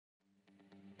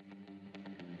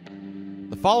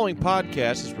The following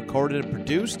podcast is recorded and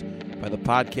produced by the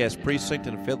Podcast Precinct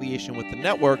in affiliation with the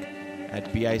network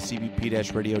at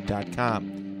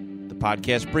bicbp-radio.com. The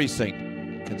Podcast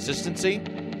Precinct. Consistency,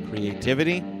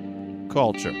 creativity,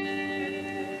 culture.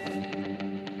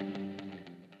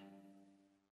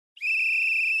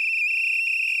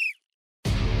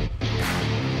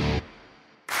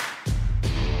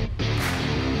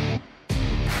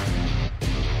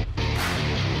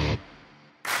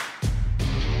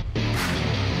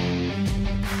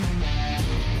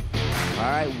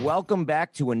 Welcome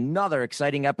back to another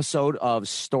exciting episode of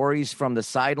Stories from the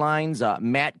Sidelines.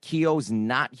 Matt Keogh's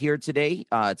not here today.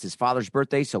 It's his father's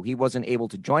birthday, so he wasn't able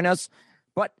to join us.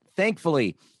 But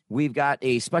thankfully, we've got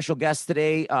a special guest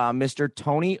today, Mr.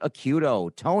 Tony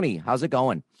Acuto. Tony, how's it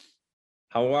going?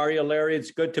 How are you, Larry?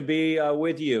 It's good to be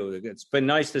with you. It's been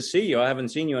nice to see you. I haven't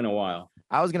seen you in a while.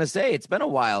 I was going to say, it's been a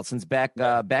while since back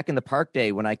in the Park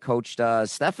Day when I coached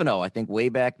Stefano, I think way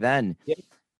back then. Yeah.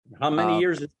 How many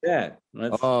years is that?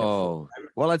 Well,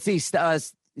 let's see.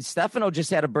 Stefano just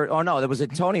had a birthday. Oh, no, there was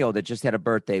Antonio that just had a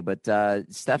birthday. But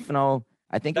Stefano,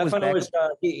 I think Stefano it was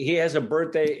back... he has a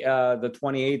birthday the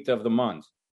 28th of the month.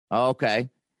 Oh, okay.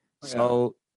 Yeah.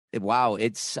 So, wow.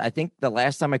 I think the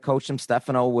last time I coached him,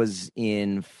 Stefano was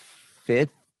in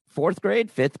fifth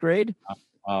grade.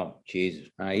 Oh, Jesus.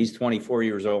 He's 24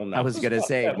 years old now. I was going to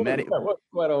say,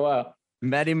 quite a while.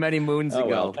 Many moons ago.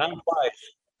 Well, time flies.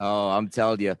 Oh, I'm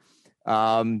telling you.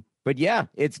 But yeah,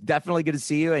 it's definitely good to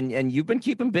see you. And you've been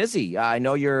keeping busy. I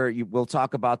know we'll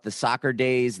talk about the soccer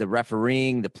days, the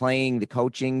refereeing, the playing, the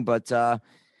coaching, but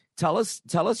tell us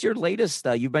your latest.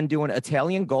 You've been doing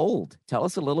Italian Gold. Tell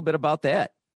us a little bit about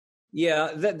that.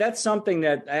 Yeah, that's something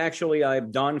that actually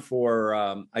I've done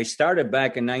for, I started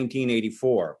back in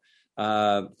 1984.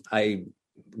 I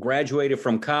graduated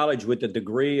from college with a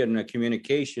degree in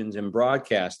communications and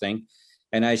broadcasting.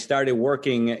 And I started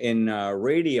working in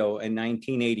radio in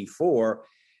 1984.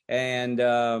 And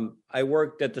I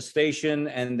worked at the station.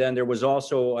 And then there was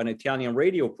also an Italian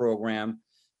radio program,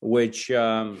 which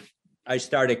I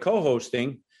started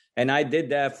co-hosting. And I did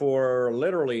that for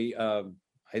literally, I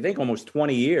think, almost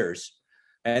 20 years.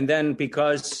 And then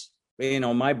because,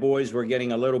 my boys were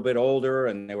getting a little bit older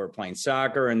and they were playing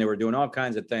soccer and they were doing all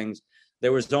kinds of things,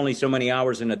 there was only so many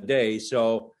hours in a day.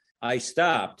 So I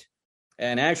stopped.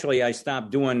 And actually, I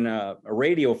stopped doing a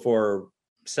radio for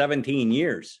 17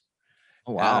 years.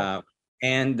 Oh, wow.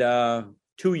 And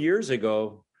 2 years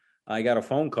ago, I got a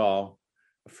phone call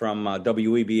from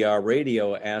WEBR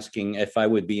Radio asking if I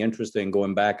would be interested in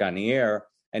going back on the air.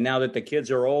 And now that the kids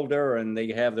are older and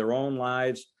they have their own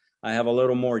lives, I have a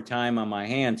little more time on my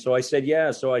hands. So I said,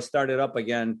 yeah. So I started up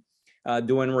again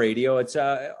doing radio. It's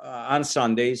on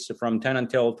Sundays from 10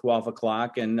 until 12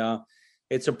 o'clock. And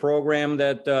it's a program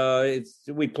that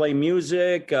we play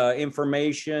music,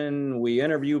 information. We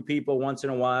interview people once in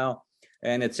a while,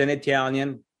 and it's in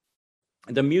Italian.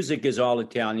 The music is all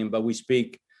Italian, but we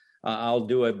speak. I'll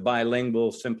do it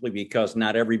bilingual simply because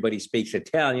not everybody speaks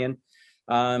Italian.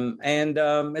 And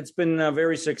it's been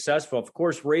very successful. Of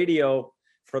course, radio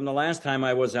from the last time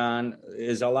I was on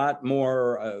is a lot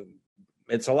more.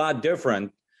 It's a lot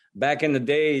different. Back in the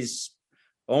days,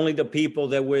 only the people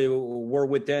that were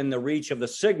within the reach of the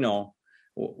signal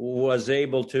was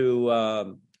able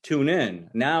to tune in.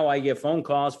 Now I get phone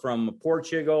calls from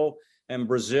Portugal and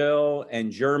Brazil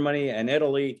and Germany and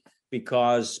Italy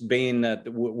because being that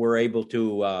we're able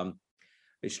to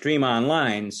stream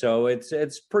online. So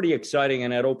it's pretty exciting,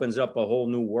 and it opens up a whole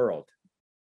new world.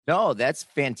 No, that's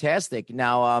fantastic.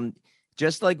 Now,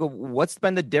 just like, what's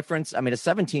been the difference? I mean, a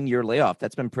 17-year layoff,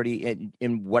 that's been pretty,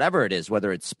 in whatever it is,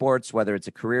 whether it's sports, whether it's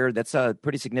a career, that's a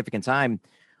pretty significant time.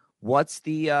 What's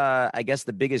the, I guess,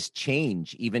 the biggest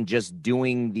change, even just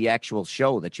doing the actual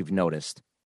show that you've noticed?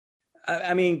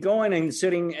 I mean, going and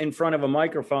sitting in front of a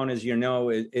microphone, as you know,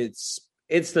 it's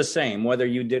the same, whether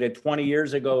you did it 20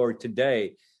 years ago or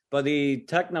today. But the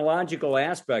technological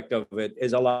aspect of it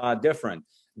is a lot different.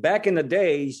 Back in the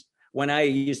days when I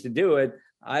used to do it,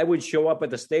 I would show up at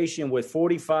the station with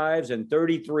 45s and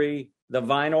 33, the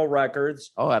vinyl records.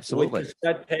 Oh, absolutely. With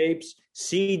cassette tapes,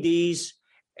 CDs,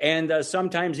 and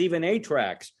sometimes even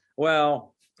 8-tracks.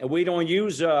 Well, we don't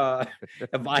use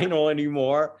vinyl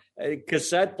anymore.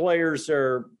 Cassette players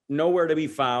are nowhere to be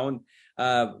found.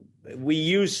 We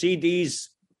use CDs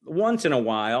once in a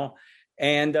while.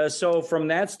 And so from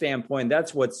that standpoint,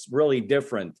 that's what's really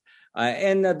different.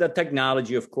 And the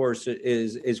technology, of course,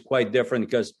 is quite different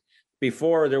because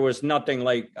before there was nothing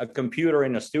like a computer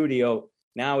in a studio.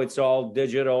 Now it's all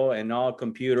digital and all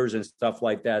computers and stuff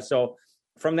like that. So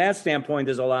from that standpoint,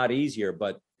 it's a lot easier.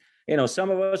 But,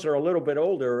 some of us are a little bit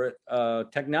older.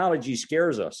 Technology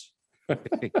scares us.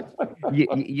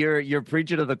 You're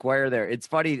preaching to the choir there. It's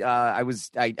funny. I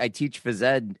teach phys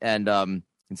ed, and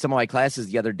in some of my classes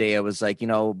the other day, I was like,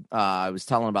 I was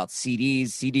telling about CDs,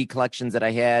 CD collections that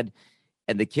I had,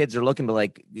 and the kids are looking to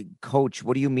like, Coach,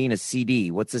 what do you mean a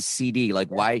CD? What's a CD? Like,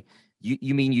 why?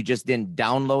 You mean you just didn't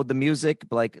download the music?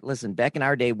 But like, listen, back in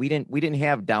our day, we didn't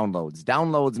have downloads.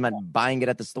 Downloads meant buying it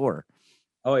at the store.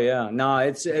 Oh yeah, no,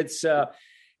 it's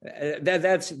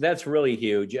that's really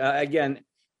huge. Again,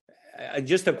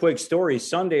 just a quick story.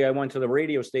 Sunday, I went to the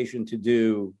radio station to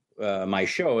do my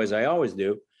show, as I always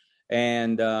do,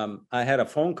 and I had a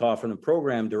phone call from the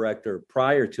program director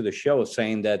prior to the show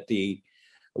saying that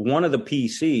one of the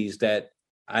PCs that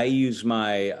I use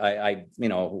I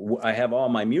have all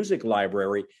my music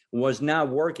library was not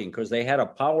working because they had a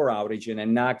power outage and it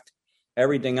knocked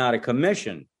everything out of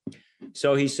commission.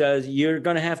 So he says, you're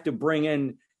going to have to bring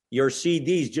in your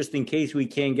CDs just in case we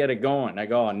can't get it going. I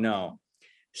go, oh, no.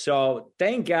 So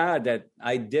thank God that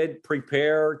I did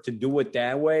prepare to do it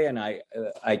that way. And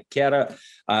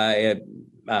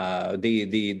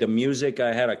the music,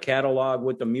 I had a catalog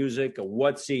with the music,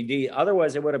 what CD.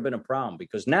 Otherwise, it would have been a problem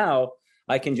because now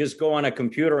I can just go on a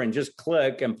computer and just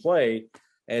click and play.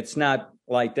 It's not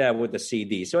like that with the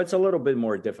CD. So it's a little bit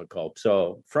more difficult.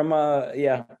 So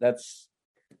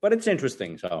but it's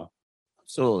interesting. So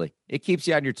absolutely. It keeps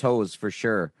you on your toes for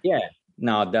sure. Yeah,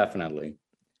 no, definitely.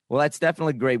 Well, that's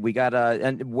definitely great. We got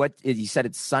and what you said,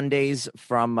 it's Sundays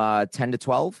from 10 to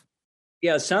 12.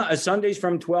 Yeah. Sundays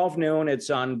from 12 noon. It's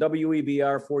on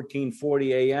WEBR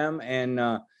 1440 AM.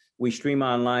 And we stream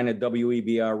online at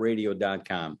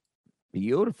webrradio.com.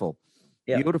 Beautiful.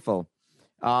 Yeah. Beautiful.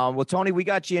 Well, Tony, we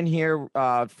got you in here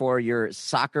for your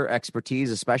soccer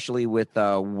expertise, especially with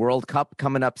World Cup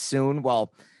coming up soon.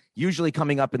 Well, usually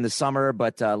coming up in the summer,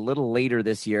 but a little later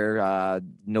this year,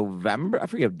 November. I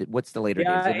forget what's the later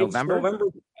date. Is it November?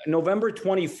 November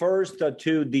 21st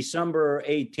to December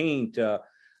 18th,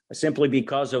 simply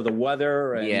because of the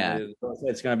weather. And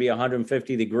it's going to be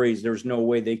 150 degrees. There's no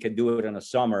way they could do it in the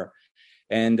summer.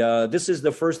 And this is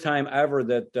the first time ever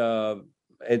that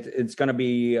it's going to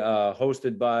be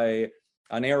hosted by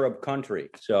an Arab country.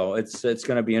 So it's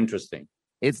going to be interesting.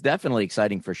 It's definitely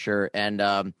exciting for sure. And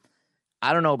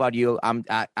I don't know about you.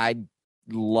 I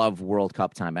love World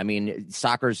Cup time. I mean,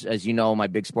 soccer's, as you know, my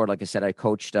big sport. Like I said, I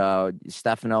coached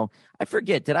Stefano. I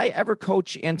forget, did I ever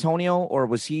coach Antonio, or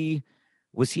was he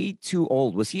too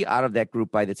old? Was he out of that group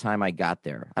by the time I got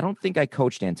there? I don't think I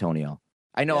coached Antonio.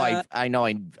 I know I've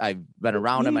been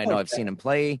around him. I know I've seen him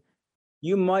play.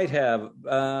 You might have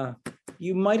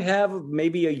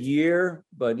maybe a year,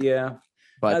 but yeah.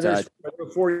 But they're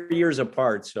 4 years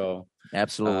apart, so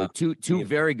absolutely two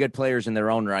very good players in their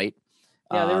own right.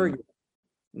 Yeah,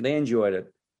 they enjoyed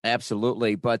it.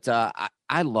 Absolutely, but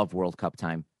I love World Cup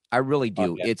time. I really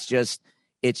do. Okay. It's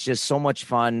just so much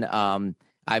fun.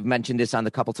 I've mentioned this on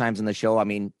the couple times in the show. I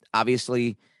mean,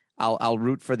 obviously, I'll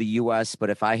root for the U.S.,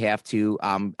 but if I have to,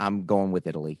 I'm going with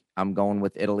Italy.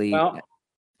 Well,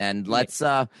 and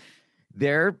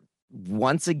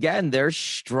they're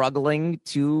struggling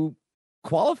to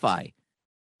qualify.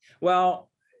 Well,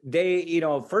 they,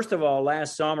 first of all,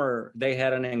 last summer they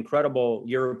had an incredible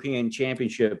European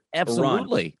Championship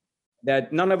Absolutely. Run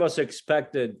that none of us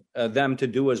expected them to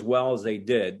do as well as they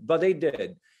did, but they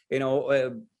did.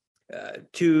 To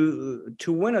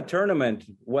win a tournament,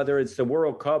 whether it's the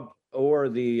World Cup or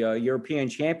the European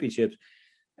Championships,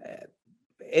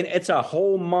 it's a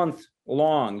whole month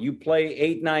long. You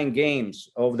play 8-9 games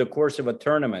over the course of a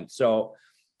tournament, so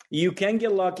you can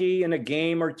get lucky in a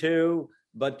game or two,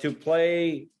 but to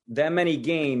play that many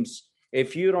games,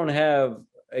 if you don't have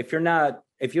a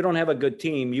good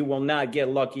team, you will not get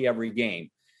lucky every game.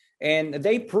 And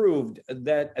they proved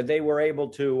that they were able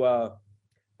to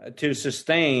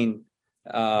sustain,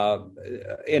 all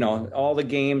the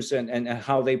games and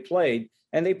how they played,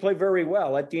 and they played very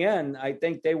well. At the end, I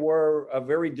think they were a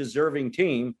very deserving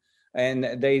team, and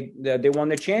they won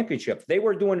the championship. They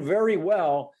were doing very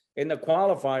well in the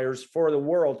qualifiers for the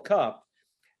World Cup.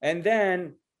 And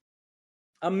then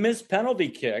a missed penalty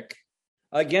kick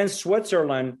against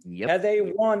Switzerland. Yep.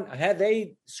 Had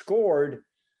they scored,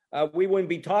 we wouldn't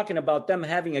be talking about them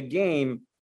having a game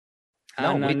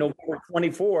on November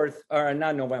 24th, or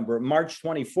not November, March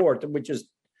 24th, which is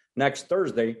next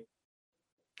Thursday,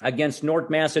 against North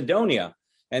Macedonia.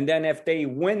 And then if they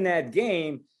win that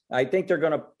game, I think they're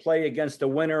going to play against the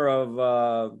winner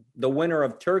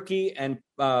of Turkey and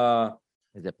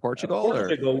is it Portugal?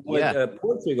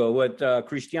 Portugal with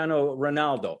Cristiano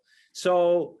Ronaldo.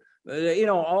 So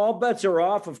all bets are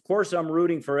off. Of course, I'm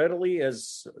rooting for Italy,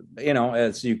 as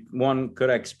one could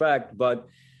expect. But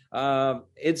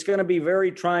it's going to be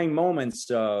very trying moments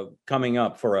coming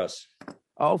up for us.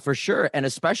 Oh, for sure. And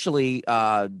especially,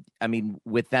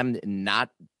 with them not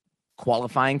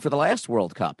qualifying for the last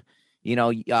World Cup,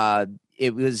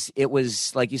 it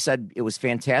was like you said, it was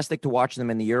fantastic to watch them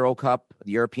in the Euro Cup,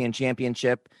 the European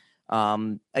Championship.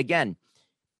 Again,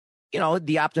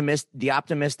 the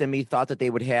optimist in me thought that they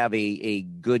would have a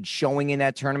good showing in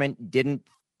that tournament.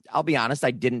 I'll be honest,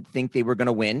 I didn't think they were going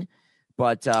to win,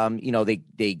 but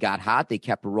they got hot. They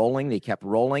kept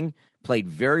rolling, played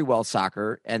very well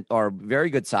very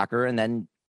good soccer. And then,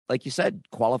 like you said,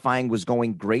 qualifying was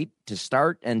going great to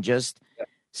start and just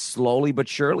slowly but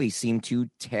surely seemed to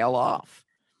tail off.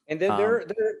 And then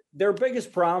their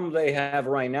biggest problem they have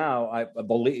right now, I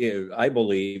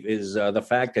believe, is the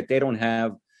fact that they don't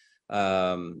have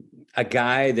a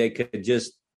guy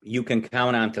that you can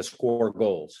count on to score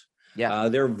goals. Yeah,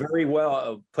 they're very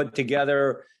well put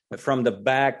together from the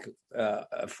back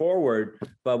forward,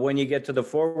 but when you get to the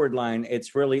forward line,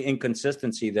 it's really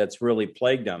inconsistency that's really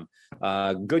plagued them.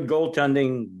 Good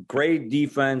goaltending, great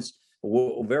defense,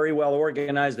 very well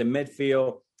organized in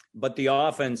midfield, but the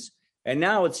offense, and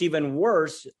now it's even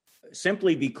worse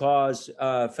simply because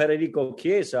Federico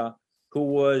Chiesa, who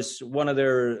was one of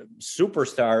their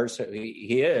superstars,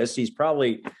 he's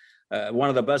probably one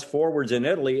of the best forwards in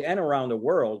Italy and around the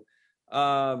world,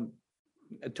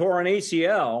 tore an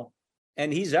ACL,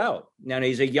 and he's out. Now,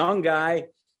 he's a young guy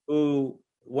who,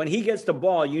 when he gets the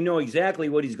ball, you know exactly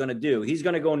what he's going to do. He's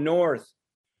going to go north.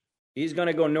 He's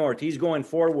going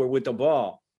forward with the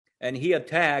ball, and he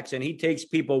attacks, and he takes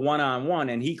people one-on-one,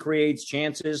 and he creates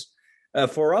chances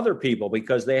for other people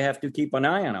because they have to keep an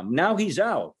eye on him. Now he's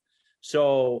out.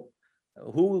 So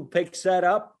who picks that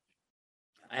up?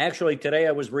 Actually, today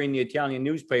I was reading the Italian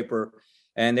newspaper,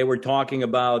 and they were talking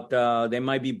about they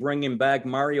might be bringing back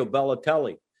Mario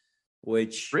Balotelli,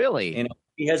 which really,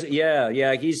 he has.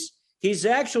 Yeah. He's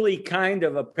actually kind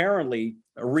of apparently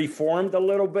reformed a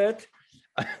little bit.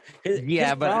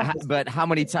 But how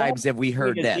many times have we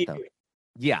heard that though?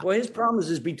 Yeah. Well, his problem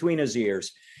is between his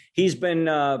ears. He's been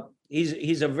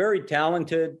he's a very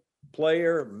talented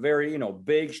player, very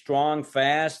big, strong,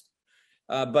 fast,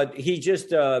 but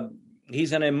he's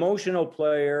an emotional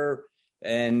player.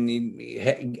 And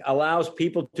he allows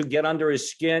people to get under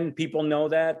his skin. People know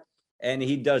that. And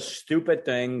he does stupid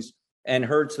things and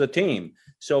hurts the team.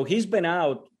 So he's been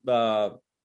out.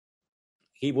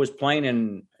 He was playing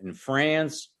in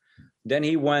France. Then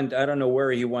he went, I don't know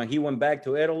where he went. He went back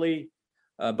to Italy,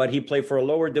 but he played for a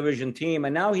lower division team.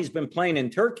 And now he's been playing in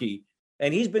Turkey,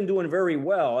 and he's been doing very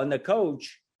well. And the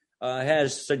coach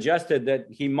has suggested that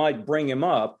he might bring him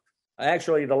up.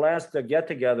 Actually, the last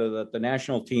get-together that the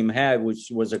national team had, which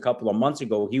was a couple of months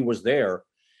ago, he was there,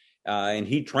 and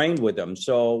he trained with them.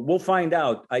 So we'll find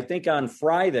out. I think on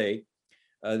Friday,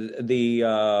 the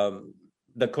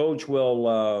coach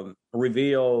will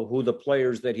reveal who the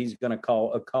players that he's going to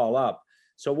call up.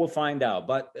 So we'll find out.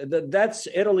 But that's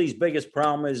Italy's biggest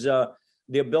problem is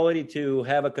the ability to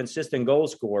have a consistent goal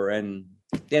scorer. And,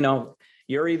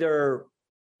 you either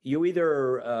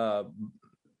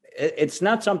it's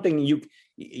not something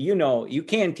you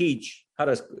can't teach how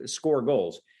to score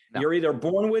goals. No. You're either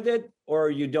born with it or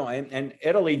you don't. And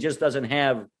Italy just doesn't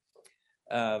have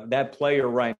that player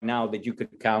right now that you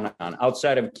could count on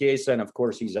outside of Chiesa, and of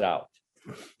course he's out.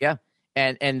 Yeah,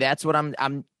 and that's what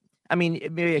I mean,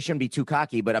 maybe I shouldn't be too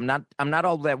cocky, but I'm not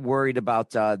all that worried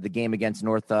about the game against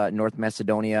North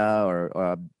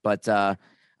Macedonia, but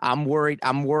I'm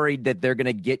worried that they're going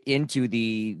to get into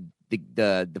the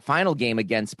final game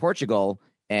against Portugal,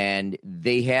 and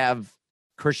they have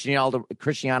Cristiano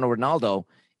Ronaldo,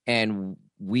 and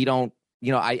we don't.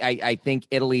 I think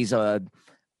Italy's a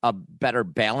better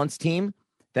balanced team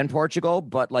than Portugal,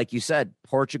 but like you said,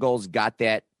 Portugal's got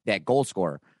that goal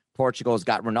scorer. Portugal's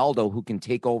got Ronaldo who can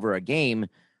take over a game,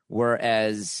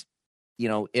 whereas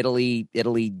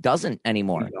Italy doesn't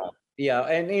anymore. Yeah,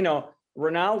 and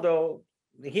Ronaldo,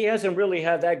 he hasn't really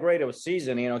had that great of a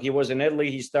season. He was in Italy,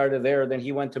 he started there, then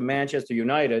he went to Manchester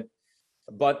United,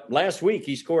 but last week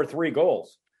he scored 3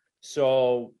 goals.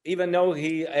 So even though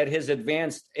he at his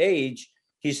advanced age,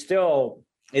 he still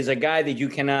is a guy that you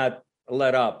cannot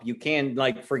let up. You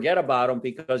can't forget about him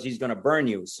because he's going to burn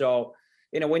you. So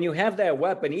when you have that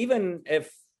weapon, even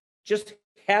if just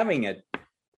having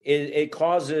it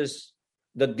causes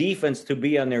the defense to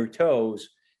be on their toes.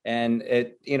 And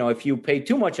if you pay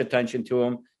too much attention to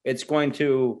him, it's going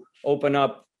to open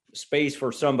up space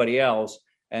for somebody else.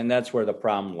 And that's where the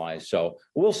problem lies. So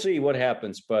we'll see what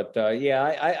happens. But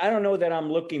I don't know that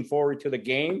I'm looking forward to the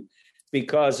game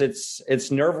because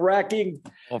it's nerve wracking.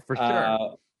 Well, for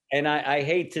sure. And I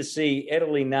hate to see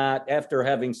Italy not, after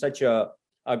having such a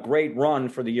great run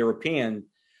for the European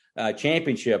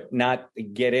championship, not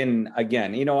get in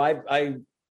again.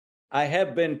 I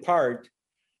have been part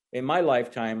in my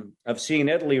lifetime of seeing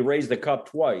Italy raise the cup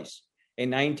twice, in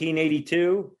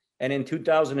 1982 and in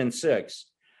 2006.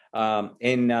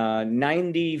 In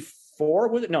 94,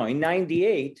 was it? No, in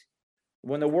 98,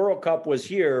 when the World Cup was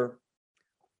here,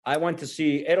 I went to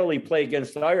see Italy play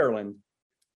against Ireland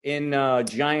in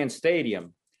Giant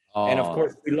Stadium. And of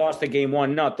course, we lost the game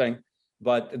 1-0.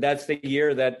 But that's the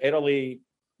year that Italy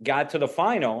got to the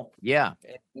final. Yeah.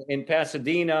 In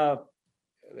Pasadena,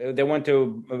 they went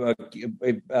to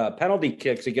penalty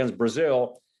kicks against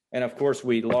Brazil. And of course,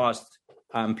 we lost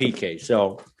on PK.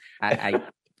 So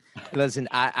listen,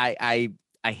 I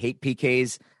hate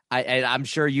PKs. I'm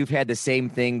sure you've had the same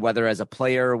thing, whether as a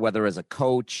player, whether as a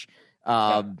coach.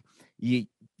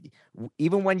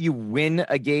 Even when you win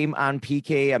a game on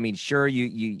PK, I mean, sure,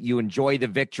 you enjoy the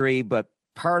victory, but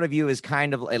part of you is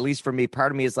kind of, at least for me,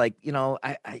 part of me is like,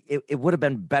 it would have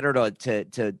been better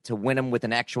to win them with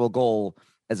an actual goal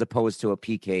as opposed to a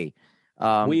PK.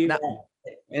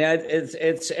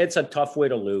 It's a tough way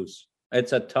to lose.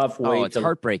 It's a tough way. Oh, it's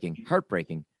heartbreaking.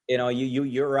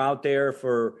 You're out there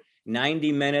for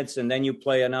 90 minutes and then you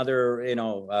play another,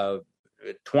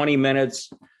 20 minutes.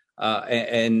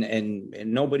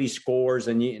 And nobody scores,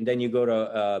 and then you go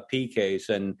to PKs,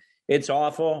 and it's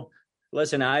awful.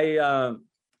 Listen,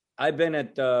 I've been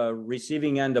at the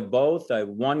receiving end of both. I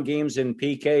won games in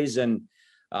PKs, and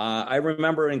I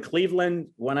remember in Cleveland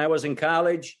when I was in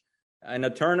college in a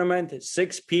tournament,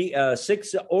 6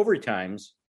 overtimes,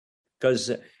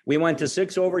 because we went to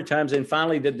 6 overtimes, and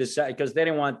finally did decide because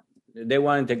they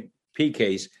wanted to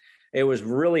PKs. It was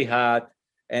really hot.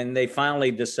 And they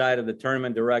finally decided, the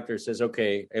tournament director says,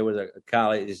 okay, it was a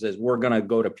college. He says, we're going to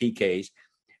go to PKs.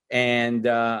 And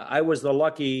I was the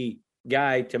lucky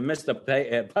guy to miss the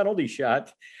penalty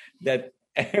shot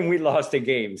and we lost the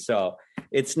game. So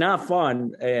it's not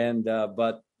fun.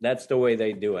 But that's the way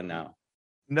they do it now.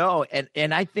 No.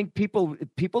 And I think people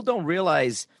don't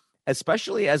realize,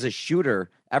 especially as a shooter,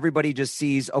 everybody just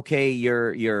sees, okay,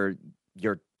 you're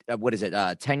what is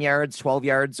it? 10 yards, 12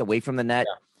 yards away from the net.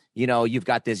 Yeah. You've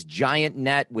got this giant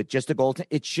net with just a goal.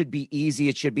 It should be easy.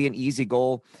 It should be an easy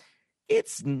goal.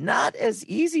 It's not as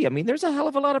easy. I mean, there's a hell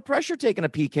of a lot of pressure taking a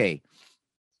PK.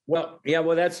 Well, yeah,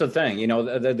 that's the thing.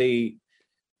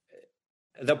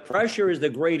 The pressure is the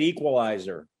great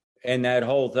equalizer in that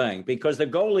whole thing, because the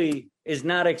goalie is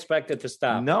not expected to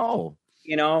stop. No.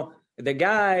 The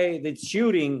guy that's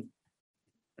shooting,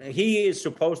 he is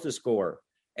supposed to score.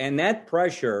 And that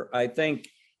pressure, I think,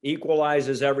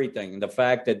 equalizes everything. The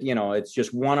fact that, it's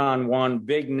just one-on-one,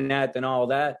 big net and all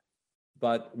that.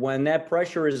 But when that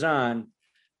pressure is on,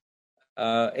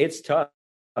 it's tough.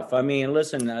 I mean,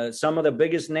 listen, some of the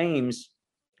biggest names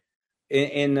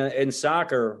in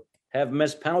soccer have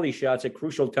missed penalty shots at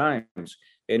crucial times.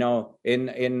 In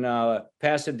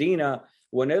Pasadena,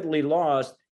 when Italy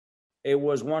lost, it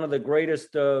was one of the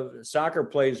greatest soccer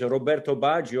players, Roberto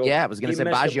Baggio. Yeah, I was going to say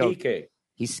Baggio. PK.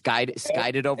 He skied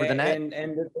it over the net.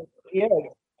 And yeah,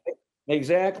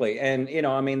 exactly. And,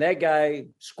 that guy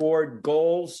scored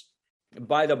goals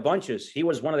by the bunches. He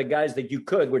was one of the guys that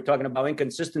we're talking about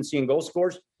inconsistency in goal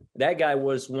scores. That guy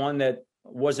was one that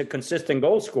was a consistent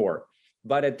goal scorer.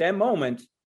 But at that moment,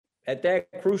 at that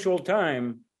crucial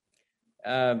time,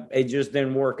 it just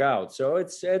didn't work out. So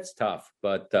it's tough,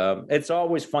 but it's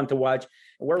always fun to watch.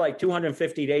 We're like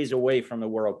 250 days away from the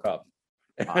World Cup.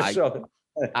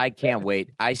 I can't wait.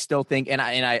 I still think, and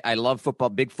I love football,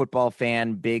 big football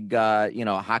fan, big,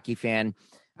 hockey fan.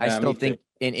 I still think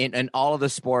in all of the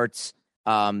sports,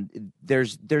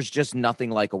 there's just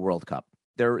nothing like a World Cup.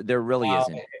 There really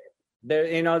isn't.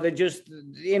 They're just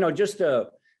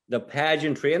the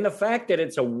pageantry and the fact that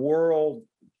it's a world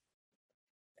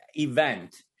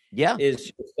event. Yeah.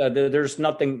 Is there's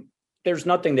nothing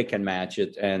that can match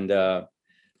it. And,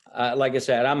 like I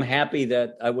said, I'm happy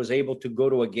that I was able to go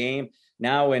to a game.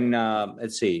 Now in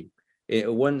let's see,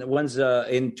 when's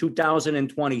in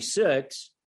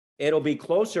 2026, it'll be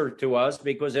closer to us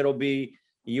because it'll be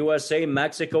USA,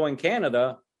 Mexico, and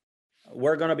Canada.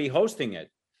 We're going to be hosting it.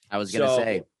 I was going to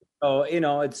say. So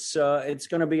it's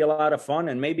going to be a lot of fun,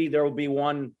 and maybe there will be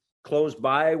one close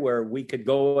by where we could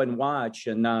go and watch,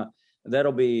 and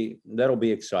that'll be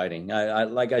exciting. I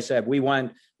like I said, we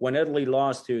went when Italy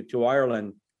lost to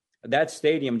Ireland. That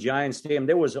stadium, Giant Stadium,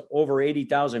 there was over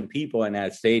 80,000 people in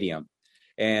that stadium.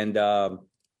 And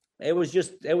it was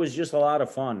just a lot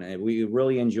of fun. And we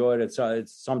really enjoyed it. So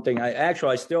it's something I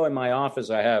still in my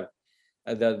office, I have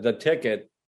the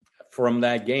ticket from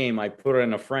that game. I put it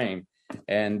in a frame.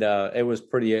 and it was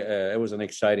pretty. It was an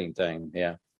exciting thing.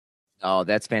 Yeah. Oh,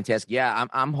 that's fantastic. Yeah,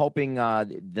 I'm hoping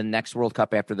the next World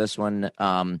Cup after this one,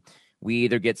 we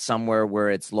either get somewhere where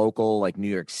it's local, like New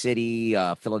York City,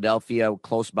 Philadelphia,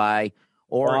 close by,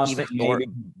 or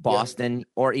Boston, Boston,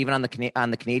 or even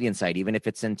on the Canadian side, even if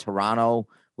it's in Toronto,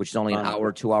 which is only an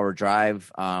hour, 2-hour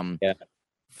drive. Yeah.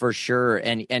 For sure.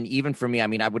 And even for me, I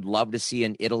mean, I would love to see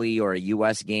an Italy or a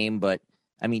US game, but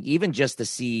I mean, even just to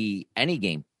see any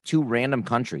game, two random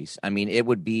countries. I mean, it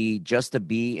would be just to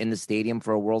be in the stadium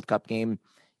for a World Cup game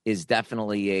is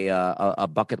definitely a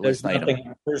bucket list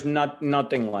item. There's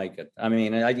nothing like it. I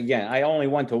mean, I only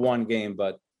went to one game,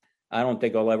 but I don't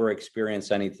think I'll ever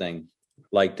experience anything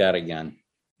like that again.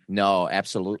 No,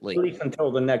 absolutely. At least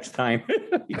until the next time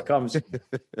it comes.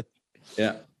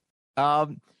 Yeah.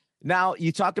 Now,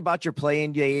 you talked about your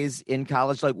playing days in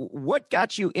college. Like, what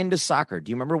got you into soccer? Do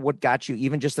you remember what got you,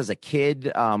 even just as a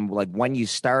kid, like when you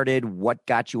started, what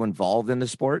got you involved in the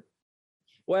sport?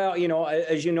 Well,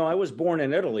 as you know, I was born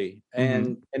in Italy,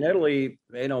 and in Italy,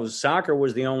 soccer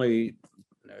was the only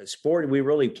sport we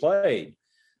really played.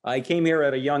 I came here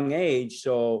at a young age,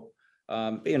 so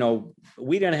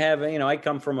we didn't have. I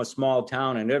come from a small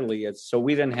town in Italy, so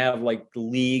we didn't have like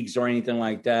leagues or anything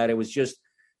like that. It was just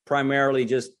primarily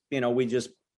just we just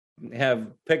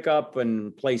have pick up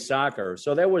and play soccer.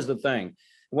 So that was the thing.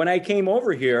 When I came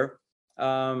over here,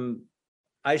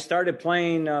 I started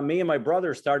playing. Me and my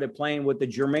brother started playing with the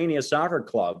Germania Soccer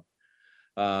Club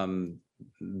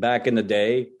back in the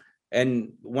day.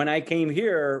 And when I came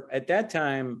here at that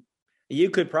time, you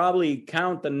could probably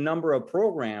count the number of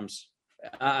programs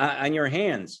on your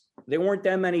hands. There weren't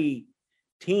that many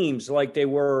teams like there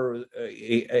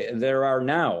are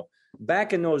now.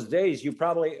 Back in those days, you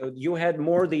had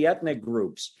more of the ethnic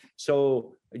groups.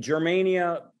 So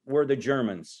Germania were the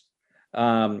Germans.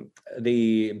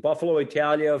 The Buffalo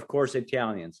Italia, of course,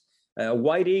 Italians.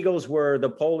 White Eagles were the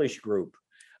Polish group.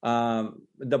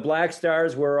 The Black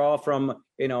Stars were all from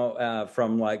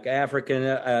like African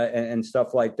and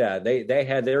stuff like that. They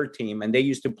had their team, and they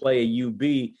used to play a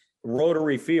UB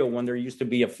Rotary Field when there used to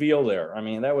be a field there. I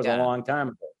mean, that was a long time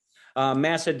ago.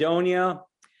 Macedonia,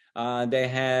 they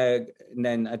had, and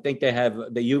then I think they have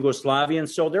the Yugoslavians.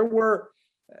 So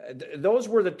those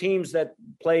were the teams that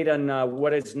played on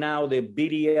what is now the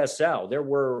BDSL. There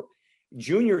were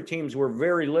junior teams were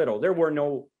very little. There were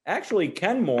no, actually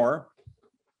Kenmore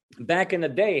back in the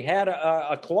day had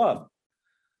a club.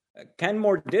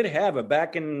 Kenmore did have it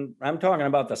back in, I'm talking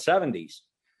about the 70s.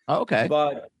 Okay.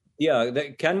 But yeah,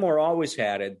 Kenmore always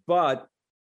had it. But,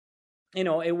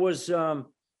 it was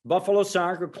Buffalo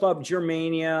Soccer Club,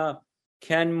 Germania,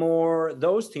 Kenmore,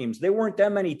 those teams. There weren't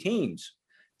that many teams.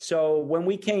 So when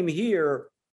we came here,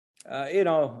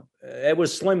 it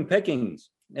was slim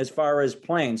pickings as far as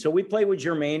playing. So we played with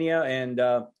Germania, and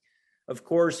of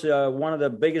course, one of the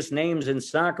biggest names in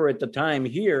soccer at the time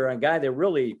here, a guy that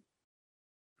really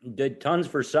did tons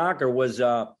for soccer, was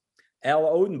Al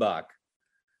Odenbach,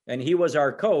 and he was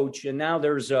our coach. And now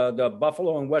there's the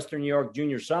Buffalo and Western New York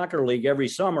Junior Soccer League. Every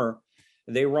summer,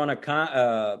 they run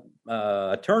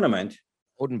a tournament.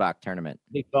 Odenbach tournament.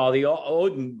 They call the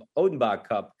Odenbach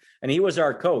Cup, and he was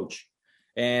our coach.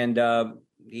 And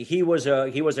he was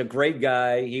a great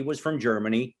guy. He was from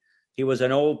Germany. He was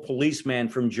an old policeman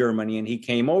from Germany, and he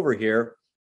came over here.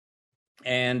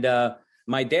 And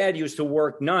my dad used to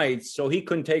work nights, so he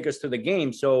couldn't take us to the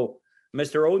game. So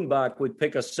Mr. Odenbach would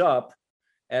pick us up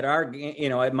at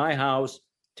at my house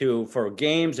for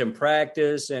games and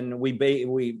practice, and we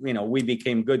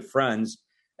became good friends.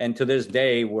 And to this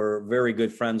day, we're very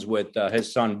good friends with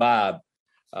his son, Bob.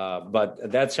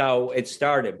 But that's how it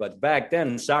started. But back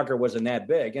then, soccer wasn't that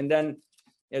big. And then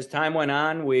as time went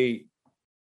on,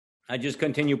 I just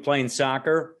continued playing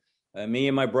soccer. Me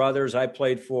and my brothers, I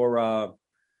played for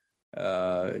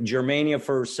Germania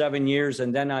for 7 years.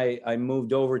 And then I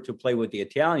moved over to play with the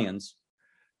Italians.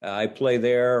 I play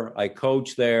there. I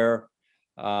coach there.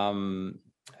 That's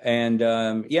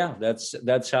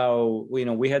how,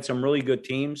 we had some really good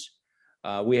teams.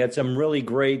 We had some really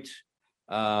great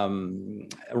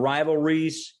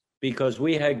rivalries because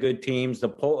we had good teams.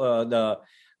 The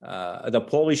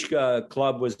Polish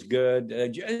club was good.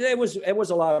 It was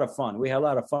a lot of fun. We had a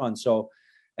lot of fun. So,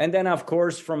 and then of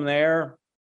course from there,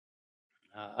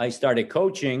 I started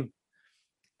coaching.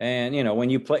 And when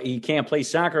you can't play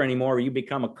soccer anymore, you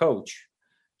become a coach.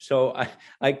 So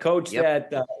I coached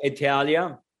at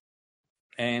Italia,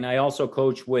 and I also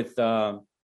coached with the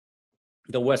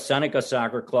West Seneca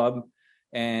Soccer Club.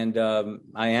 And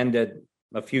I ended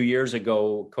a few years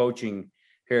ago coaching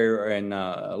here in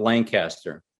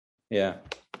Lancaster. Yeah.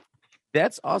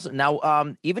 That's awesome.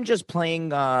 Now, even just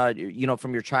playing,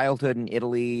 from your childhood in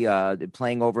Italy,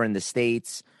 playing over in the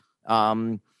States,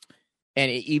 and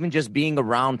even just being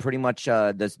around pretty much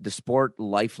the sport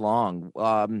lifelong.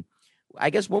 I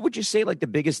guess what would you say like the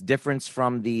biggest difference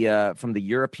from the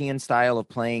European style of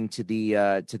playing to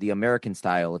the American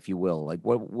style, if you will? Like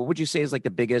what would you say is like the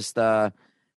biggest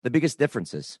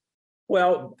differences?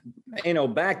 Well,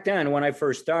 back then when I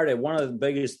first started, one of the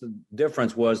biggest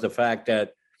difference was the fact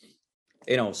that,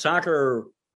 soccer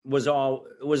was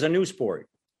a new sport,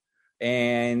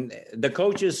 and the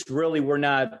coaches really were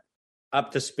not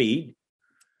up to speed,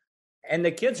 and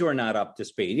the kids were not up to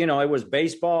speed. It was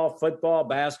baseball, football,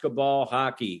 basketball,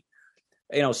 hockey.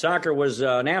 Soccer was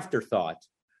an afterthought.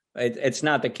 It's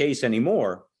not the case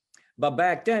anymore. But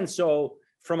back then, so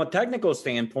from a technical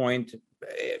standpoint,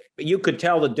 you could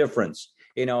tell the difference.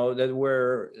 That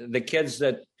where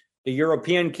the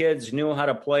European kids knew how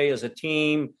to play as a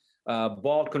team,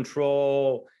 ball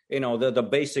control, the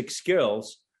basic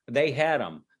skills, they had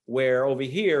them. Where over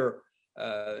here,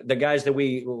 the guys that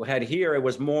we had here, it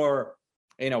was more,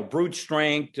 brute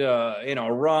strength,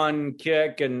 run,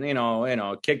 kick,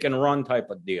 and, kick and run type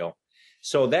of deal.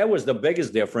 So that was the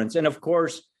biggest difference. And of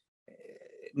course,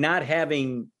 not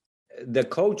having the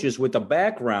coaches with the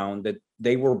background that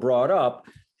they were brought up,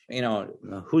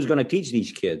 who's going to teach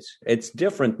these kids? It's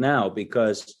different now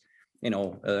because,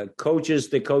 coaches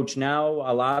that coach now,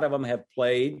 a lot of them have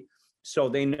played, so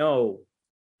they know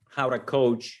how to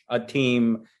coach a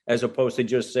team as opposed to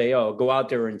just say, oh, go out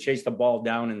there and chase the ball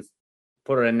down and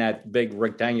put it in that big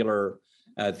rectangular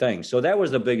thing. So that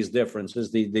was the biggest difference,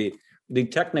 is the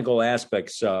technical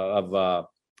aspects of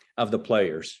the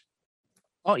players.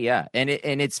 Oh yeah, and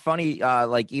it's funny.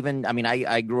 Like even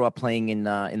I grew up playing in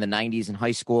the '90s in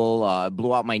high school.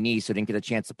 Blew out my knee, so didn't get a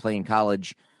chance to play in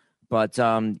college. But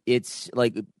it's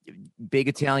like big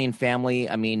Italian family.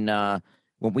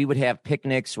 When we would have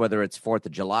picnics, whether it's 4th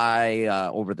of July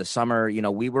over the summer,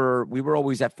 we were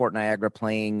always at Fort Niagara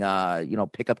playing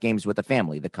pickup games with the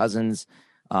family, the cousins,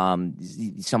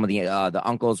 some of the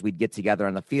uncles. We'd get together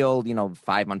on the field,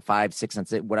 5-on-5,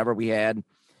 6-on-6, whatever we had,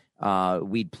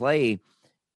 we'd play.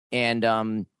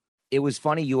 And it was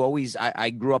funny. I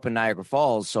grew up in Niagara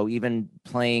Falls, so even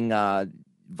playing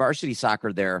varsity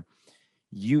soccer there,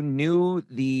 you knew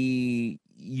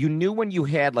when you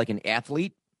had like an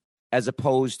athlete as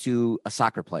opposed to a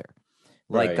soccer player.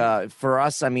 Like Right. For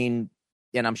us, and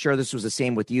I'm sure this was the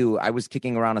same with you. I was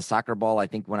kicking around a soccer ball, I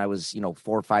think, when I was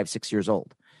 4, 5, 6 years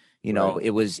old. Right.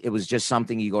 It was just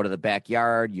something. You go to the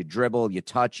backyard, you dribble, you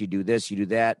touch, you do this, you do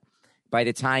that. By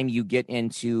the time you get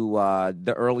into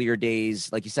the earlier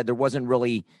days, like you said, there wasn't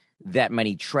really that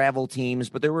many travel teams,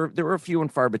 but there were few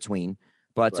and far between.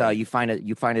 But Right. you find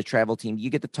a travel team, you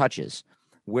get the touches.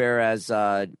 Whereas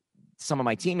some of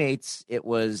my teammates, it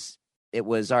was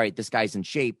all right. This guy's in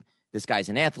shape. This guy's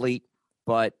an athlete,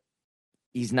 but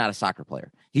he's not a soccer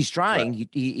player. He's trying. Right.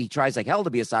 He tries like hell to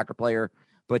be a soccer player,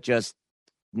 but just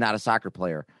not a soccer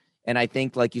player. And I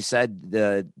think, like you said,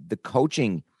 the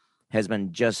coaching has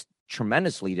been just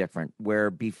tremendously different. Where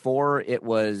before it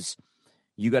was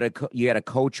you had a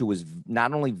coach who was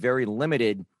not only very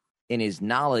limited in his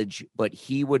knowledge, but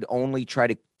he would only try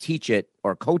to teach it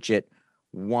or coach it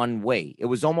one way. It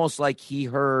was almost like he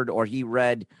heard or he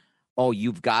read, oh,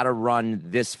 you've got to run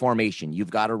this formation.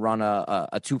 You've got to run a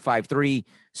 2-5-3.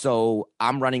 So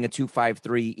I'm running a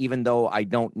 2-5-3, even though I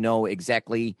don't know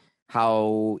exactly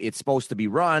how it's supposed to be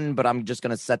run, but I'm just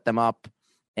going to set them up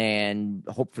and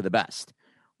hope for the best.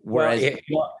 Whereas,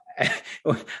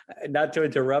 not to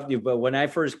interrupt you, but when I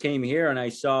first came here and I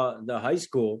saw the high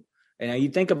school, and you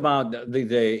think about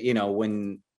the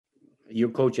when you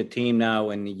coach a team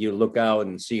now and you look out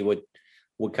and see what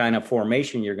kind of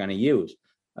formation you're going to use.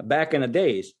 Back in the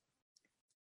days,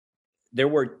 there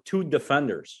were 2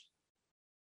 defenders.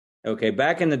 Okay,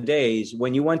 back in the days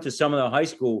when you went to some of the high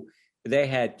school, they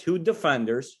had 2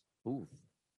 defenders. ooh,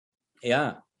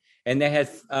 Yeah, and they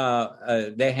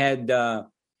had a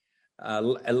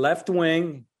left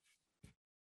wing,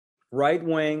 right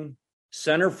wing,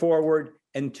 center forward,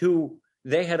 and 2.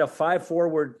 They had a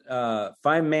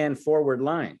 5-man forward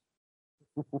line.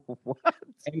 what?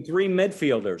 And 3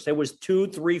 midfielders. It was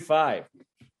 2-3-5.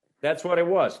 That's what it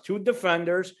was. 2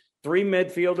 defenders, 3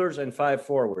 midfielders, and 5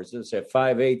 forwards. It's at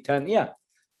 5, 8, 10. Yeah,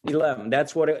 11.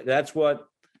 That's what.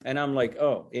 And I'm like,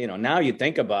 oh, now you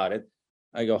think about it.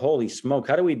 I go, holy smoke,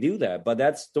 how do we do that? But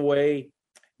that's the way.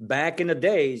 Back in the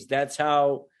days, that's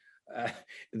how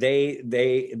they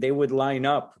would line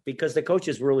up, because the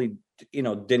coaches really,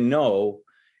 didn't know.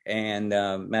 And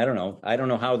I don't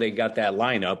know how they got that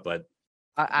lineup, but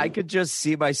I could just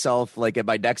see myself like at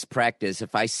my next practice,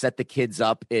 if I set the kids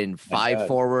up in five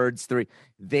forwards, three,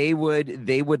 they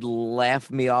would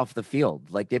laugh me off the field.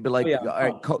 Like they'd be like, Oh, yeah. all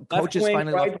right, coaches wing,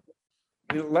 finally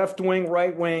left wing,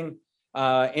 right wing,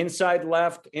 inside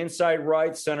left, inside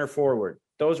right, center forward.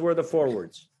 Those were the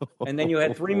forwards. And then you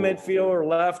had three midfielder,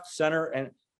 left,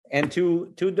 center, and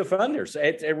two defenders.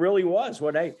 It really was.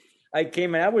 When I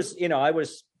came in, I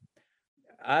was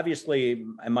obviously,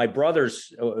 my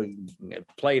brothers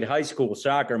played high school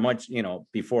soccer much,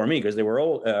 before me because they were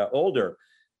older.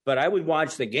 But I would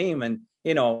watch the game, and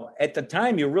at the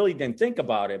time you really didn't think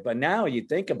about it, but now you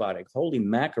think about it. Holy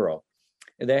mackerel!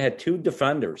 They had two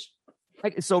defenders.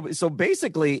 So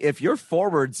basically, if your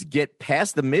forwards get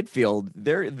past the midfield,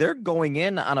 they're going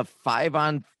in on a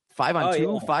 5-on-2,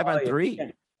 5-on-3.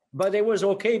 Yeah. But it was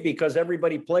okay because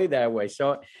everybody played that way.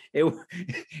 So it was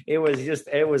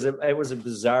a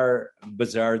bizarre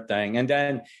thing. And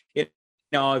then if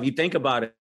you think about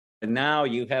it, now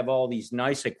you have all these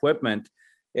nice equipment,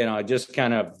 just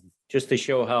to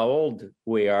show how old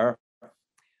we are.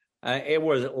 It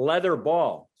was leather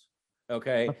balls.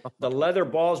 Okay, the leather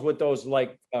balls with those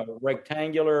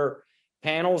rectangular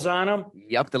panels on them.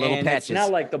 Yep, the little patches. It's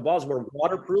not like the balls were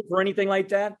waterproof or anything like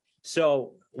that.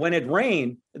 So when it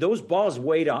rained, those balls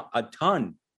weighed a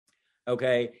ton.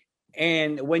 Okay,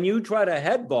 and when you try to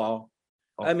head ball,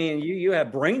 I mean, you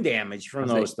have brain damage from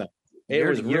those things.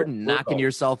 You're knocking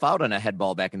yourself out on a head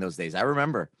ball back in those days. I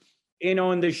remember.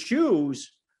 And the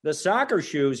shoes, the soccer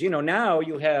shoes. Now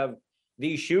you have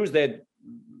these shoes that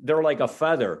they're like a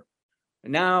feather.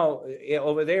 Now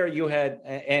over there you had,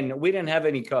 and we didn't have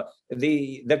any color.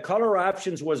 The color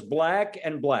options was black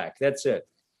and black. That's it.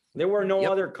 There were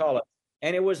no other color,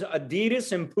 and it was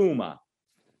Adidas and Puma,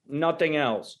 nothing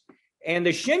else. And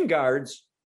the shin guards,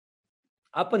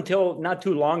 up until not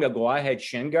too long ago, I had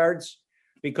shin guards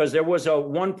because there was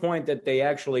one point that they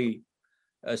actually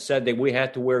said that we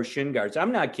had to wear shin guards.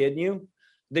 I'm not kidding you.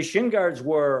 The shin guards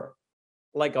were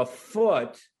like a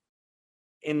foot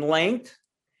in length.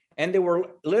 And they were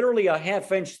literally a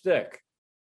half-inch thick.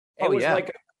 It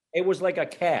was like a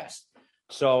cast.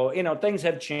 So, things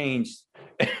have changed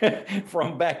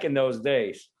from back in those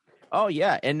days. Oh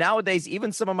yeah. And nowadays,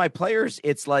 even some of my players,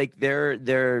 it's like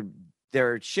their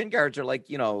shin guards are like,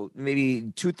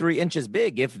 maybe 2-3 inches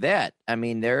big, if that. I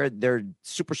mean, they're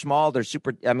super small. They're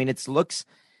super, I mean, it looks,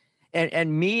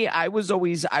 and me, I was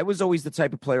always the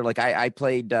type of player, like I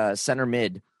played center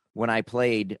mid when I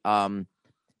played,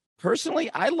 personally,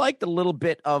 I liked a little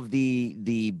bit of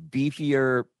the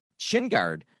beefier shin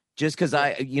guard just because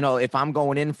if I'm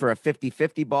going in for a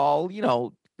 50-50 ball,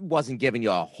 wasn't giving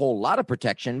you a whole lot of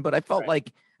protection, but I felt I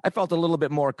felt a little bit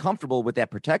more comfortable with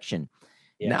that protection.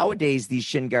 Yeah. Nowadays, these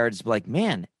shin guards, like,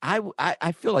 man,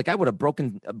 I feel like I would have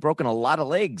broken a lot of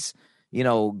legs,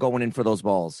 going in for those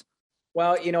balls.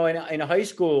 Well, in high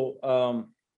school,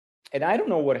 and I don't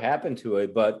know what happened to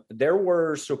it, but there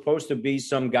were supposed to be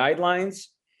some guidelines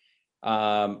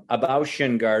about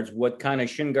shin guards, what kind of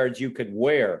shin guards you could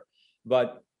wear.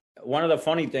 But one of the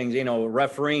funny things,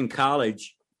 refereeing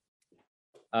college,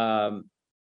 and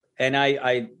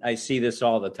I see this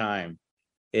all the time,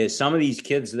 is some of these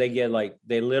kids,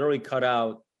 they literally cut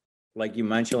out, like you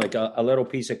mentioned, like a little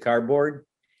piece of cardboard,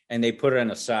 and they put it in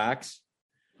the socks.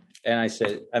 And I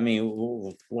said, I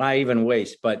mean, why even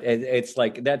waste? But it's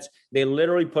like they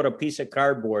literally put a piece of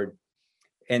cardboard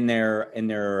in their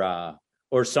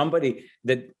or somebody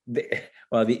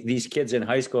these kids in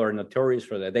high school are notorious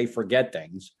for that. They forget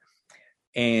things.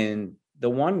 And the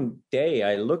one day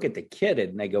I look at the kid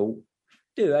and I go,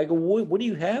 dude, what do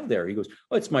you have there? He goes,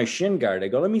 oh, it's my shin guard. I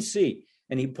go, let me see.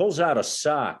 And he pulls out a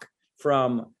sock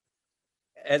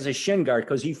as a shin guard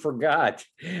because he forgot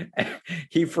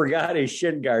his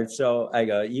shin guard. So I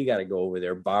go, you got to go over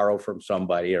there, borrow from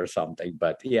somebody or something.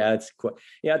 But yeah,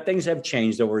 things have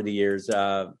changed over the years.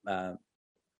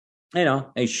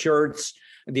 Shirts,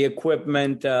 the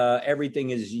equipment,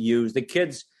 everything is used. The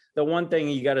kids, the one thing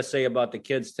you got to say about the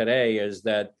kids today is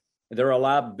that they're a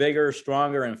lot bigger,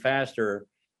 stronger, and faster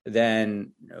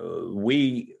than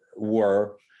we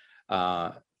were,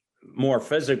 more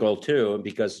physical too,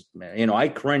 because, I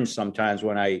cringe sometimes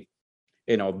when I,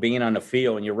 being on the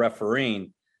field and you're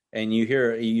refereeing and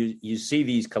you see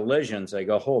these collisions, I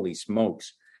go, holy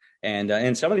smokes.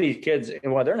 And some of these kids,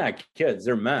 well, they're not kids,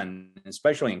 they're men,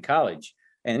 especially in college.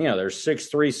 And, they're 6'3",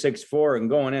 6'4", and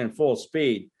going in full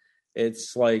speed.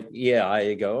 It's like,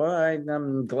 I go,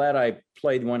 I'm glad I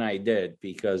played when I did,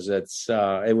 because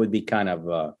it would be kind of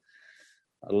a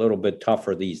little bit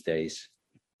tougher these days.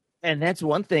 And that's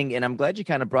one thing. And I'm glad you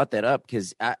kind of brought that up,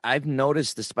 because I've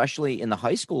noticed, especially in the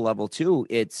high school level too,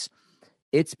 it's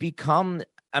it's become,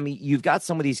 I mean, you've got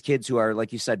some of these kids who are,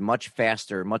 like you said, much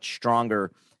faster, much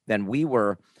stronger than we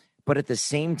were. But at the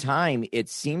same time, it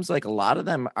seems like a lot of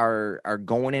them are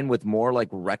going in with more like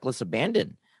reckless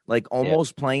abandon, like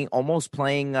almost playing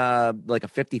like a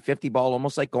 50-50 ball,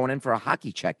 almost like going in for a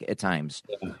hockey check at times.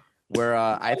 Yeah. Where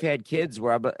I've had kids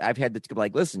where I've had to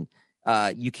like, listen,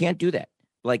 you can't do that.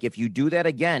 Like if you do that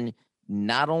again,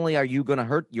 not only are you going to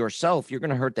hurt yourself, you're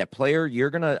going to hurt that player. You're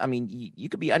going to, I mean, you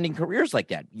could be ending careers like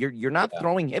that. You're not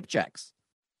throwing hip checks.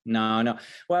 No.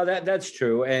 Well, that's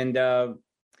true. And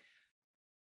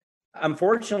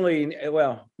unfortunately,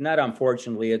 well, not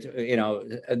unfortunately, it's,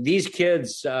 these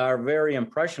kids are very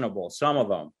impressionable, some of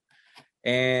them,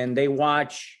 and they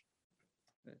watch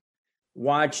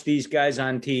these guys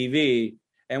on TV.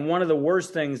 And one of the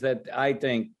worst things that I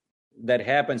think that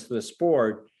happens to the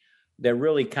sport that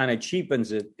really kind of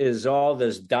cheapens it is all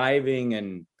this diving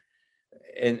and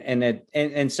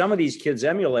some of these kids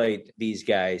emulate these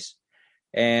guys,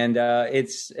 and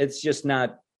it's just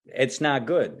not, it's not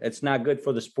good. It's not good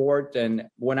for the sport. And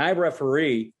when I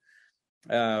referee,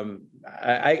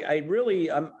 I really,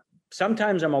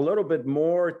 sometimes I'm a little bit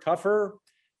more tougher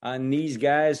on these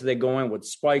guys. They go in with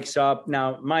spikes up.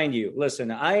 Now, mind you,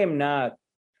 listen, I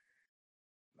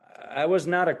was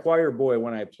not a choir boy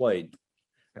when I played.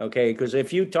 Okay, because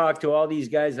if you talk to all these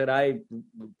guys that I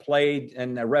played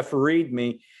and refereed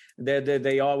me,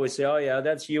 they always say, "Oh yeah,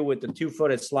 that's you with the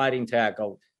 2-footed sliding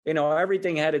tackle."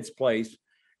 Everything had its place,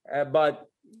 but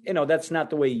that's not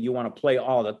the way you want to play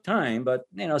all the time. But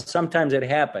sometimes it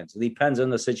happens. It depends on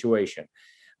the situation.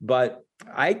 But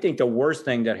I think the worst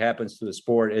thing that happens to the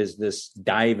sport is this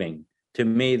diving. To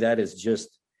me, that is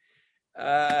just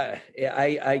I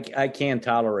can't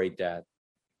tolerate that.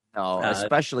 No,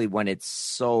 especially when it's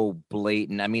so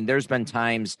blatant. I mean, there's been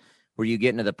times where you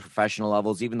get into the professional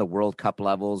levels, even the World Cup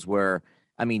levels, where,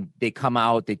 I mean, they come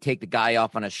out, they take the guy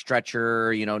off on a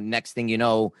stretcher, next thing you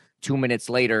know, 2 minutes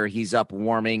later, he's up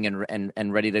warming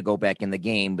and ready to go back in the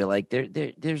game. But like,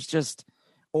 there's just,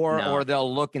 or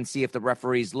they'll look and see if the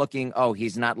referee's looking. Oh,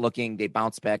 he's not looking. They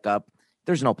bounce back up.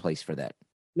 There's no place for that.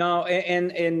 No,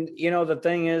 and the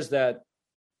thing is that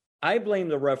I blame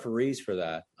the referees for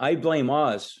that. I blame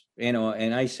us, and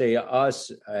I say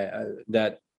us,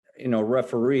 that,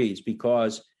 referees,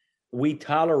 because we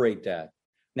tolerate that.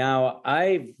 Now,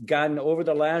 I've gotten over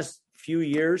the last few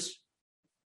years,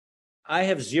 I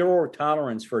have zero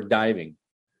tolerance for diving.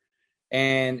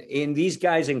 And in these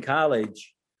guys in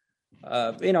college,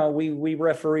 we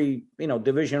referee,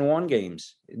 Division I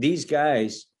games. These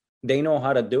guys, they know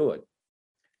how to do it.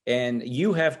 And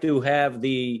you have to have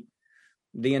the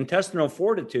intestinal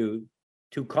fortitude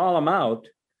to call them out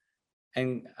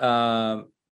and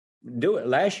do it.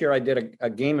 Last year, I did a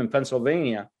game in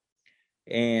Pennsylvania,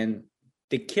 and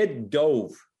the kid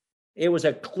dove. It was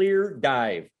a clear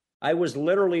dive. I was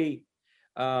literally,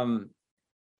 it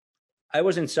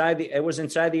was inside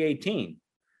the 18,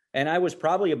 and I was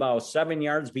probably about 7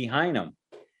 yards behind him.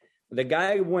 The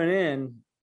guy went in,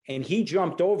 and he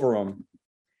jumped over him.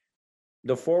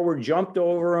 The forward jumped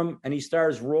over him, and he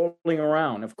starts rolling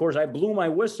around. Of course, I blew my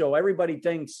whistle. Everybody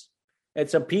thinks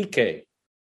it's a PK.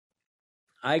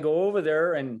 I go over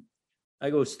there, and I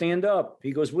go, "Stand up."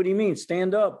 He goes, "What do you mean,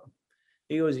 stand up?"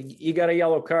 He goes, "You got a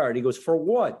yellow card." He goes, "For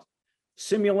what?"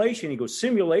 "Simulation." He goes,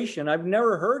 "Simulation? I've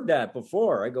never heard that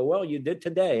before." I go, "Well, you did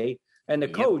today." And the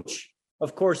coach,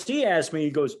 of course, he asked me,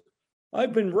 he goes,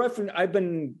 I've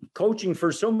been coaching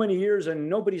for so many years and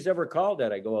nobody's ever called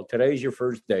that." I go, "Well, today's your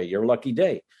first day, your lucky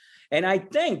day." And I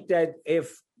think that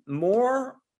if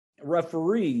more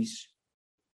referees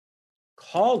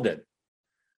called it,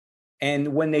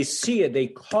 and when they see it, they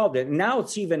called it. Now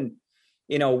it's even,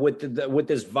 with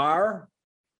this VAR,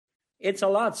 it's a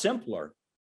lot simpler.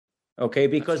 Okay,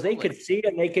 because Absolutely. They could see it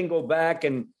and they can go back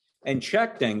and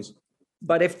check things.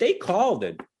 But if they called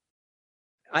it,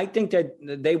 I think that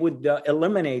they would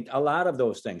eliminate a lot of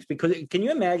those things. Because can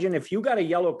you imagine if you got a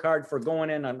yellow card for going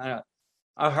in on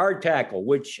a hard tackle,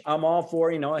 which I'm all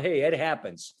for, hey, it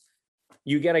happens.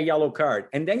 You get a yellow card.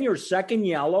 And then your second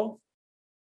yellow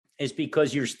is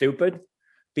because you're stupid,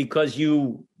 because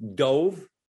you dove.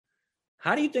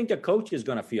 How do you think the coach is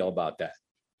going to feel about that?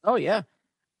 Oh, yeah.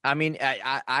 I mean,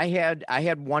 I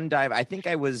had one dive. I think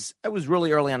I was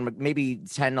really early on, maybe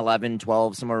 10, 11,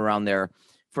 12, somewhere around there,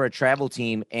 for a travel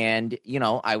team. And,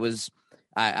 I was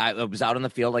out on the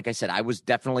field. Like I said, I was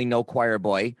definitely no choir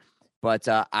boy, but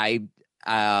I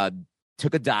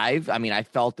took a dive. I mean, I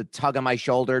felt the tug on my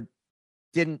shoulder,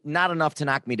 not enough to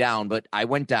knock me down, but I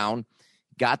went down,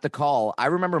 got the call. I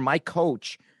remember my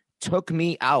coach took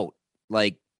me out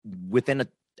like within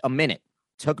a minute,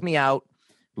 took me out,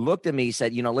 looked at me,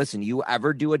 said, listen, you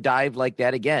ever do a dive like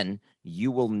that again,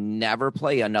 you will never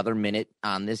play another minute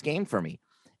on this game for me.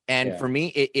 And for me,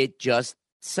 it just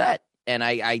set. And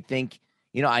I think,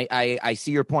 I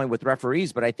see your point with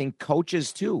referees, but I think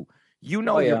coaches too. You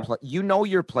know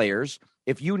your players.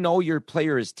 If you know your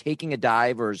player is taking a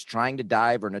dive or is trying to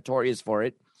dive or notorious for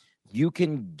it, you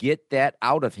can get that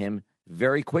out of him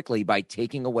very quickly by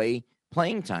taking away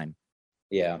playing time.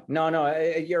 Yeah, no,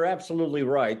 you're absolutely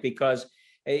right, because,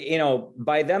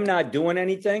 by them not doing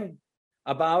anything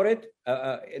about it,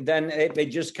 then it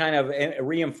just kind of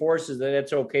reinforces that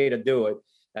it's okay to do it.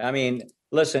 I mean,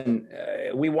 listen,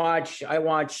 I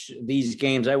watch these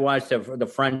games. I watch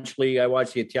the French league. I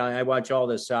watch the Italian. I watch all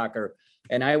this soccer,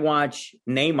 and I watch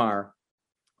Neymar,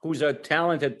 who's a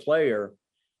talented player.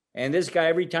 And this guy,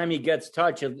 every time he gets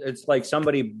touched, it's like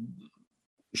somebody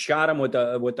shot him with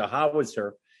a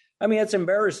howitzer. I mean, it's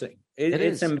embarrassing.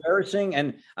 It's embarrassing.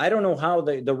 And I don't know how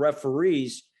the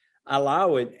referees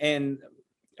allow it. And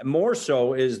more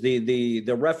so is the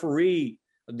referee,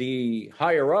 the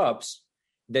higher ups,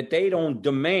 that they don't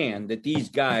demand that these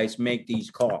guys make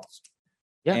these calls.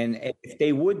 Yeah. And if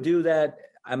they would do that,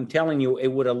 I'm telling you, it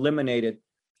would eliminate it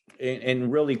in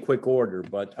really quick order.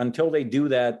 But until they do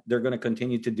that, they're going to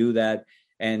continue to do that.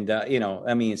 And,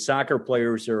 soccer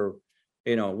players are,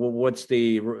 what's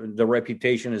the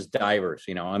reputation as divers?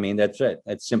 That's it.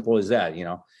 That's simple as that.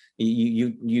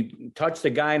 You touch the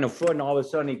guy in the foot and all of a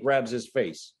sudden he grabs his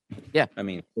face. Yeah.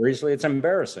 Seriously, it's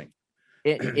embarrassing.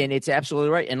 And it's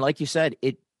absolutely right. And like you said,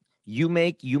 you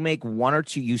make one or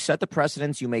two, you set the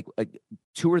precedence, you make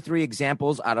 2 or 3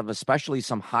 examples out of especially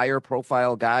some higher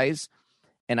profile guys.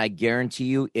 And I guarantee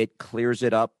you it clears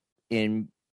it up in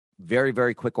very,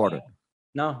 very quick order.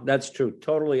 No, that's true.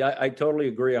 Totally. I totally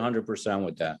agree 100%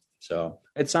 with that. So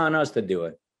it's on us to do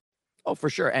it. Oh, for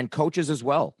sure. And coaches as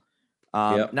well.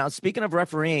 Now, speaking of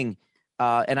refereeing,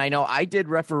 and I know I did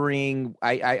refereeing.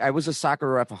 I was a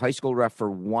soccer ref, a high school ref for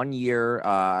 1 year.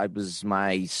 It was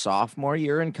my sophomore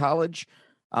year in college.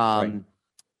 Right.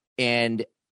 And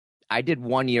I did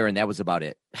 1 year and that was about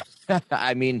it.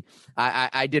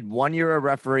 I did 1 year of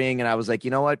refereeing and I was like,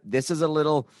 you know what? This is a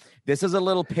little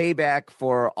payback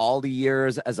for all the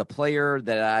years as a player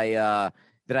that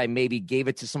I maybe gave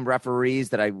it to some referees,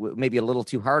 that I maybe a little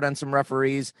too hard on some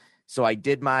referees. So I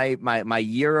did my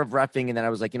year of reffing, and then I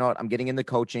was like, you know what, I'm getting into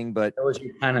coaching. But that was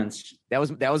your penance. That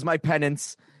was my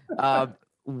penance.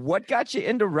 What got you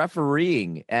into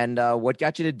refereeing, and what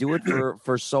got you to do it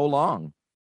for so long?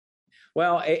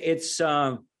 Well, it's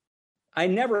I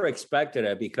never expected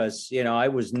it because I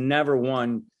was never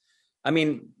one.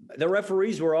 The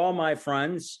referees were all my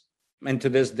friends, and to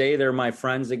this day they're my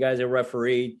friends. The guys that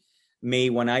refereed me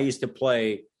when I used to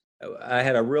play, I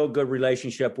had a real good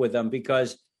relationship with them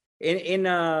because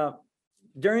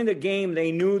during the game,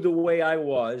 they knew the way I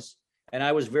was, and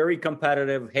I was very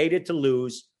competitive, hated to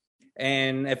lose.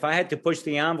 And if I had to push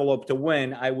the envelope to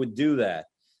win, I would do that.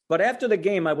 But after the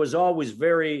game, I was always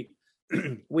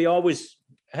we always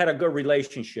had a good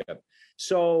relationship.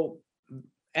 So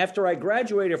after I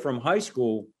graduated from high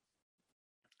school,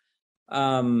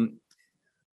 one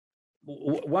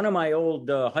of my old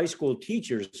high school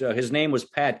teachers, his name was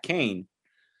Pat Kane.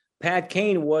 Pat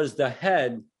Kane was the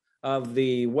head of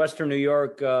the Western New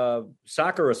York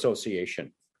Soccer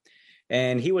Association.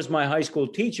 And he was my high school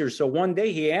teacher. So one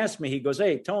day he asked me, he goes,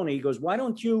 "Hey, Tony," he goes, "why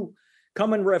don't you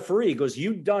come and referee?" He goes,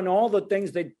 "You've done all the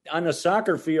things that on the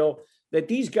soccer field that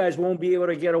these guys won't be able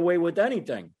to get away with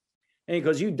anything." And he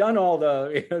goes, "You've done all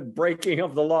the breaking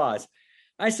of the laws."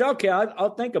 I said, "Okay,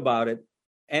 I'll think about it."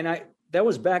 And that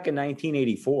was back in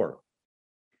 1984.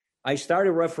 I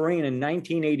started refereeing in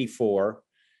 1984.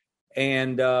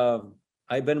 And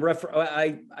I've been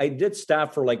I did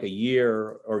stop for like a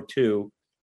year or two,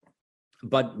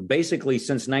 but basically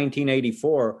since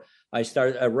 1984, I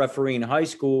started refereeing high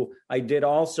school. I did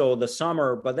also the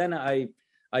summer, but then I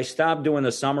stopped doing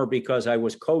the summer because I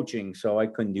was coaching, so I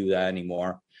couldn't do that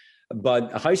anymore.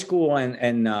 But high school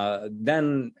and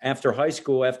then after high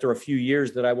school, after a few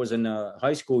years that I was in the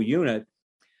high school unit,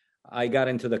 I got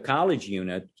into the college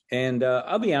unit, and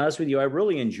I'll be honest with you, I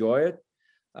really enjoy it.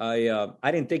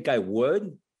 I didn't think I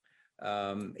would.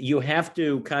 You have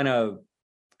to kind of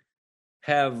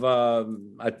have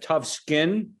a tough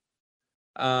skin.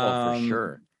 For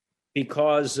sure.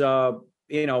 Because,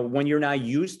 when you're not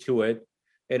used to it,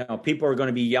 people are going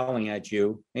to be yelling at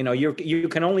you. You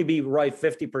can only be right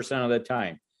 50% of the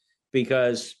time,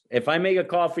 because if I make a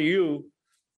call for you,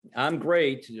 I'm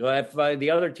great. If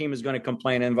the other team is going to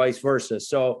complain and vice versa.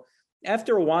 So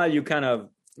after a while, you kind of,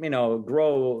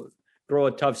 grow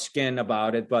a tough skin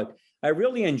about it. But I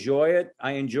really enjoy it.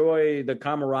 I enjoy the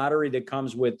camaraderie that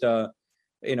comes with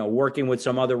working with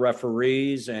some other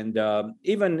referees, and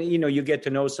even you get to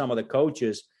know some of the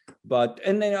coaches.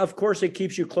 And then of course it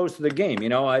keeps you close to the game.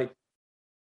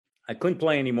 I couldn't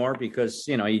play anymore because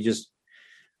you just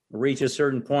reach a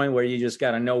certain point where you just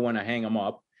got to know when to hang them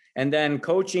up. And then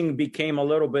coaching became a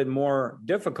little bit more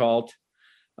difficult,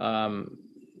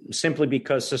 simply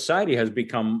because society has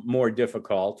become more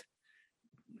difficult.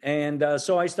 And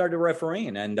so I started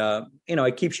refereeing, and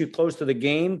it keeps you close to the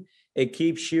game. It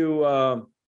keeps you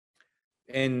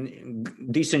in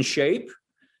decent shape.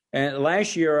 And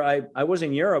last year I was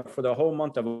in Europe for the whole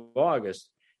month of August,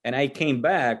 and I came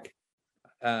back.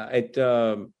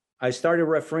 I started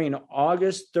refereeing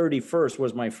August 31st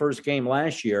was my first game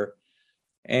last year.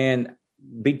 And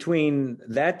between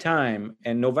that time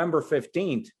and November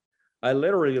 15th, I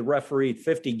literally refereed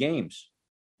 50 games.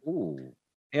 Ooh.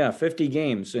 Yeah, 50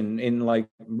 games in like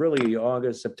really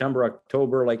August, September,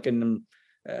 October, like in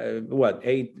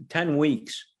 10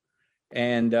 weeks.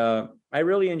 And I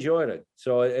really enjoyed it.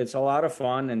 So it's a lot of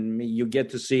fun, and you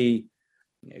get to see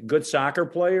good soccer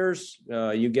players.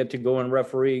 You get to go and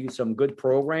referee some good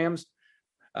programs.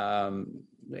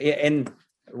 And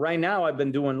right now I've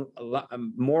been doing a lot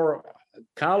more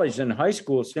college than high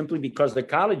school, simply because the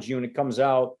college unit comes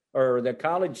out, or the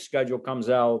college schedule comes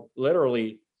out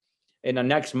literally in the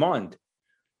next month.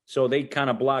 So they kind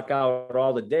of block out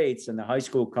all the dates, and the high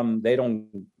school they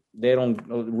don't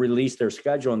release their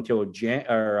schedule until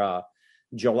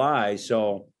July.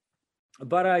 So,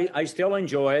 but I still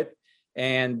enjoy it,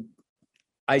 and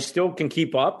I still can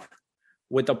keep up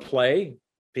with the play,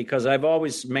 because I've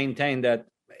always maintained that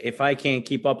if I can't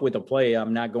keep up with the play,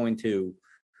 I'm not going to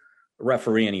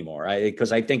referee anymore.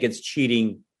 Because I think it's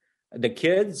cheating the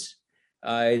kids,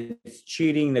 it's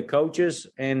cheating the coaches,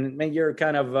 and you're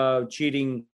kind of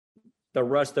cheating the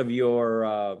rest of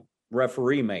your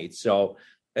referee mates. So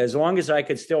as long as I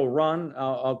could still run,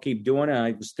 I'll keep doing it.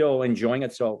 I'm still enjoying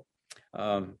it. So,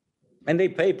 and they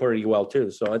pay pretty well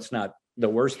too. So it's not the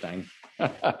worst thing.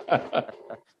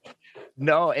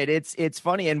 No, it's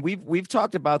funny, and we've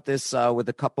talked about this with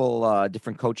a couple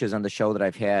different coaches on the show that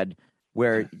I've had,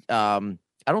 where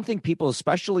I don't think people,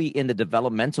 especially in the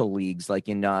developmental leagues, like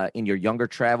in your younger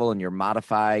travel and your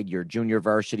modified, your junior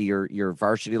varsity, your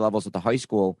varsity levels at the high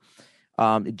school,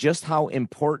 just how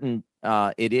important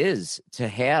it is to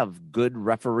have good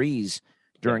referees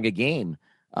during a game.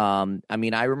 I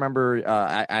mean, I remember,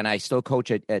 and I still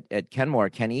coach at Kenmore,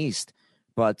 Ken East,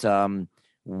 but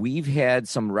we've had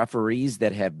some referees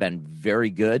that have been very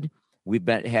good. We've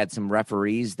had some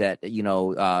referees that,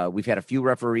 we've had a few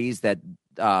referees that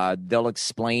they'll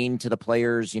explain to the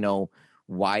players,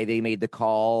 why they made the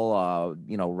call,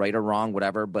 right or wrong,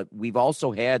 whatever. But we've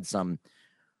also had some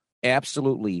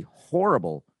absolutely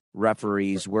horrible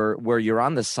referees where you're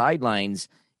on the sidelines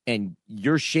and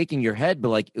you're shaking your head, but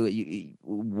like,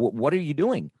 what are you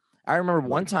doing? I remember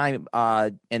one time,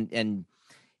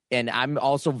 and I'm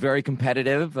also very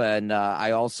competitive, and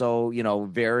I also,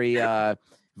 very,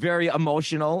 very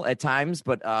emotional at times.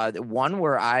 But one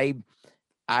where I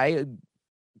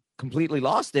completely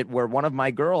lost it, where one of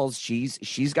my girls,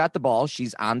 she's got the ball,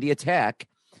 she's on the attack.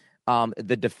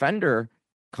 The defender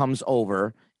comes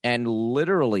over and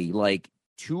literally, like,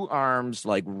 two arms,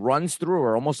 like, runs through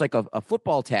her, almost like a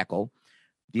football tackle.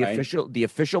 The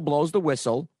official blows the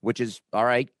whistle, which is all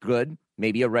right, good,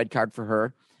 maybe a red card for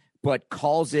her, but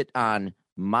calls it on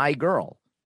my girl.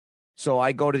 So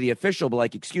I go to the official, but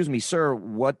like, excuse me, sir,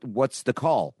 what's the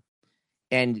call?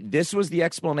 And this was the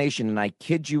explanation, and I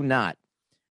kid you not.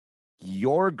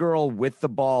 Your girl with the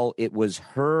ball, it's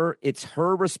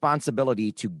her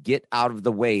responsibility to get out of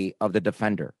the way of the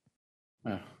defender.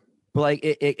 Like,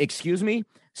 excuse me?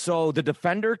 So the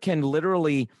defender can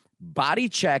literally body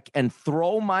check and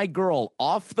throw my girl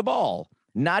off the ball,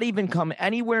 not even come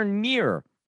anywhere near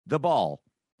the ball,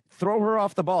 throw her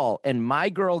off the ball, and my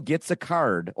girl gets a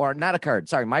card, or not a card,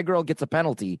 sorry, my girl gets a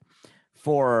penalty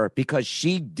because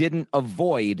she didn't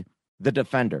avoid the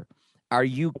defender. Are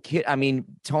you kidding? I mean,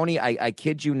 Tony, I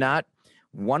kid you not.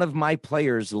 One of my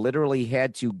players literally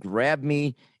had to grab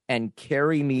me and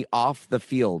carry me off the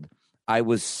field. I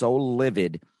was so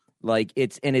livid. Like,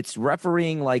 it's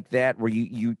refereeing like that, where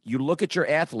you look at your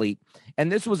athlete,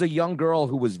 and this was a young girl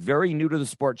who was very new to the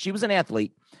sport. She was an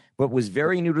athlete, but was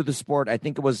very new to the sport. I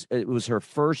think it was her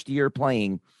first year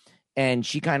playing, and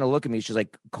she kind of looked at me. She's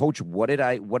like, "Coach, what did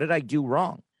I do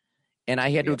wrong?" And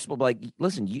I had to explain, like,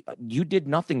 listen, you did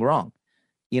nothing wrong.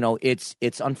 It's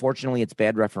unfortunately it's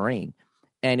bad refereeing,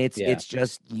 and it's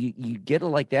just you get it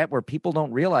like that, where people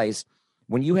don't realize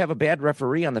when you have a bad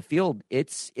referee on the field,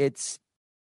 it's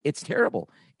terrible.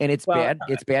 and it's bad.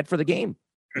 It's bad for the game.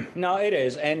 No, it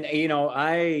is. And,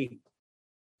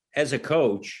 as a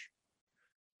coach,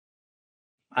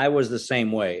 I was the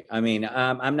same way. I mean,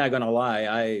 I'm not going to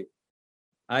lie.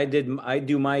 I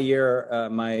do my year,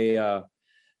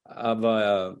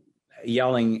 of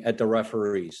yelling at the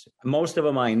referees. Most of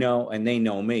them I know, and they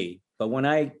know me. But when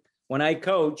I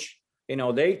coach,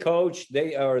 they coach,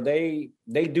 they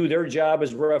do their job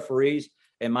as referees,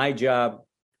 and my job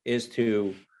is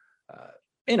to,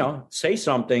 say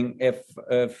something if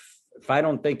I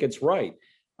don't think it's right.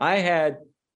 I had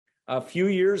a few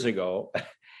years ago,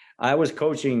 I was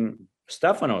coaching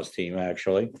Stefano's team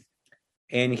actually,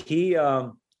 and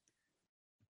the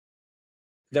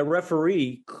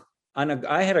referee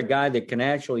I had a guy that can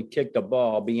actually kick the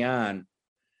ball beyond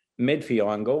midfield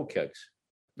on goal kicks.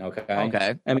 Okay.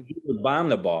 I mean, he would bomb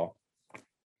the ball.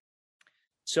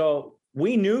 So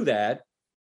we knew that.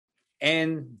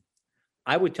 And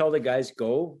I would tell the guys,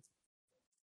 go.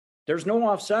 There's no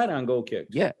offside on goal kicks.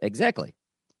 Yeah, exactly.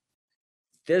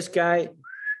 This guy,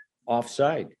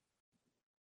 offside.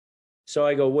 So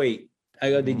I go, wait. I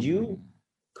go, did you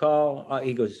call?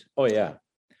 He goes, oh, yeah.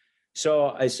 So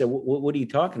I said, what are you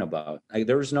talking about?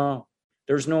 There's no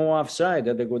offside.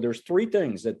 They go, there's three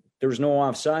things that there's no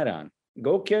offside on: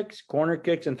 goal kicks, corner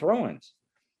kicks, and throw-ins.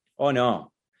 Oh,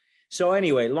 no. So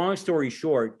anyway, long story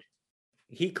short,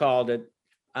 he called it.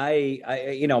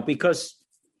 Because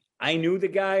I knew the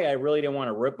guy, I really didn't want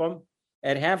to rip him.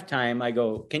 At halftime, I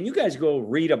go, can you guys go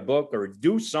read a book or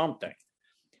do something?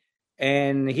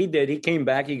 And he did. He came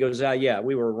back. He goes, yeah,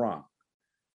 we were wrong.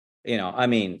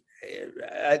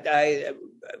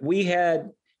 We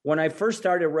had, when I first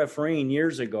started refereeing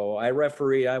years ago, I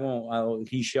refereed,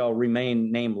 he shall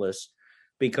remain nameless,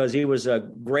 because he was a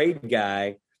great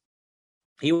guy.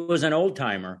 He was an old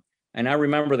timer. And I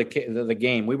remember the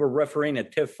game. We were refereeing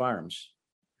at Tiff Farms.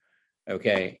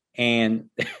 Okay. And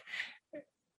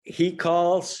he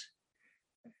calls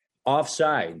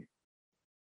offside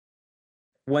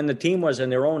when the team was in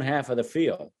their own half of the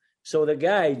field. So the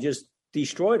guy just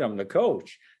destroyed him, the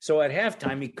coach. So at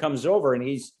halftime, he comes over and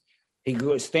he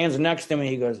stands next to me.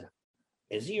 He goes,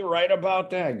 is he right about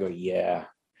that? I go, yeah.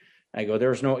 I go,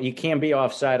 you can't be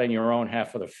offside on your own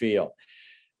half of the field.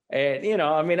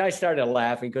 And, I started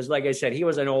laughing because, like I said, he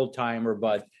was an old timer.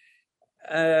 But,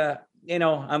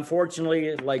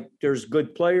 unfortunately, like, there's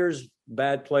good players,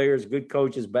 bad players, good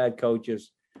coaches, bad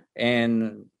coaches.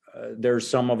 And there's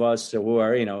some of us who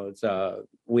are,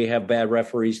 we have bad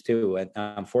referees too. And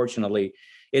unfortunately,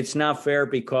 it's not fair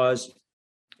because,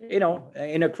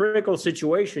 in a critical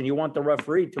situation, you want the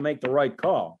referee to make the right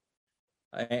call.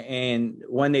 And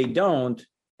when they don't,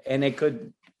 and they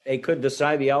could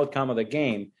decide the outcome of the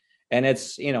game. And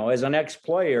it's, as an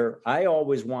ex-player, I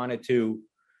always wanted to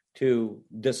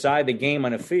decide the game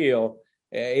on the field.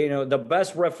 The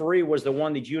best referee was the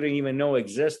one that you didn't even know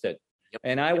existed. Yep.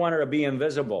 And I wanted to be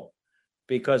invisible,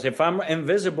 because if I'm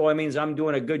invisible, it means I'm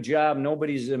doing a good job.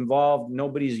 Nobody's involved.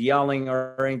 Nobody's yelling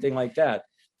or anything like that.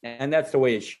 And that's the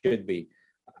way it should be.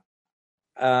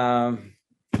 What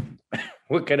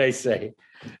can I say?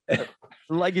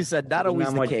 Like you said, not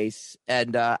always the case.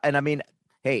 And I mean,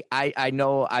 hey, I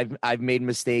know I've made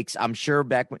mistakes. I'm sure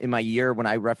back in my year when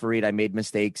I refereed, I made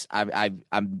mistakes. I'm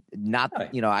not,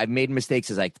 I've made mistakes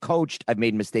as I've coached. I've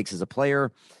made mistakes as a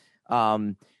player.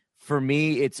 For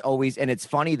me, it's always, and it's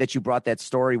funny that you brought that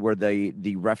story where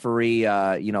the referee,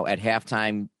 at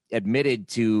halftime admitted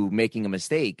to making a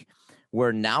mistake,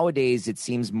 where nowadays it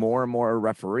seems more and more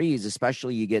referees,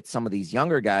 especially you get some of these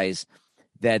younger guys,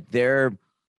 that they're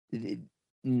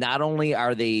not only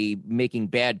are they making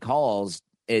bad calls,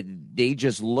 they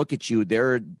just look at you.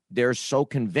 They're so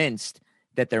convinced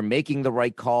that they're making the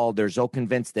right call. They're so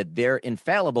convinced that they're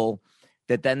infallible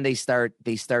that then they start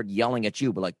yelling at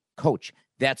you. But like, coach,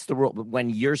 that's the rule. But when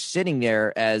you're sitting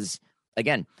there as,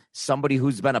 again, somebody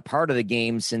who's been a part of the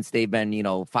game since they've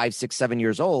been, 5, 6, 7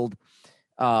 years old,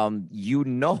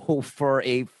 for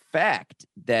a fact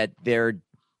that they're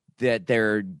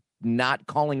not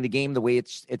calling the game the way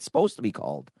it's supposed to be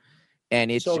called. And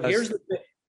it's so here's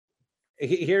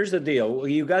the deal.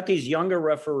 You got these younger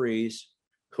referees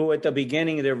who at the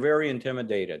beginning, they're very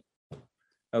intimidated.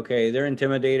 Okay. They're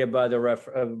intimidated by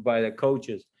the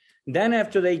coaches. Then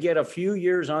after they get a few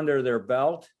years under their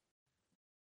belt,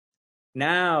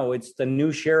 now it's the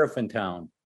new sheriff in town.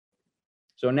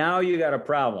 So now you got a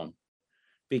problem,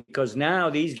 because now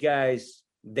these guys,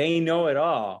 they know it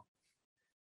all.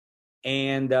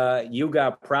 And you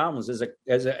got problems as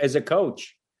a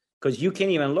coach, because you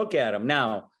can't even look at them.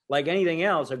 Now, like anything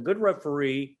else, a good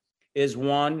referee is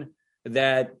one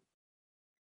that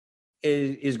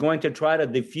is going to try to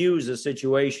diffuse a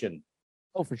situation.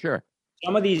 Oh, for sure.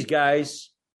 Some of these guys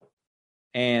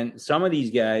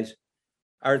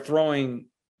are throwing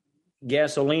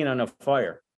gasoline on a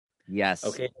fire. Yes.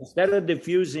 Okay. Instead of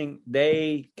diffusing,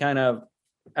 they kind of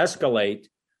escalate,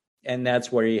 and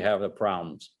that's where you have the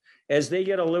problems. As they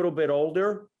get a little bit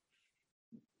older,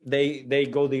 they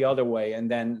go the other way, and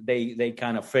then they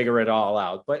kind of figure it all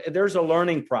out. But there's a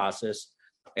learning process,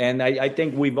 and I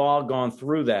think we've all gone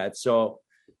through that. So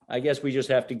I guess we just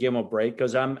have to give them a break,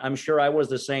 because I'm sure I was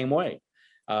the same way.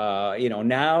 Now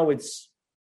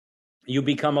you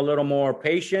become a little more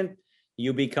patient,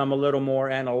 you become a little more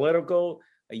analytical,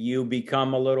 you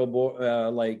become a little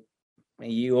more like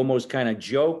you almost kind of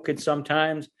joke at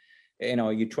sometimes.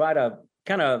 You try to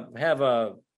kind of have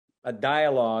a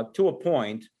dialogue to a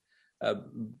point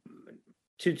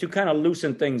to kind of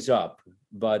loosen things up.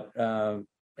 But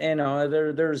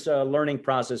there's a learning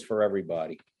process for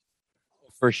everybody.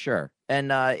 For sure.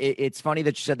 And it's funny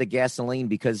that you said the gasoline,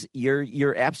 because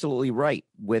you're absolutely right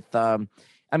with,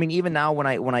 even now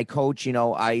when I coach,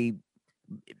 as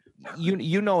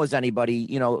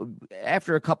anybody,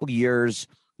 after a couple of years,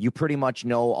 you pretty much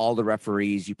know all the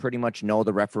referees. You pretty much know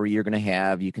the referee you're going to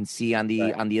have. You can see on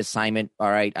the assignment, all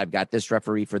right, I've got this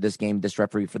referee for this game, this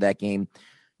referee for that game.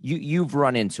 You've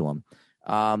run into them.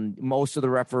 Most of the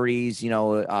referees,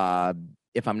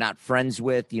 if I'm not friends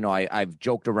with, I've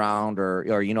joked around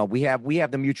or we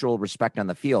have the mutual respect on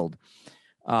the field.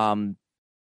 And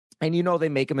they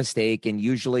make a mistake, and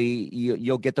usually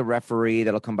you'll get the referee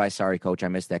that'll come by, sorry, coach, I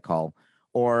missed that call.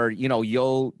 Or,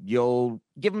 you'll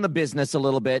give them the business a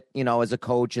little bit, as a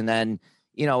coach. And then,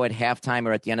 at halftime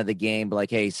or at the end of the game, be like,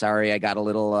 hey, sorry, I got a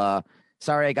little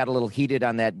heated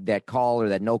on that call or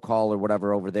that no call or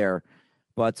whatever over there.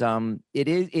 But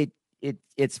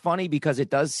it's funny, because it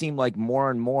does seem like more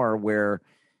and more where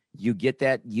you get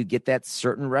that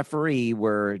certain referee,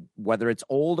 where whether it's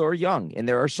old or young, and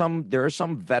there are some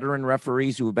veteran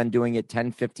referees who have been doing it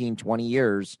 10, 15, 20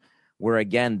 years, where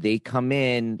again, they come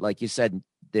in, like you said,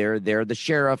 they're the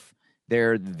sheriff,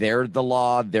 they're the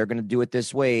law, they're going to do it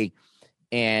this way.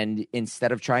 And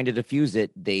instead of trying to diffuse it,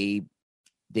 they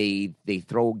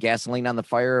throw gasoline on the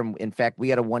fire. In fact, we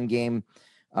had a one game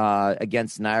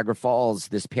against Niagara Falls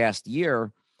this past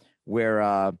year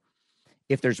where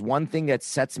if there's one thing that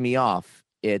sets me off,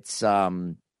 it's I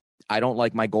don't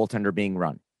like my goaltender being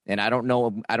run. And I don't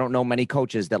know many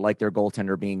coaches that like their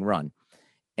goaltender being run.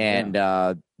 And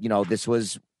this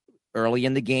was early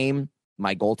in the game.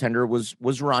 My goaltender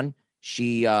was run.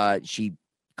 She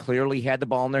clearly had the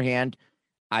ball in their hand.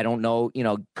 I don't know,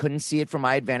 couldn't see it from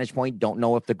my advantage point. Don't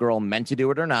know if the girl meant to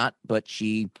do it or not, but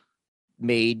she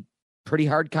made pretty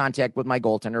hard contact with my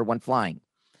goaltender, went flying.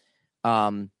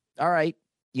 All right,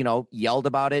 yelled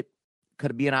about it.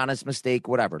 Could be an honest mistake,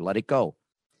 whatever. Let it go.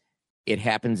 It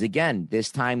happens again.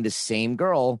 This time, the same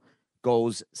girl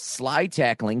goes slide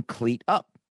tackling, cleat up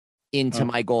into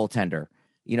my goaltender,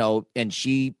 and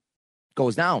she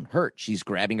goes down, hurt. She's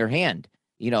grabbing her hand,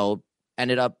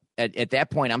 ended up at that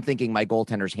point, I'm thinking my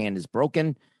goaltender's hand is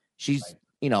broken. She's,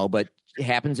 but it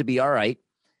happens to be all right.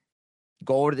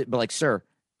 Go over to but like, sir,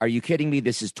 are you kidding me?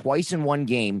 This is twice in one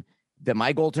game that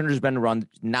my goaltender's been run,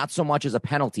 not so much as a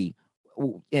penalty.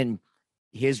 And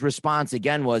his response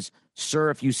again was, sir,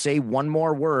 if you say one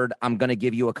more word, I'm going to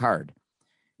give you a card.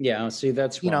 Yeah. See,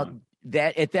 that's,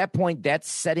 that at that point, that's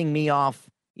setting me off.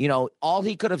 All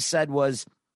he could have said was,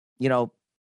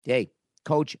 hey,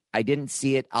 coach, I didn't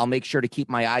see it. I'll make sure to keep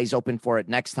my eyes open for it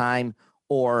next time.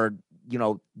 Or,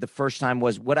 the first time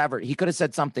was whatever. He could have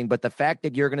said something, but the fact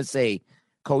that you're going to say,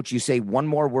 coach, you say one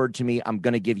more word to me, I'm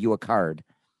going to give you a card.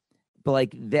 But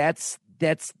like, that's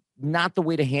not the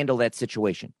way to handle that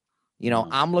situation.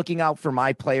 I'm looking out for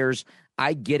my players.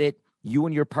 I get it. You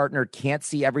and your partner can't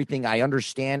see everything. I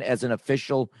understand as an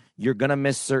official, you're going to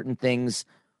miss certain things,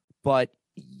 but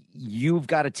you've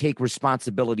got to take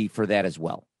responsibility for that as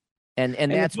well. And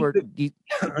that's where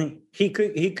he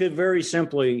could very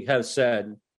simply have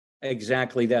said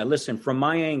exactly that. Listen, from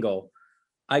my angle,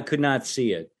 I could not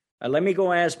see it. Let me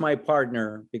go ask my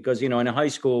partner, because, in a high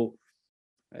school,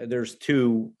 there's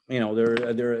two, they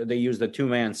use the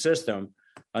 2-man system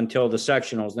until the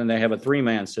sectionals. Then they have a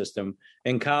 3-man system.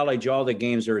 In college, all the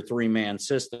games are a 3-man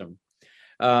system.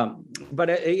 But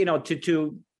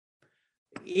to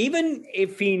even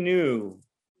if he knew,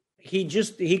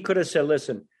 he could have said,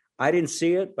 listen, I didn't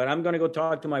see it, but I'm going to go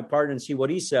talk to my partner and see what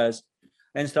he says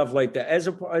and stuff like that,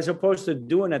 as opposed to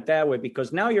doing it that way,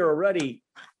 because now you're already,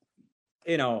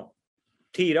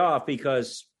 teed off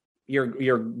because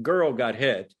your girl got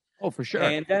hit. Oh, for sure.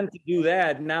 And then to do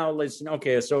that, now listen,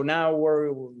 okay, so now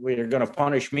we're going to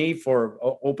punish me for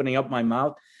opening up my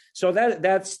mouth. So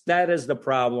that is the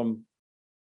problem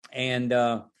And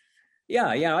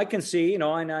yeah, I can see,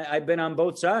 and I've been on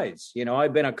both sides.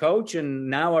 I've been a coach and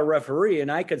now a referee,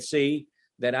 and I could see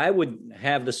that I would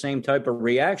have the same type of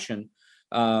reaction,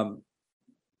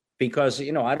 because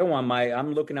I don't want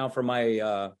I'm looking out for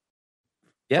my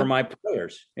for my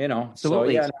players.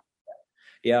 Absolutely.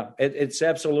 So it's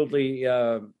absolutely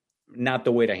not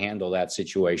the way to handle that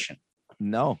situation.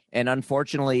 No, and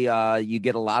unfortunately, you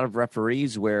get a lot of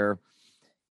referees where,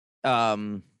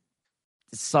 some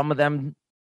of them,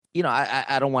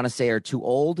 I don't want to say are too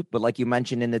old, but like you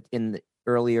mentioned in the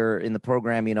earlier in the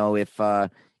program,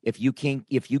 if you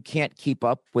can't keep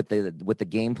up with the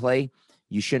gameplay,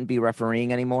 you shouldn't be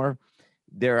refereeing anymore.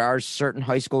 There are certain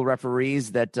high school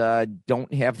referees that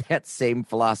don't have that same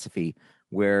philosophy,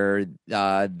 where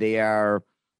they are,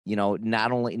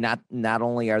 not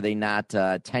only are they not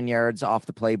 10 yards off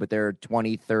the play, but they're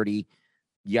 20, 30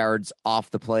 yards off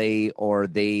the play, or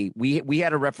we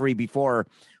had a referee before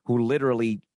who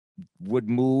literally would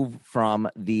move from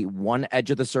the one edge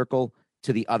of the circle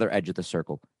to the other edge of the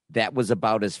circle. That was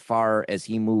about as far as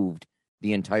he moved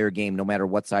the entire game, no matter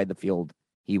what side of the field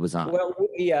he was on. Well,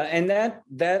 yeah, and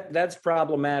that's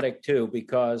problematic too,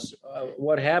 because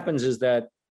what happens is that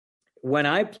when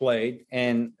I played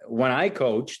and when I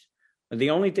coached, the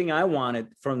only thing I wanted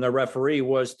from the referee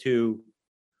was to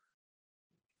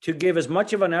give as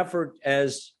much of an effort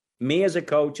as me as a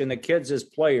coach and the kids as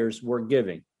players were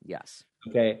giving. Yes.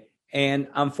 Okay. And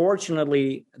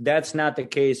unfortunately, that's not the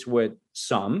case with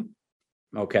some.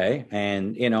 Okay.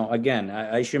 And, again,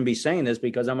 I shouldn't be saying this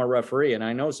because I'm a referee and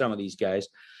I know some of these guys,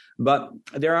 but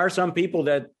there are some people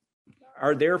that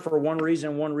are there for one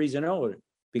reason only,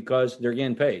 because they're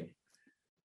getting paid.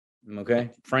 Okay.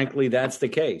 Frankly, that's the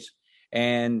case.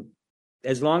 And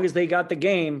as long as they got the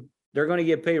game, they're going to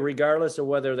get paid regardless of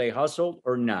whether they hustled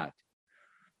or not.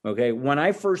 Okay. When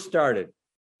I first started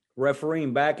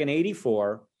refereeing back in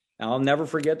 '84, I'll never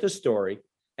forget the story.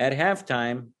 At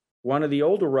halftime, one of the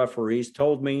older referees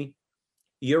told me,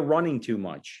 "You're running too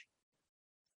much."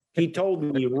 He told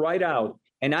me right out.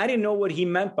 And I didn't know what he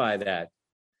meant by that.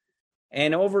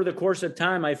 And over the course of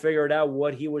time, I figured out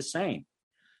what he was saying,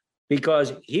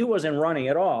 because he wasn't running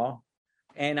at all.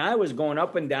 And I was going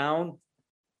up and down,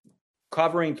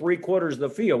 covering 3/4 of the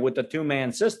field with the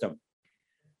 2-man system.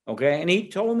 Okay. And he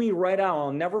told me right out,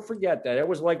 I'll never forget that. It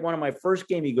was like one of my first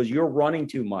games. He goes, "You're running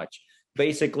too much.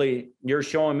 Basically, you're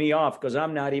showing me off because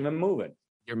I'm not even moving.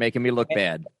 You're making me look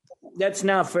bad." That's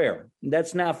not fair.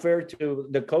 That's not fair to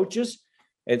the coaches.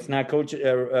 It's not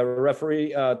referee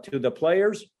to the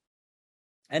players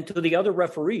and to the other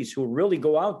referees who really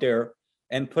go out there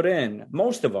and put in.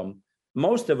 Most of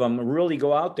them really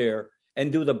go out there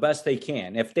and do the best they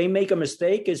can. If they make a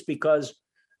mistake, it's because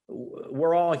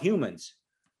we're all humans,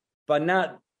 but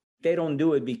they don't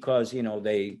do it because,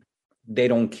 they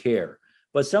don't care.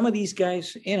 But some of these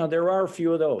guys, there are a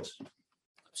few of those.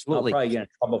 Absolutely. I'll probably get in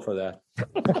trouble for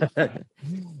that.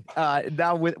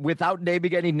 Now, without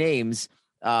naming any names,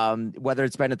 whether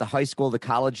it's been at the high school, the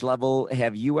college level,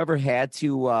 have you ever had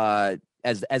to,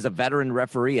 as a veteran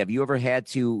referee, have you ever had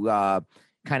to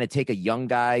kind of take a young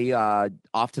guy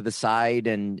off to the side,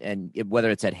 and whether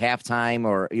it's at halftime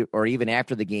or even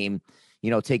after the game,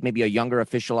 take maybe a younger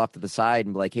official off to the side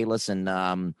and be like, "Hey,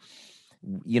 listen,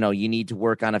 you need to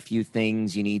work on a few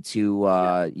things. You need to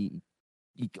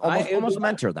almost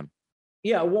mentor them."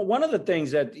 Yeah. Well, one of the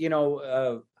things that,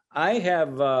 I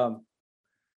have,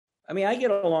 I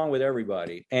get along with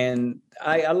everybody, and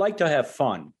I like to have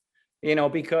fun,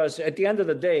 because at the end of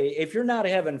the day, if you're not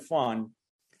having fun,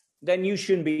 then you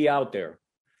shouldn't be out there.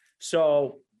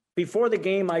 So before the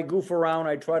game, I goof around.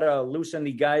 I try to loosen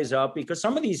the guys up, because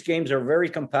some of these games are very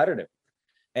competitive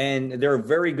and they're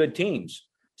very good teams.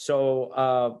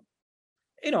 So,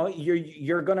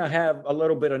 you're going to have a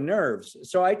little bit of nerves.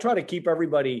 So I try to keep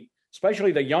everybody,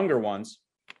 especially the younger ones,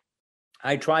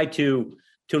 I try to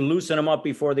loosen them up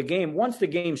before the game. Once the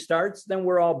game starts, then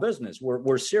we're all business.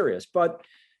 We're serious. But,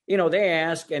 they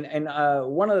ask, and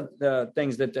one of the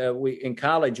things that we in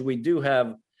college, we do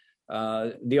have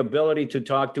the ability to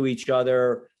talk to each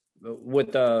other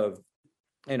with the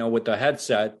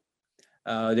headset.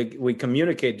 We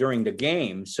communicate during the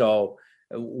game. So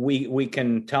we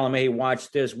can tell them, "Hey,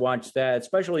 watch this, watch that,"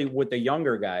 especially with the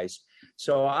younger guys.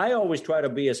 So I always try to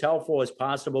be as helpful as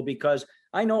possible, because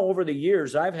I know over the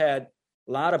years I've had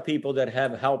a lot of people that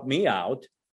have helped me out.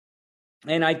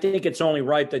 And I think it's only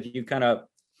right that you kind of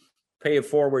pay it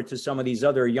forward to some of these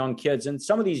other young kids and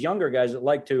some of these younger guys that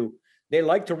like to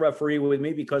referee with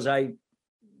me, because I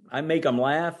make them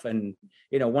laugh. And,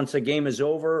 once the game is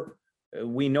over,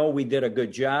 we know we did a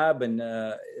good job. And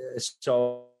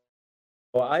so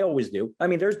I always do. I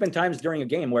mean, there's been times during a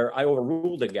game where I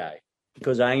overruled a guy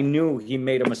because I knew he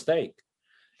made a mistake.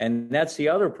 And that's the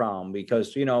other problem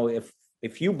because,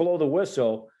 if you blow the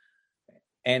whistle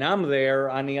and I'm there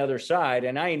on the other side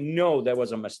and I know that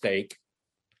was a mistake,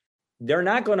 they're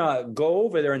not going to go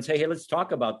over there and say, hey, let's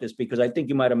talk about this because I think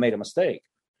you might have made a mistake.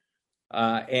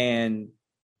 And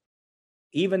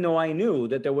even though I knew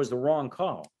that there was the wrong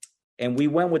call, and we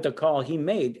went with the call he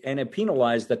made, and it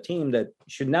penalized the team that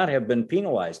should not have been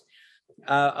penalized.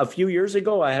 A few years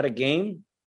ago, I had a game,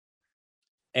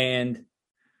 and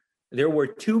there were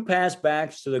 2 pass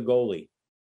backs to the goalie.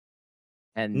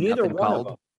 And neither one called?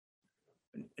 of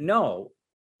them. No,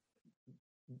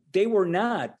 they were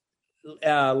not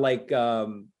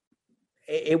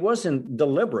it wasn't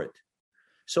deliberate.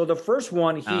 So the first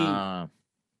one,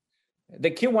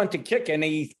 the kid went to kick, and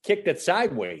he kicked it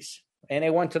sideways. And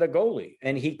it went to the goalie,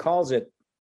 and he calls it.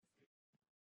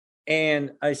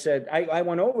 And I said, I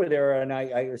went over there, and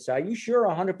I said, are you sure,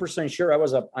 100% sure? I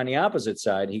was up on the opposite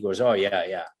side. He goes, oh,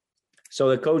 yeah. So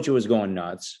the coach was going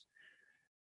nuts.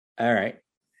 All right.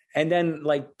 And then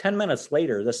 10 minutes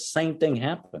later, the same thing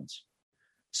happens.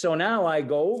 So now I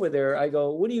go over there. I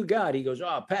go, what do you got? He goes,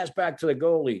 oh, pass back to the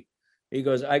goalie. He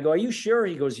goes, I go, are you sure?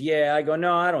 He goes, yeah. I go,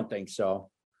 no, I don't think so.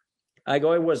 I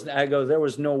go, there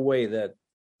was no way that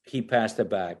he passed it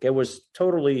back. It was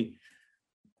totally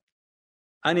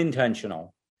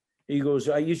unintentional. He goes,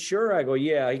 are you sure? I go,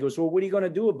 yeah. He goes, well, what are you going to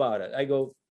do about it? I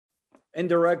go,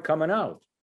 indirect coming out.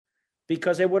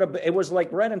 Because it was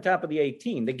right on top of the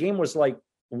 18. The game was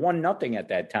 1-0 at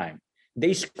that time.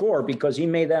 They score because he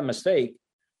made that mistake.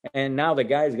 And now the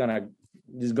guy is gonna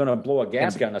blow a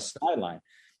gasket on the sideline.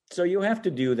 So you have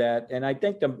to do that. And I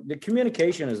think the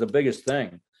communication is the biggest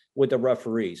thing with the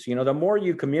referees. The more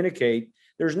you communicate,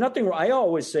 there's nothing. I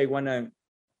always say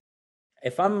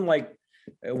if I'm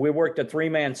we worked a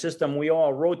 3-man system, we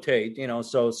all rotate,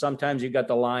 so sometimes you got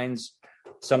the lines,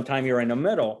 sometimes you're in the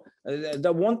middle.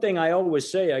 The one thing I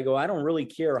always say, I go, I don't really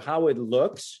care how it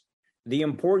looks. The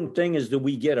important thing is that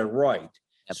we get it right.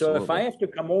 Absolutely. So if I have to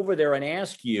come over there and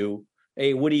ask you,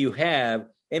 hey, what do you have?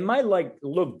 It might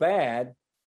look bad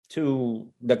to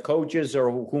the coaches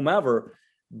or whomever,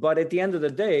 but at the end of the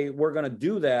day, we're going to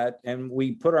do that, and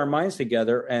we put our minds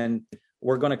together, and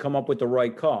we're going to come up with the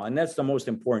right call. And that's the most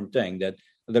important thing, that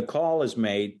the call is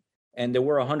made and that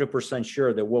we're 100%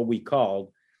 sure that what we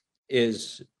called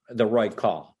is the right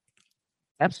call.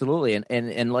 Absolutely.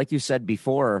 And like you said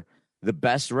before, the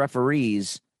best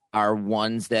referees are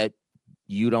ones that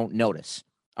you don't notice,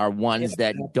 are ones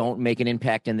that don't make an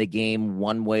impact in the game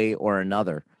one way or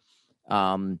another.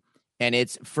 And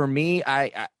it's, for me,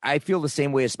 I feel the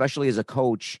same way, especially as a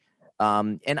coach.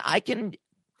 And I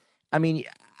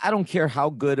don't care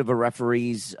how good of a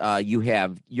referees you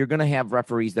have. You're going to have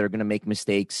referees that are going to make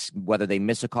mistakes, whether they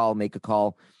miss a call, make a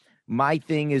call. My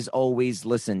thing is always,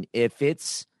 listen, if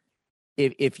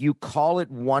you call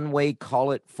it one way,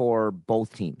 call it for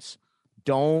both teams.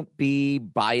 Don't be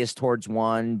biased towards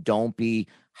one. Don't be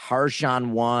harsh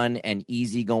on one and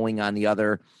easygoing on the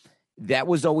other. That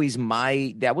was always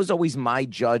my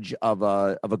judge of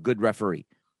a good referee.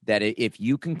 That if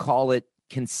you can call it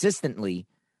consistently,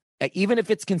 even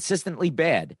if it's consistently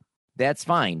bad, that's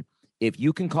fine. If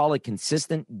you can call it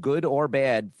consistent, good or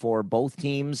bad for both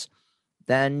teams,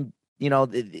 then you're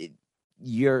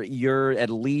at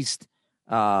least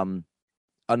an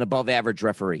above average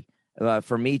referee.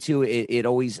 For me too, it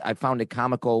always, I found it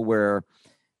comical where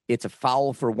it's a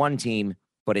foul for one team,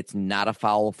 but it's not a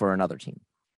foul for another team.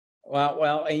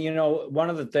 Well, and one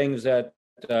of the things that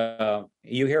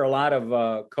you hear a lot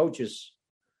of coaches,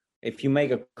 if you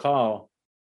make a call,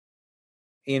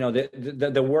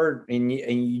 the word, and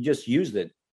you just used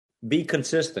it, be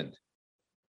consistent.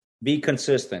 Be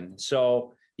consistent.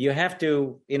 So you have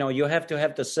to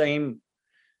have the same,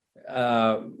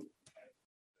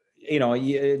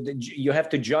 you have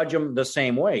to judge them the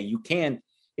same way. You can't,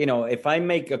 if I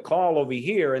make a call over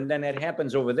here and then it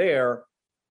happens over there,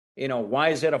 why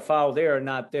is it a foul there and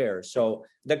not there? So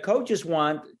the coaches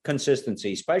want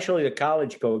consistency, especially the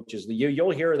college coaches. You'll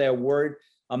hear that word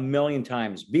a million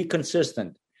times. Be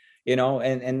consistent,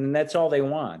 and that's all they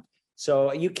want.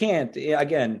 So you can't,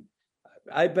 again,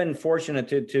 I've been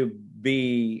fortunate to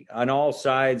be on all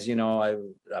sides. I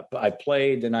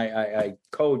played and I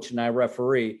coach and I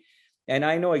referee, and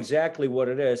I know exactly what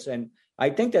it is. And I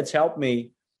think that's helped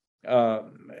me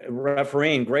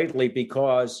refereeing greatly,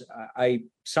 because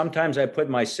sometimes I put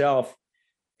myself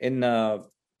in the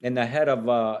head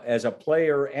of as a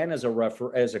player and as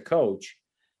a coach,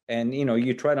 and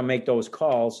you try to make those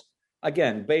calls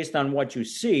again based on what you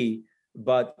see.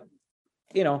 But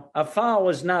a foul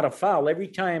is not a foul. Every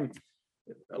time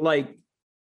like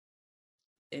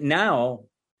now,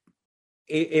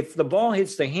 if the ball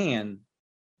hits the hand,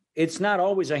 it's not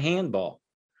always a handball.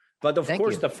 But of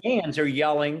course, the fans are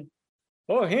yelling,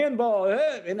 "Oh, handball!"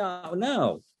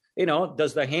 No.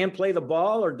 Does the hand play the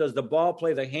ball, or does the ball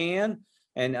play the hand?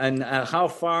 And how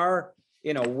far?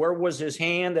 Where was his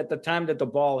hand at the time that the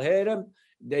ball hit him?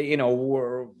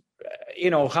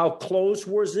 How close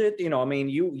was it?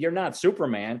 You're not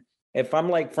Superman. If I'm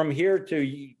like from here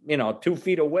to 2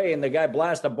 feet away and the guy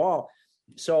blasts the ball,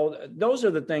 so those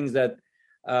are the things that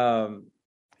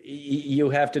you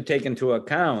have to take into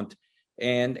account.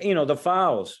 And the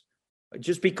fouls,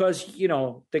 just because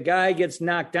the guy gets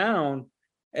knocked down,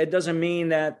 it doesn't mean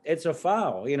that it's a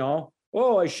foul.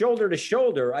 Oh, a shoulder to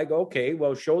shoulder. I go, okay,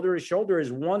 well, shoulder to shoulder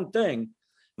is one thing.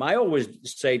 I always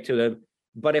say to them,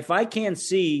 but if I can't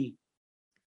see,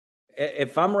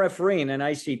 if I'm refereeing and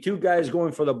I see two guys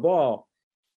going for the ball,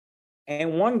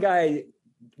 and one guy,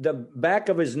 the back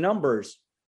of his numbers,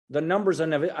 the numbers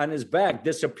on his back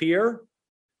disappear,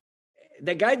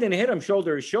 the guy didn't hit him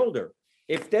shoulder to shoulder.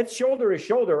 If that's shoulder to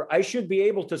shoulder, I should be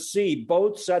able to see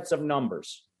both sets of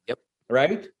numbers. Yep.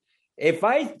 Right?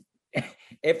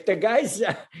 If the guy's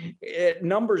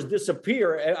numbers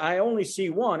disappear, I only see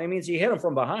one, it means he hit him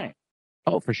from behind.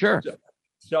 Oh, for sure.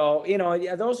 So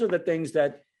those are the things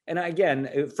that, and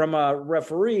again, from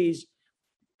referees,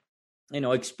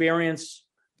 experience,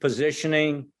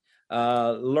 positioning,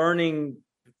 learning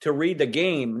to read the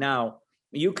game. Now,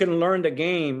 you can learn the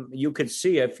game. You could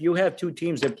see if you have two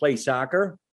teams that play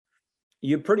soccer,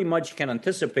 you pretty much can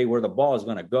anticipate where the ball is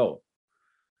going to go.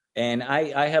 And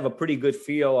I have a pretty good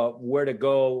feel of where to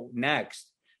go next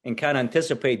and kind of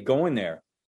anticipate going there.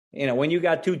 When you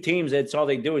got two teams, that's all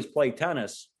they do is play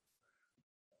tennis.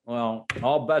 Well,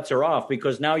 all bets are off,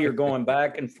 because now you're going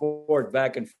back and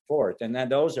forth. And then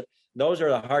those are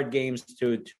the hard games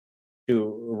to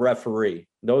referee.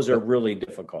 Those are really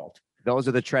difficult. Those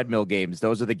are the treadmill games.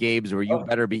 Those are the games where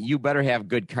you better have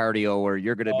good cardio, or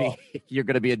you're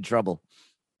gonna be in trouble.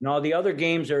 No, the other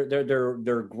games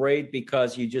they're great,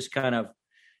 because you just kind of,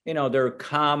 they're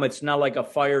calm. It's not like a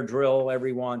fire drill.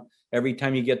 Every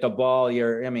time you get the ball,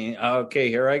 okay,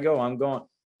 here I go, I'm going.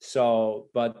 So,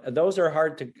 but those are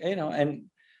hard to, and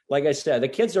like I said, the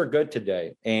kids are good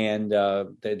today, and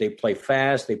they play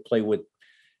fast. They play with,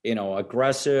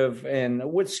 aggressive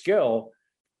and with skill.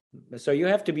 So you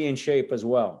have to be in shape as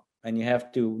well, and you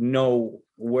have to know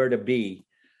where to be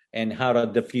and how to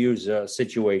diffuse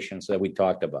situations that we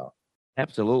talked about.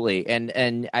 Absolutely,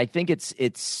 and I think it's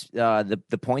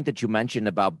the point that you mentioned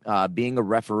about being a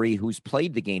referee who's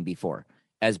played the game before,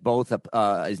 as both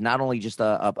is not only just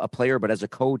a player but as a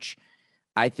coach.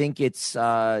 I think it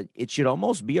should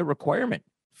almost be a requirement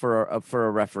for a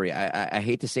referee. I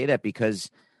hate to say that,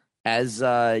 because as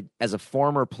a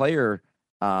former player,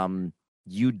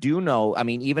 you do know,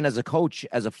 even as a coach,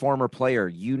 as a former player,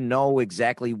 you know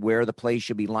exactly where the play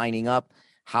should be lining up,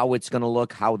 how it's going to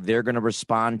look, how they're going to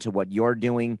respond to what you're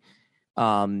doing.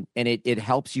 And it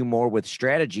helps you more with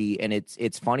strategy. And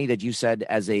it's funny that you said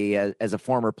as a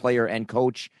former player and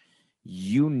coach,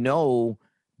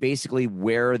 basically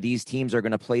where these teams are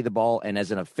going to play the ball. And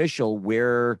as an official,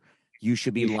 where you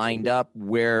should be lined up,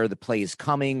 where the play is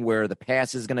coming, where the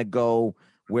pass is going to go,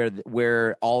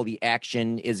 where all the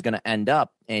action is going to end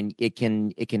up, and it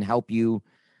can help you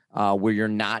where you're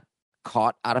not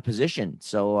caught out of position.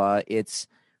 So it's,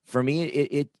 for me,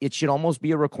 it should almost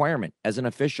be a requirement as an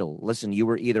official. Listen, you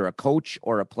were either a coach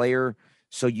or a player,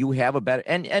 so you have a better,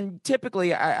 and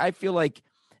typically I feel like,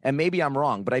 and maybe I'm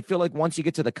wrong, but I feel like once you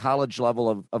get to the college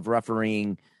level of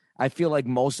refereeing, I feel like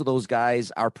most of those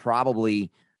guys are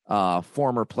probably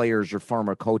former players or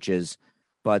former coaches.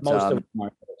 But most of them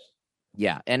are.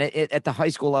 Yeah, and at the high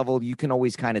school level, you can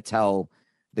always kind of tell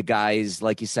the guys,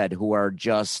 like you said, who are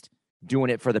just doing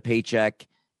it for the paycheck,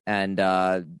 and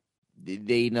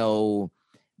they know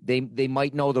they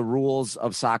might know the rules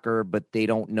of soccer, but they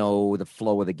don't know the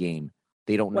flow of the game.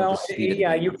 They don't know the speed of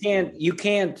the game. You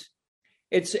can't.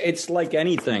 It's like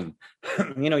anything,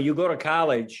 you go to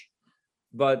college,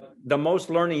 but the most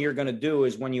learning you're going to do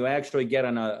is when you actually get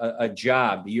on a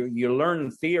job. You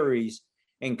learn theories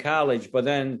in college, but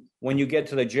then when you get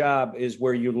to the job is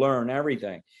where you learn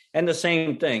everything. And the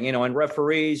same thing, in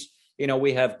referees,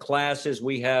 we have classes,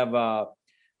 we have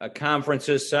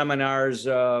conferences, seminars,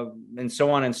 and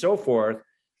so on and so forth.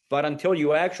 But until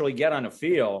you actually get on a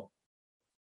field,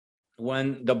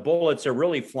 when the bullets are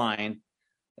really flying,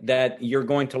 that you're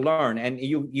going to learn. And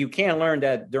you can't learn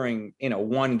that during,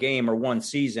 one game or one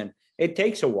season. It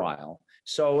takes a while.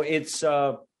 So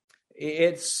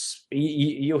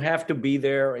you have to be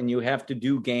there, and you have to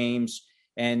do games,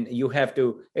 and you have to,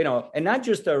 and not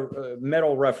just a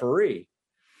medal referee,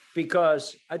 because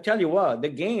I tell you what, the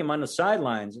game on the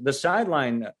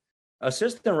sideline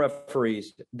assistant referees,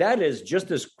 that is just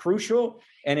as crucial,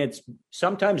 and it's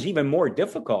sometimes even more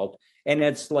difficult, and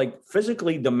it's like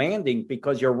physically demanding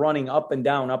because you're running up and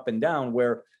down,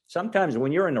 where sometimes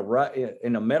when you're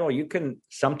in the middle, you can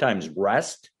sometimes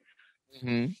rest.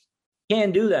 Mm-hmm.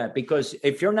 Can't do that, because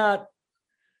if you're not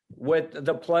with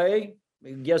the play,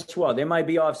 guess what? They might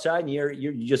be offside, and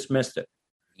you just missed it.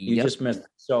 You just missed it.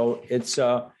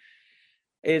 So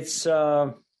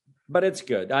but it's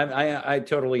good. I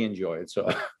totally enjoy it. So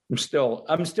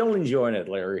I'm still enjoying it,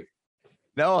 Larry.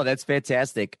 No, that's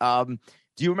fantastic. Do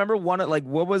you remember what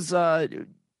was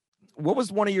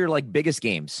one of your like biggest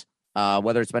games?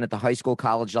 Whether it's been at the high school,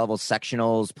 college level,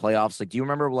 sectionals, playoffs. Like, do you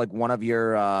remember like one of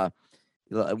your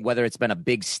whether it's been a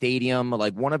big stadium,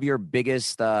 like one of your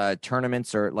biggest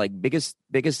tournaments or like biggest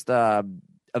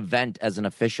event as an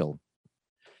official?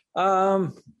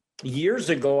 Years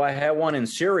ago, I had one in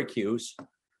Syracuse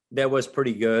that was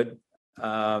pretty good.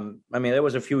 That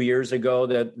was a few years ago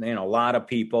that, a lot of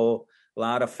people, a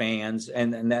lot of fans,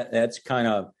 and that's kind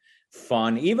of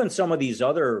fun. Even some of these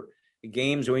other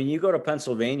games, when you go to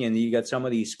Pennsylvania and you got some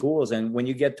of these schools, and when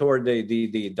you get toward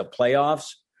the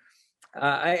playoffs,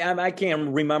 I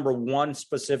can't remember one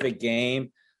specific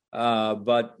game,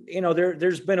 but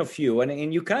there's been a few,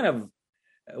 and you kind of,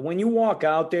 when you walk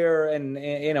out there and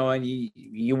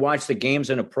you watch the games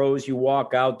in the pros, you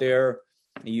walk out there,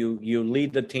 you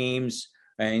lead the teams,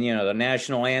 and the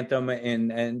national anthem,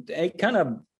 and it kind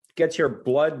of gets your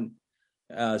blood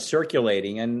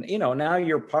circulating, and now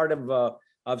you're part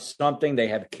of something. They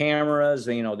have cameras,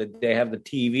 they have the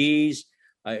TVs.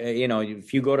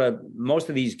 If you go to, most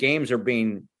of these games are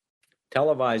being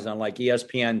televised on like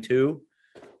ESPN2.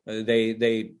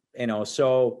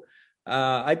 So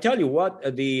I tell you what,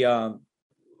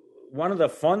 one of the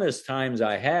funnest times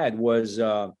I had was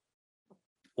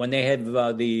when they had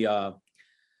the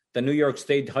New York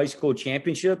State High School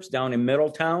Championships down in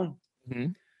Middletown.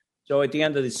 Mm-hmm. So at the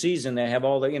end of the season, they have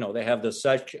all they have the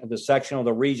sectional,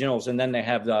 the regionals, and then they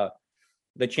have the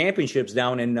championships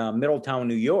down in Middletown,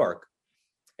 New York.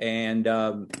 And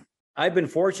I've been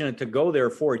fortunate to go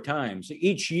there 4 times.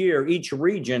 Each year, each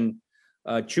region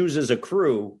chooses a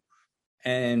crew,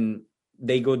 and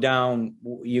they go down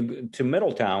to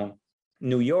Middletown,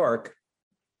 New York,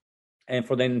 and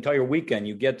for the entire weekend.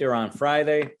 You get there on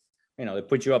Friday. They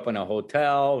put you up in a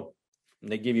hotel,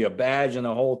 and they give you a badge and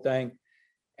the whole thing.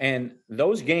 And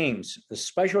those games,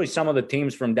 especially some of the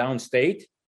teams from downstate,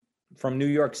 from New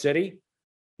York City,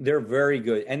 they're very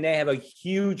good, and they have a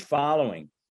huge following.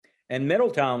 And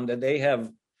Middletown, that they have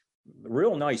a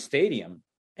real nice stadium,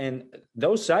 and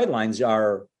those sidelines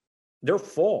they're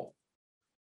full.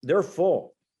 They're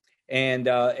full, and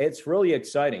it's really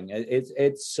exciting.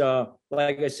 It's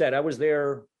like I said, I was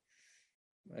there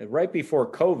right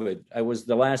before COVID. I was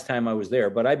the last time I was there,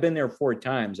 but I've been there 4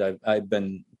 times. I've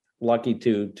been lucky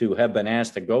to have been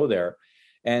asked to go there,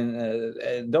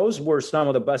 and those were some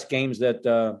of the best games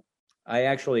that I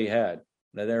actually had.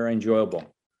 They're enjoyable.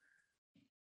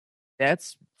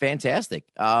 That's fantastic.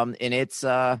 And it's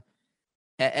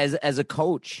as a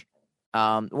coach.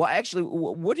 Well, actually,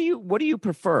 what do you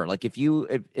prefer? Like,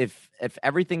 if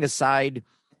everything aside,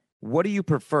 what do you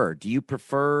prefer? Do you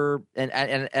prefer,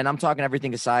 and I'm talking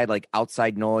everything aside, like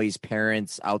outside noise,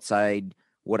 parents, outside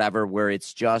whatever, where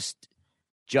it's just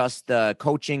the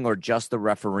coaching or just the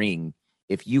refereeing?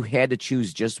 If you had to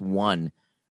choose just one,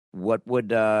 what would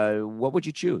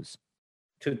you choose?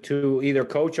 To either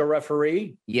coach or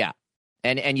referee? Yeah.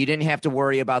 And you didn't have to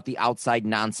worry about the outside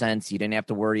nonsense. You didn't have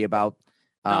to worry about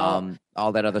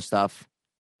all that other stuff.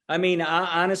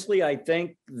 Honestly, I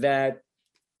think that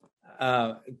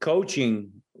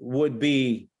coaching would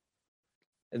be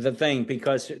the thing,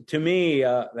 because to me,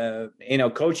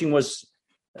 coaching was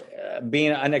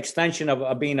being an extension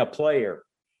of being a player.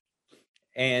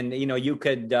 And, you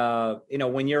could,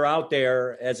 when you're out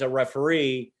there as a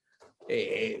referee,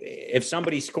 if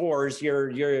somebody scores,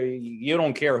 you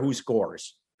don't care who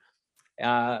scores.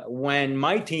 When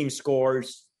my team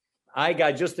scores, I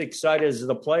got just excited as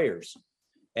the players.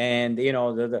 And,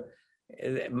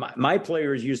 my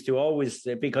players used to always,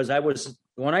 because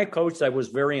when I coached, I was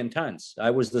very intense.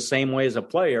 I was the same way as a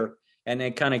player, and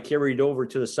it kind of carried over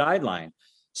to the sideline.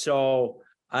 So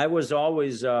I was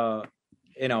always,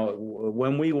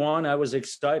 when we won, I was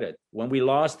excited. When we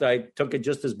lost, I took it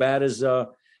just as bad as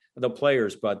the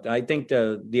players. But I think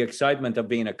the excitement of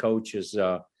being a coach is,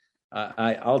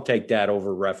 I'll take that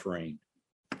over refereeing.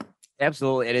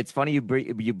 Absolutely. And it's funny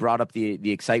you brought up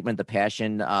the excitement, the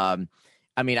passion.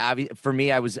 I mean, for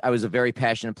me, I was a very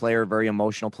passionate player, very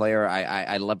emotional player.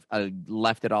 I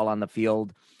left it all on the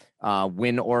field,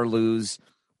 win or lose.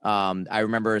 I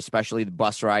remember especially the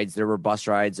bus rides. There were bus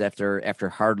rides after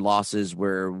hard losses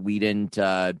where we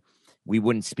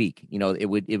wouldn't speak. You know, it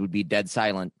would be dead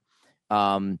silent.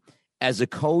 As a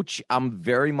coach, I'm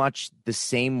very much the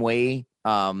same way.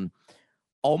 I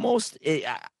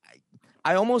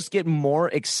almost get more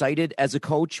excited as a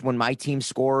coach when my team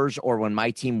scores or when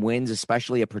my team wins,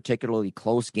 especially a particularly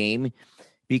close game,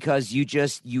 because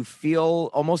you feel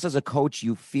almost as a coach,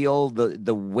 you feel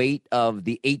the weight of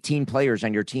the 18 players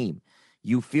on your team.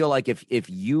 You feel like if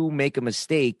you make a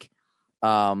mistake,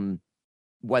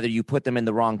 whether you put them in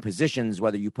the wrong positions,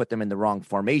 whether you put them in the wrong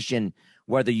formation,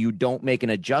 whether you don't make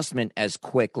an adjustment as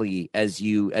quickly as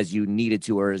you needed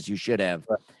to or as you should have,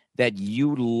 right, that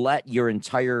you let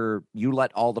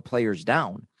all the players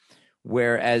down.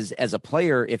 Whereas as a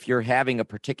player, if you're having a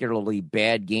particularly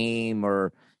bad game,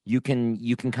 or you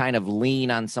can kind of lean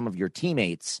on some of your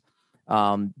teammates,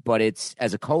 but it's,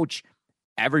 as a coach,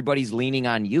 everybody's leaning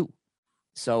on you.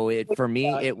 So for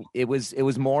me, it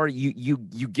was more you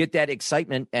get that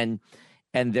excitement, and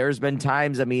there's been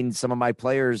times, I mean, some of my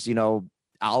players, you know,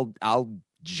 I'll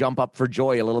jump up for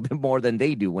joy a little bit more than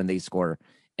they do when they score,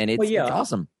 and it's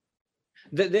awesome.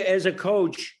 As a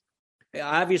coach,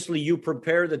 obviously you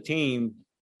prepare the team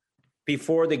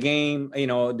before the game, you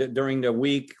know, during the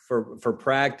week for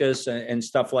practice and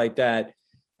stuff like that.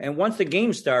 And once the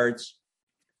game starts,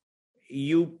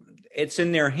 it's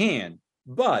in their hand.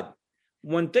 But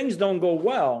when things don't go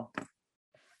well,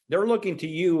 they're looking to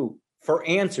you for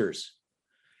answers.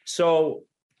 So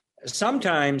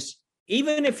sometimes,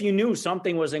 even if you knew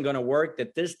something wasn't going to work,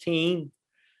 that this team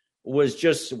was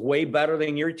just way better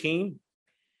than your team,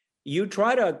 you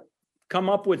try to come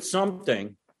up with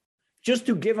something just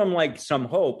to give them like some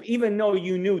hope, even though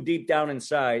you knew deep down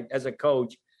inside as a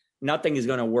coach, nothing is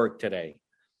going to work today.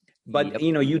 But,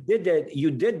 you know, you did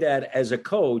that as a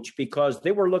coach because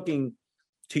they were looking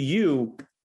to you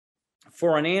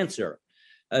for an answer.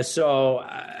 So,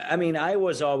 I mean, I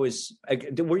was always,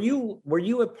 were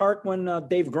you at Park when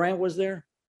Dave Grant was there?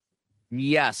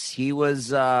 Yes, he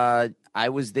was. I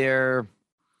was there.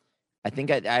 I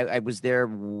think I was there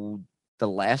the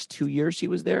last 2 years he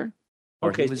was there.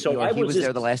 Okay, he was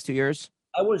there the last 2 years.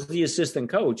 I was the assistant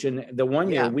coach, and the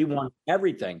one year we won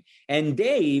everything. And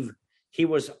Dave, he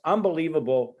was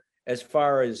unbelievable as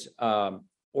far as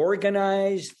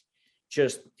organized.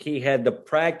 Just he had the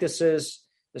practices,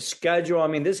 the schedule. I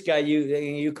mean, this guy,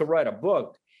 you could write a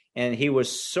book, and he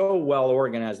was so well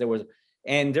organized.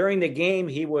 And during the game,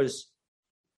 he was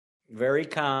very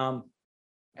calm.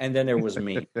 And then there was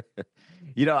me.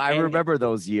 You know, I remember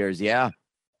those years. Yeah.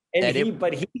 And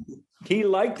he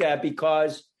liked that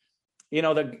because, you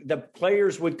know, the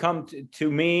players would come to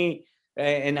me,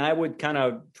 and I would kind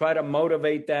of try to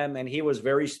motivate them. And he was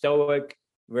very stoic,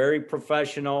 very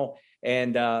professional.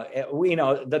 And, you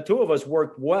know, the two of us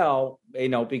worked well, you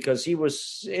know, because he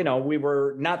was, you know, we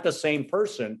were not the same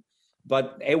person,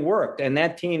 but it worked. And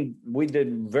that team, we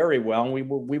did very well. And we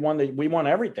won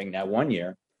everything that one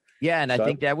year. Yeah, and I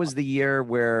think that was the year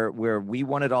where we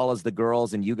won it all as the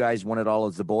girls and you guys won it all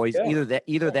as the boys. Yeah.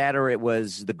 Either that or it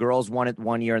was the girls won it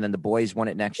one year and then the boys won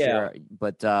it next year.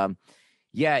 But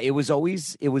it was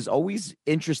always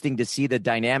interesting to see the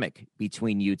dynamic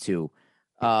between you two.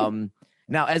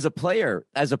 Now, as a player,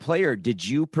 did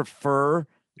you prefer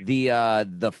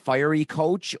the fiery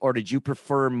coach, or did you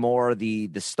prefer more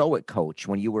the stoic coach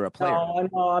when you were a player? No.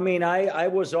 I mean, I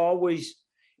was always,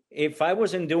 if I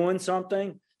wasn't doing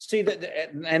something. See,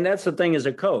 and that's the thing as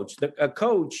a coach. A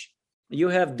coach, you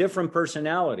have different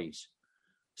personalities.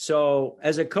 So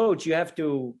as a coach, you have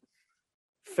to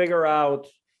figure out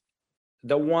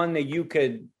the one that you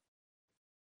could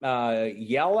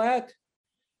yell at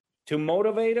to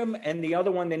motivate them, and the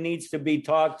other one that needs to be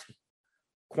talked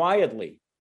quietly.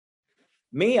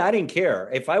 Me, I didn't care.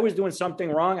 If I was doing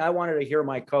something wrong, I wanted to hear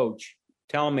my coach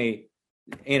tell me,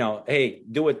 you know, hey,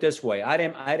 do it this way. I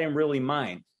didn't really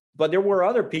mind. But there were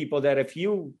other people that if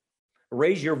you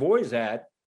raise your voice at,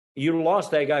 you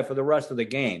lost that guy for the rest of the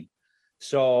game.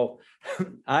 So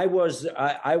I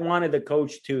wanted the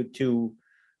coach to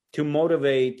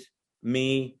motivate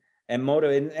me and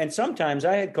motivate. And sometimes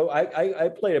I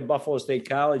played at Buffalo State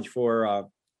College for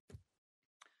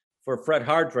Fred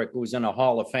Hartrick, who was in a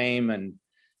Hall of Fame and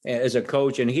as a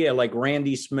coach, and he had like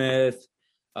Randy Smith,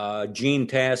 Gene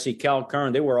Tassi, Cal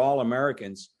Curran. They were all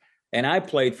Americans. And I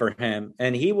played for him,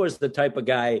 and he was the type of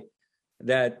guy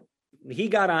that he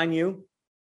got on you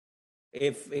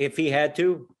if he had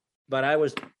to, but I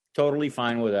was totally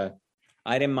fine with that.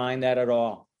 I didn't mind that at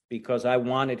all. because I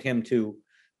wanted him to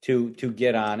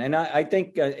get on. And I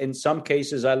think in some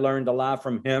cases I learned a lot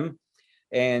from him.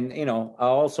 And, I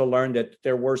also learned that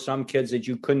there were some kids that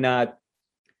you could not,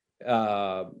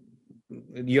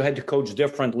 you had to coach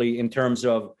differently in terms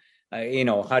of,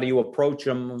 how do you approach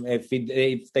them if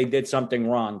they did something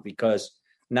wrong, because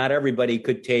not everybody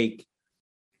could take,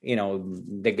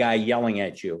 the guy yelling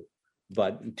at you.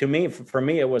 But for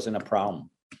me, it wasn't a problem.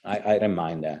 I didn't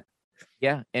mind that.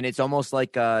 Yeah, and it's almost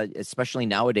like, especially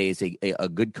nowadays, a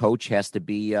good coach has to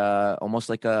be almost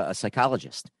like a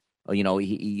psychologist.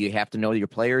 You have to know your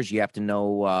players. You have to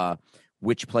know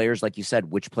which players, like you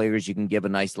said, which players you can give a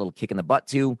nice little kick in the butt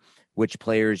to, which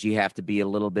players you have to be a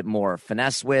little bit more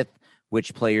finesse with,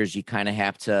 which players you kind of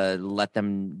have to let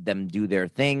them do their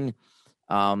thing.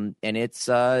 And it's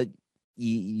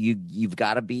you've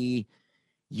got to be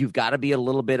a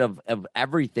little bit of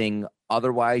everything.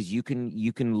 Otherwise, you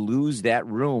can lose that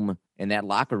room in that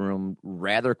locker room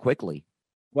rather quickly.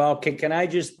 Well, can I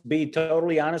just be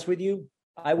totally honest with you?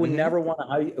 I would never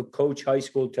want to coach high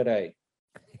school today.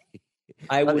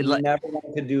 I would never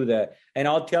want to do that. And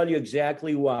I'll tell you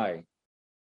exactly why.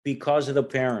 Because of the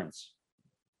parents.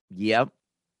 Yep.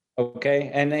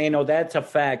 Okay. And, that's a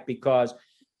fact, because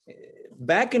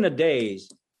back in the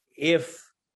days, if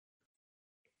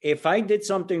I did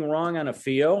something wrong on a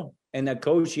field and the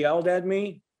coach yelled at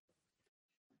me,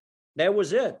 that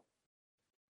was it.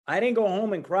 I didn't go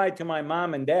home and cry to my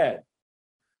mom and dad.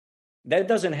 That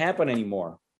doesn't happen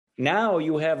anymore. Now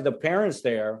you have the parents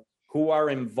there who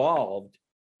are involved,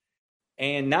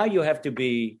 and now you got to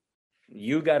be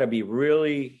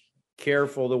really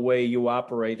careful the way you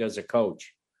operate as a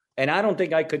coach. And I don't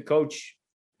think I could coach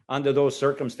under those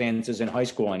circumstances in high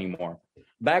school anymore.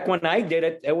 Back when I did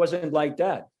it, it wasn't like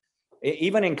that.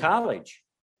 Even in college,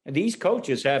 these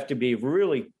coaches have to be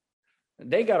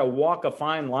they got to walk a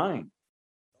fine line,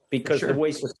 because the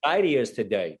way society is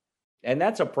today. And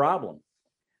that's a problem.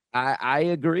 I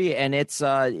agree. And it's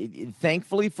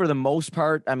thankfully, for the most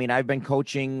part, I mean, I've been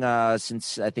coaching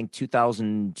since I think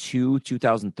 2002,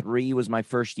 2003 was my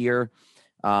first year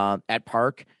at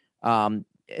Park. And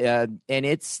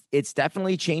it's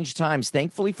definitely changed times.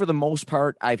 Thankfully, for the most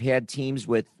part, I've had teams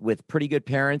with pretty good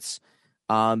parents.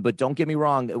 But don't get me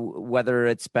wrong, whether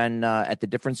it's been at the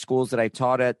different schools that I've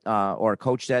taught at or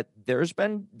coached at, there's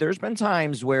been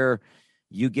times where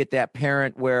you get that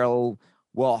parent where,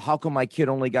 well, how come my kid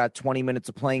only got 20 minutes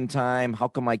of playing time? How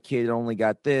come my kid only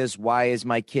got this? Why is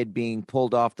my kid being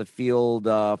pulled off the field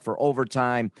for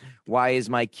overtime? Why is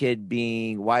my kid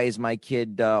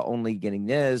only getting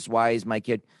this? Why is my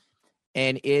kid?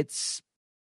 And it's,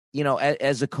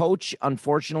 as a coach,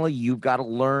 unfortunately, you've got to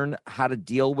learn how to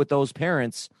deal with those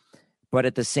parents. But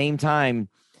at the same time,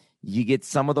 you get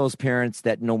some of those parents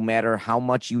that no matter how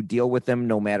much you deal with them,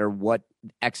 no matter what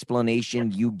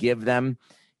explanation you give them,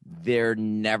 they're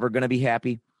never going to be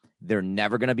happy. They're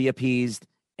never going to be appeased.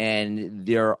 And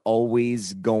they're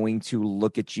always going to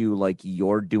look at you like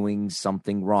you're doing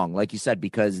something wrong. Like you said,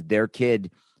 because their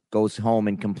kid goes home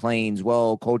and complains,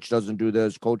 well, coach doesn't do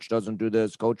this. Coach doesn't do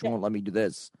this. Coach won't let me do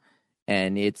this.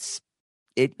 And it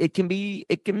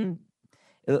can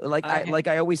like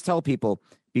I always tell people,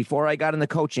 before I got into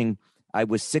coaching, I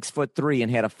was 6'3"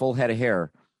 and had a full head of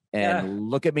hair. And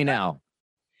look at me now.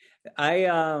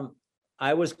 I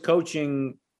was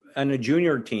coaching on a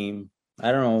junior team.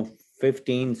 I don't know,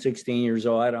 15, 16 years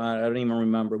old. I don't even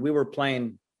remember. We were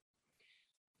playing,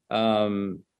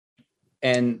 and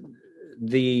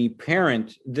the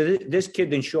parent, this kid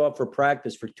didn't show up for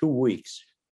practice for 2 weeks.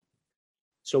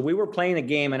 So we were playing a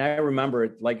game, and I remember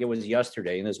it like it was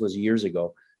yesterday, and this was years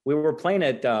ago. We were playing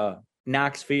at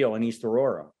Knox Field in East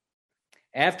Aurora.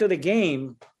 After the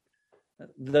game,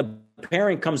 the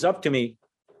parent comes up to me,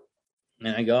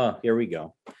 and I go, oh, here we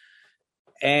go.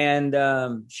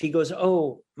 And she goes,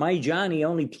 oh, my Johnny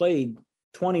only played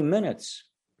 20 minutes.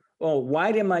 Well,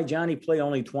 why did my Johnny play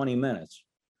only 20 minutes?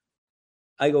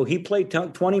 I go, he played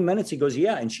 20 minutes? He goes,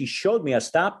 yeah. And she showed me a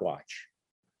stopwatch.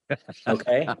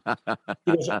 Okay.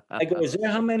 He goes, I go, is there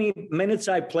how many minutes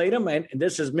I played him? And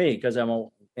this is me, because I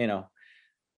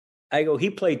go, he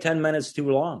played 10 minutes too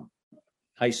long.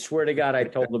 I swear to God, I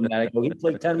told him that. I go, he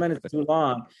played 10 minutes too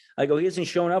long. I go, he hasn't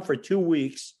shown up for 2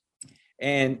 weeks.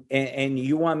 And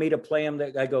you want me to play him?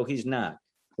 I go, he's not.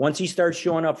 Once he starts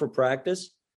showing up for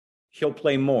practice, he'll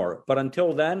play more. But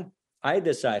until then, I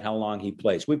decide how long he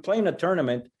plays. We play in a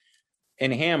tournament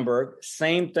in Hamburg,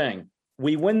 same thing.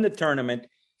 We win the tournament.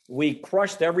 We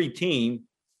crushed every team.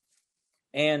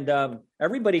 And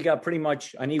everybody got pretty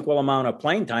much an equal amount of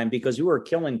playing time because we were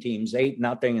killing teams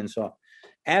 8-0. And so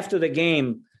after the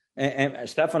game, and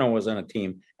Stefano was on a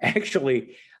team.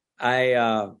 Actually,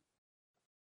 I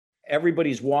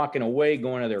everybody's walking away,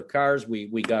 going to their cars.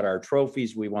 We got our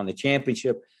trophies. We won the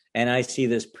championship. And I see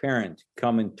this parent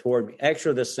coming toward me,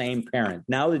 actually the same parent.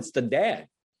 Now it's the dad.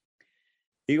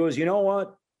 He goes, you know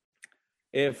what?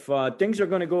 If things are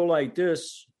going to go like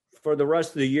this for the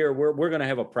rest of the year, we're going to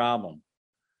have a problem.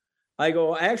 I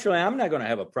go, actually, I'm not going to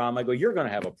have a problem. I go, you're going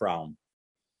to have a problem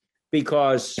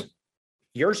because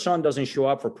your son doesn't show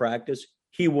up for practice.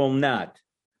 He will not.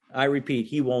 I repeat,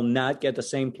 he will not get the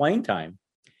same playing time.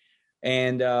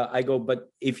 And I go, but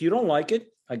if you don't like it,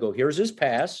 I go, here's his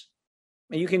pass,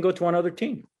 and you can go to another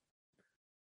team.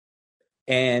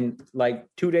 And like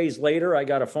 2 days later, I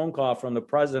got a phone call from the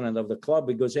president of the club.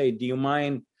 He goes, hey, do you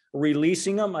mind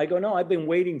releasing him? I go, no, I've been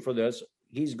waiting for this.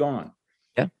 He's gone.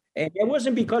 Yeah. And it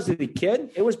wasn't because of the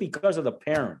kid. It was because of the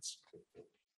parents.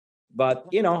 But,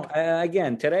 you know,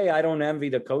 again, today I don't envy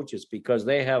the coaches because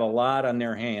they have a lot on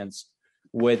their hands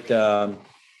with the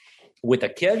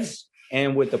kids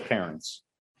and with the parents.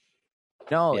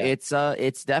 No, Yeah.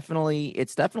 it's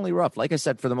definitely rough. Like I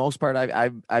said, for the most part,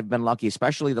 I've been lucky,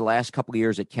 especially the last couple of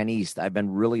years at Ken East. I've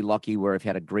been really lucky where I've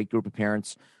had a great group of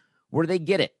parents where they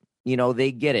get it. You know,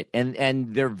 they get it,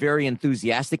 and they're very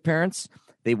enthusiastic parents.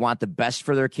 They want the best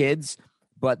for their kids,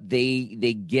 but they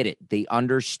get it. They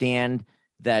understand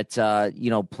that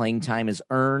playing time is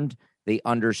earned. They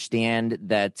understand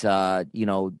that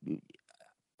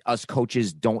us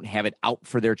coaches don't have it out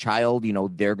for their child. You know,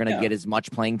 they're going to get as much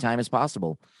playing time as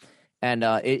possible. And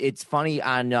it's funny,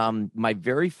 on my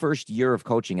very first year of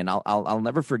coaching, and I'll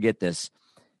never forget this.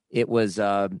 It was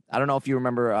I don't know if you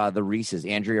remember the Reeses,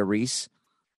 Andrea Reese.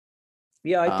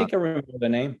 Yeah, I think I remember the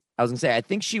name. I was gonna say I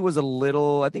think she was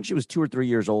 2 or 3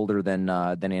 years older than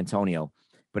Antonio.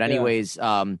 But anyways,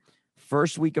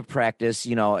 first week of practice,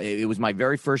 you know, it was my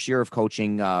very first year of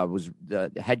coaching. Was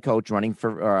the head coach running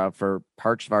for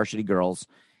Parks Varsity Girls,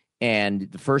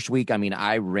 and the first week, I mean,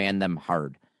 I ran them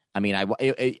hard. I mean,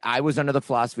 I was under the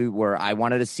philosophy where I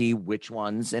wanted to see which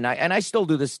ones, and I still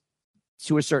do this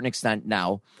to a certain extent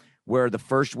now, where the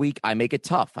first week I make it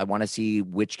tough. I want to see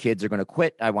which kids are going to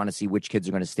quit. I want to see which kids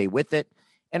are going to stay with it,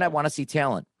 and I want to see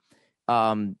talent.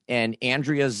 And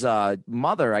Andrea's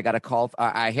mother, I got a call.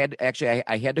 I had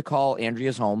to call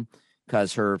Andrea's home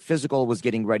because her physical was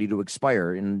getting ready to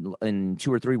expire in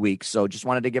 2 or 3 weeks. So just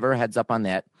wanted to give her a heads up on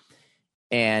that.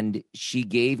 And she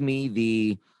gave me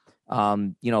the,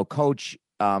 coach,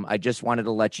 I just wanted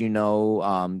to let you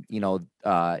know,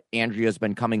 Andrea's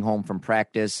been coming home from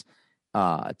practice,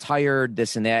 tired,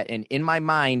 this and that. And in my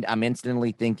mind, I'm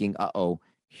instantly thinking,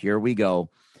 here we go.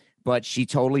 But she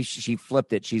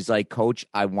flipped it. She's like, Coach,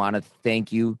 I want to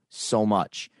thank you so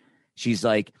much. She's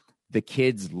like, the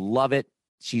kids love it.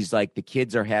 She's like, the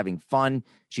kids are having fun.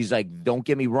 She's like, don't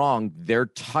get me wrong. They're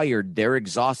tired. They're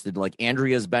exhausted. Like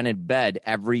Andrea's been in bed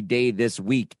every day this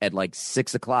week at like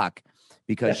 6:00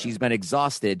 because she's been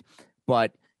exhausted.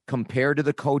 But compared to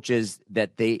the coaches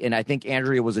and I think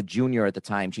Andrea was a junior at the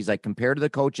time. She's like, compared to the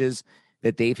coaches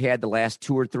that they've had the last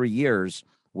 2 or 3 years,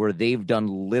 where they've done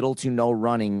little to no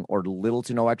running or little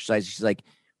to no exercise. She's like,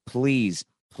 please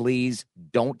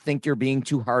don't think you're being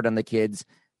too hard on the kids.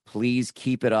 Please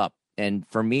keep it up. And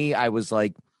for me, I was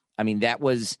like, I mean, that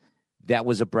was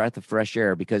a breath of fresh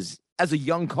air because as a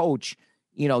young coach,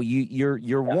 you know,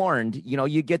 you're warned, you know,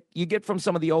 you get from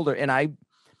some of the older, and I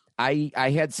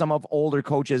had some of older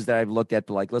coaches that I've looked at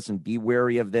like, listen, be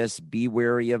wary of this, be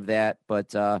wary of that.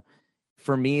 But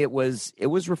for me, it was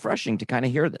refreshing to kind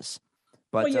of hear this.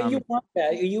 But you want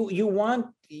that.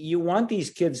 You want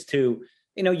these kids to,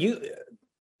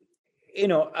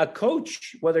 a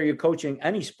coach, whether you're coaching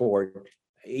any sport,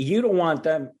 you don't want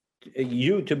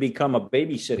you to become a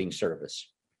babysitting service.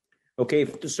 Okay.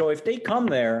 So if they come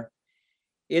there,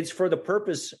 it's for the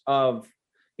purpose of,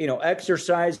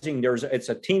 exercising. It's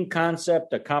a team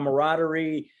concept, a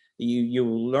camaraderie. You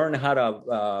learn how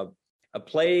to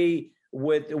play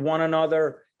with one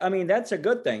another. I mean, that's a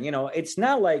good thing. It's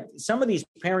not like some of these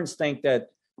parents think that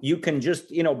you can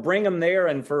just, bring them there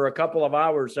and for a couple of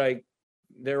hours, like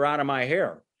they're out of my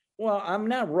hair. Well, I'm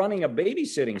not running a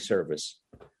babysitting service.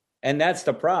 And that's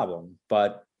the problem.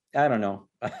 But I don't know.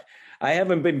 I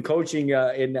haven't been coaching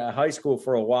in high school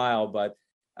for a while, but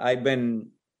I've been,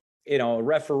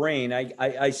 refereeing.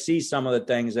 I see some of the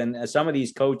things, and some of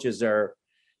these coaches are,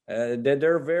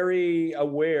 they're very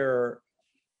aware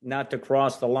not to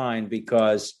cross the line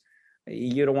because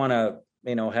you don't want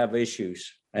to, have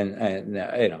issues, and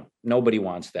nobody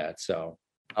wants that. So,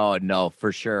 oh no,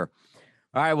 for sure.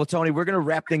 All right, well, Tony, we're going to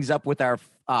wrap things up with our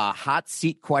hot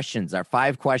seat questions, our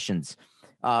 5 questions.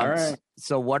 All right.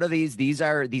 So what are these? These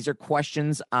are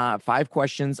questions, 5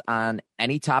 questions on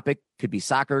any topic. Could be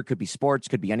soccer, could be sports,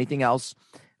 could be anything else.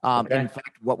 Okay. In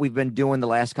fact, what we've been doing the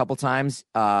last couple times,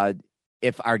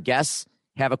 if our guests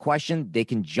have a question, they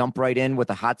can jump right in with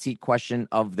a hot seat question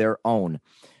of their own.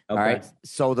 Okay. All right.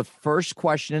 So the first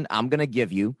question I'm going to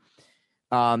give you,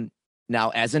 now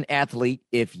as an athlete,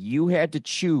 if you had to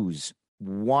choose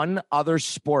one other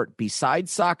sport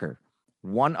besides soccer,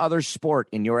 one other sport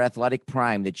in your athletic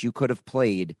prime that you could have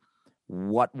played,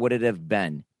 what would it have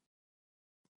been?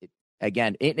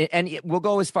 Again, we'll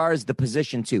go as far as the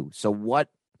position too. So what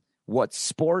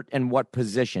sport and what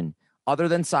position other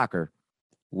than soccer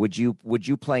would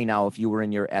you play now if you were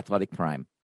in your athletic prime?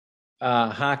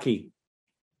 Hockey.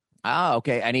 Ah,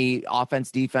 okay. Any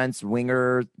offense, defense,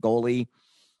 winger, goalie?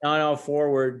 No,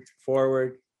 forward.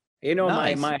 You know,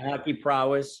 Nice. my hockey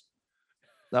prowess.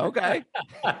 Okay.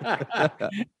 I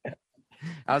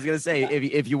was gonna say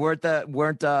if you weren't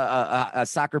a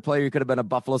soccer player, you could have been a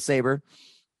Buffalo Sabre.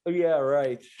 Yeah,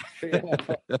 right.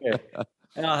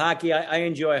 Hockey. I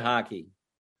enjoy hockey.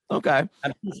 Okay.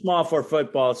 I'm too small for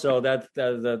football, so that's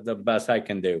the best I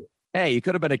can do. Hey, you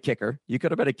could have been a kicker.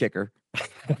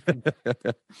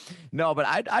 No, but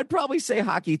I'd probably say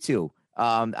hockey too.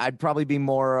 I'd probably be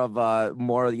more of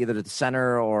either the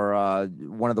center or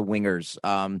one of the wingers.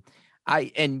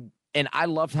 I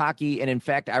loved hockey, and in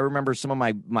fact, I remember some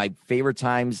of my favorite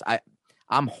times.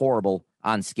 I'm horrible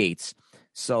on skates,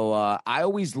 so I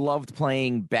always loved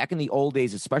playing back in the old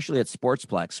days, especially at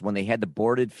Sportsplex when they had the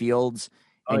boarded fields,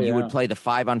 and you would play the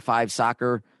 5-on-5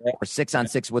 soccer or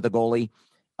 6-on-6 with a goalie.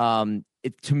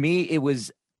 To me, it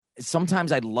was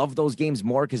sometimes I loved those games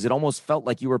more because it almost felt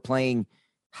like you were playing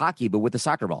hockey, but with the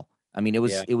soccer ball. I mean, it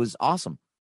was awesome.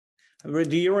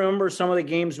 Do you remember some of the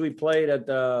games we played at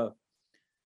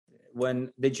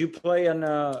did you play in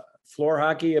floor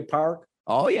hockey at Park?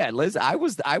 Oh yeah, Liz, I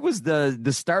was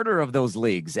the starter of those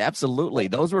leagues. Absolutely.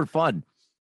 Those were fun.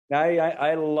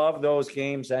 I love those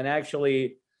games. And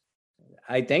actually,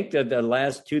 I think that the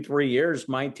last 2-3 years,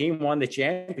 my team won the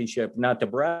championship, not to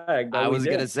brag. I was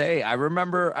going to say, I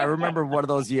remember one of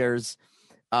those years.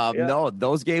 No,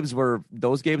 those games were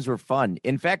fun.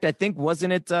 In fact, I think,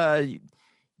 wasn't it,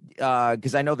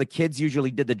 because I know the kids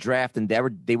usually did the draft and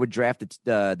they would draft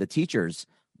the teachers.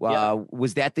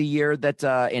 Was that the year that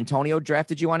Antonio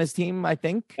drafted you on his team, I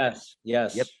think?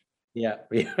 Yes. Yep. Yeah.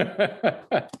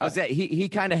 I was that he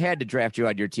kind of had to draft you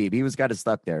on your team. He was kind of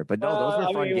stuck there, but no, those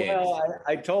were fun games. Well,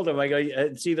 I told him, I go,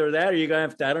 it's either that or you're gonna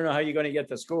have to. I don't know how you're going to get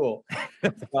to school.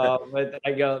 But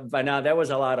I go, but now that was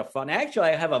a lot of fun.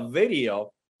 Actually, I have a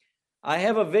video.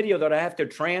 That I have to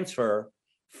transfer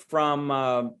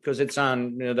from because it's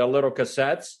on the little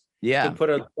cassettes. Yeah, to put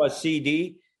a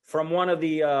CD from one of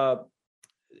the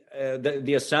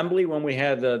assembly when we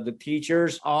had the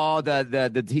teachers. Oh,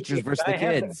 the teachers versus the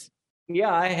kids.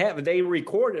 Yeah, I have. They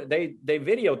recorded. They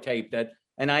videotaped it,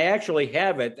 and I actually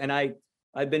have it. And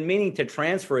I've been meaning to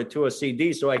transfer it to a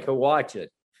CD so I could watch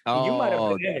it.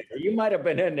 Oh, you might have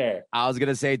been in there. I was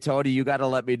gonna say, Tony, you got to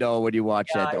let me know when you watch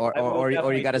it, or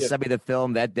you got to send me the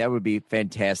film. That would be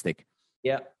fantastic.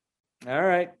 Yeah. All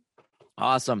right.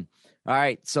 Awesome. All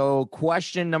right. So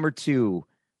question number 2.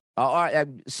 All right.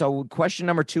 So question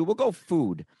number 2, we'll go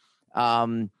food.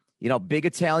 Big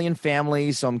Italian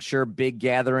family, so I'm sure big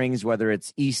gatherings, whether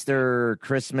it's Easter,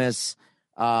 Christmas.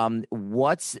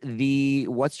 What's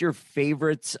your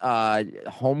favorite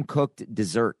home cooked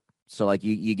dessert? So like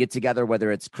you get together,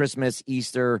 whether it's Christmas,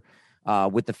 Easter,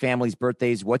 with the family's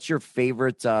birthdays. What's your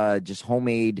favorite just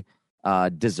homemade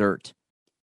dessert?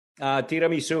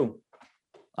 Tiramisu.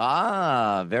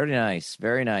 Ah, very nice,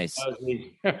 very nice.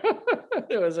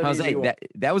 It was an easy one.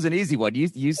 That was an easy one.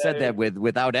 You said that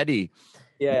without any.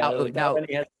 Yeah, without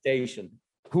any hesitation.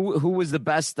 Who was the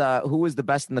best? Who was the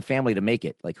best in the family to make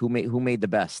it? Like who made the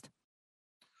best?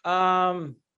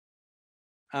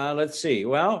 Let's see.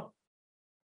 Well,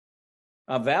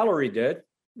 Valerie did.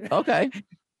 Okay.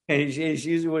 And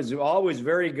she was always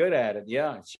very good at it.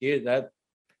 Yeah, she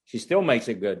still makes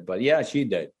it good. But yeah, she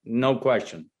did. No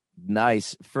question.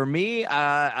 Nice. For me,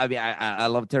 I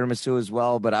love tiramisu as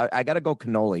well, but I got to go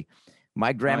cannoli.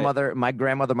 My grandmother, my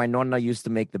nonna used to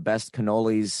make the best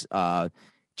cannolis,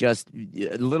 just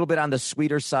a little bit on the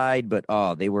sweeter side, but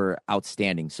they were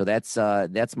outstanding. So that's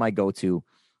my go-to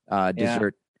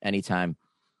dessert anytime.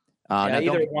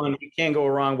 Either one, you can't go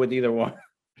wrong with either one.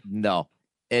 No.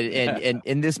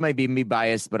 And this might be me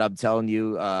biased, but I'm telling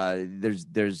you,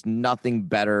 there's nothing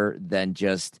better than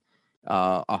just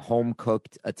a home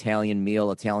cooked Italian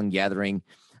meal, Italian gathering.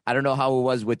 I don't know how it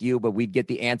was with you, but we'd get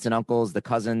the aunts and uncles, the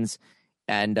cousins,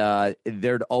 and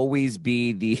there'd always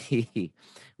be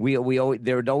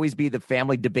there would always be the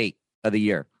family debate of the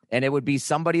year. And it would be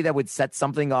somebody that would set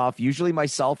something off, usually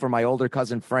myself or my older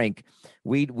cousin Frank.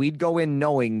 We'd go in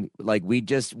knowing, like, we'd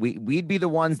be the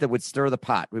ones that would stir the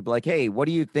pot. We'd be like, hey, what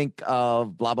do you think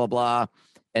of blah blah blah?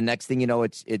 And next thing you know,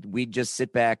 we'd just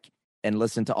sit back and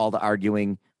listen to all the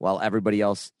arguing while everybody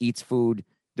else eats food.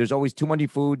 There's always too much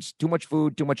food, too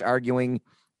much arguing,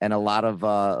 and a lot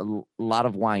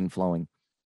of wine flowing.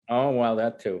 Oh, well,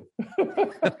 that too.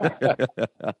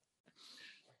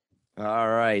 All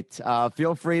right.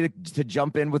 Feel free to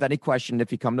jump in with any question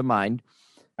if you come to mind.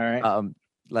 All right.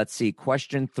 Let's see.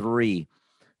 Question 3.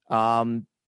 Are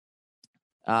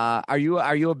you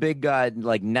a big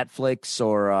like Netflix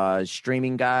or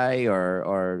streaming guy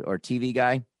or TV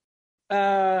guy?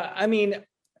 I mean,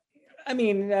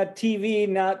 TV.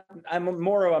 Not. I'm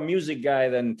more of a music guy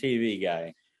than TV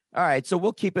guy. All right. So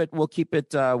we'll keep it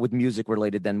with music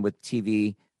related than with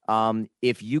TV.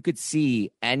 If you could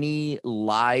see any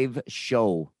live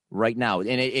show right now,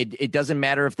 and it doesn't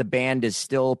matter if the band is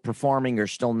still performing or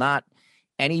still not,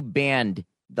 any band,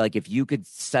 like if you could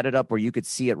set it up where you could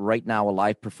see it right now, a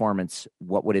live performance,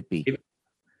 what would it be?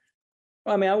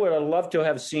 I mean, I would have loved to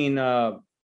have seen,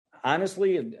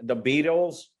 honestly, the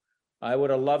Beatles. I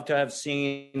would have loved to have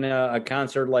seen a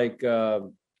concert like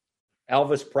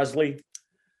Elvis Presley.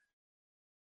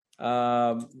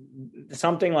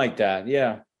 Something like that.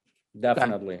 Yeah.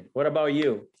 Definitely. Okay. What about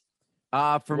you?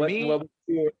 For me, well,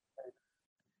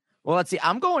 let's see.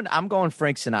 I'm going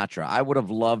Frank Sinatra. I would have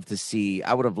loved to see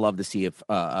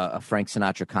a Frank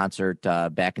Sinatra concert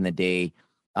back in the day.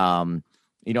 The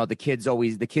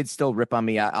kids still rip on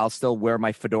me. I'll still wear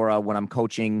my fedora when I'm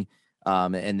coaching,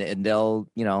 and they'll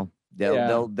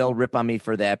rip on me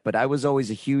for that. But I was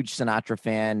always a huge Sinatra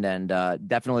fan, and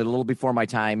definitely a little before my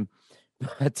time.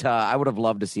 But I would have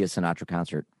loved to see a Sinatra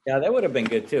concert. Yeah, that would have been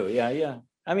good too. Yeah.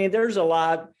 I mean, there's a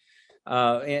lot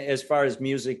as far as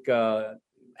music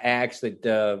acts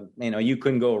that you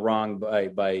couldn't go wrong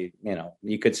by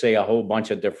you could say a whole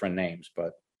bunch of different names,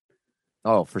 but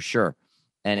for sure.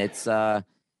 And it's and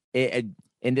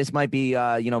this might be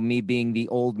me being the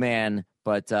old man,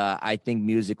 but I think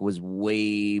music was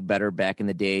way better back in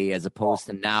the day as opposed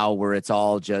to now, where it's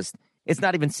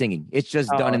not even singing; it's just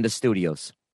done in the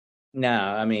studios. No,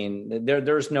 I mean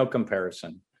there's no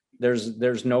comparison.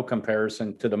 There's no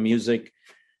comparison to the music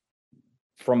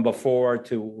from before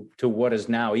to what is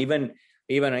now. Even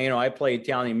I play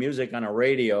Italian music on a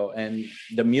radio, and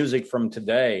the music from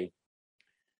today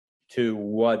to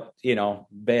what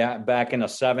back in the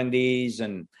 70s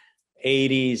and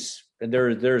 80s,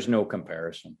 there's no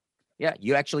comparison. Yeah,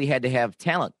 you actually had to have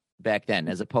talent back then,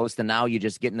 as opposed to now. You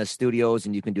just get in the studios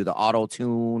and you can do the auto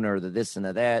tune or the this and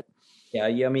the that. Yeah,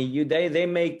 I mean, they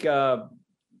make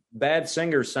bad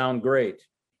singers sound great.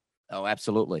 Oh,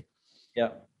 absolutely.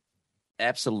 Yeah,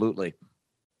 absolutely.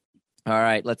 All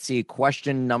right, let's see.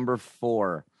 Question number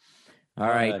 4. All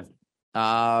right.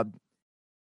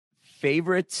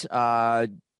 Favorite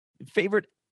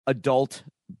adult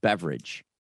beverage.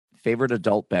 Favorite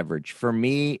adult beverage. For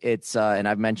me, it's and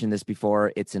I've mentioned this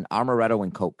before, it's an Amaretto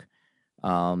and Coke.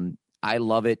 I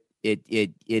love it.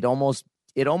 It almost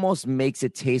makes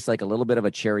it taste like a little bit of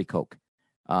a cherry Coke.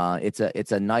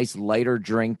 It's a nice lighter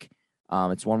drink.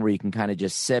 It's one where you can kind of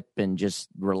just sip and just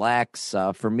relax.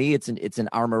 For me, it's an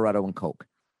Amaretto and Coke.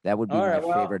 That would be my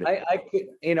favorite.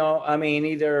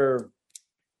 Either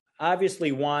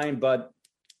obviously wine, but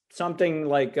something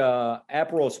like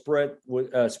Aperol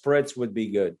Spritz would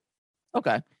be good.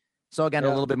 Okay, so again, a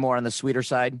little bit more on the sweeter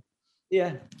side.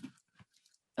 Yeah.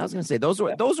 I was gonna say those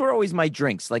were always my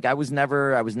drinks. Like I was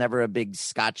never a big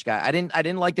Scotch guy. I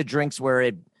didn't like the drinks where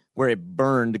it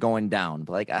burned going down.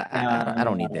 But like I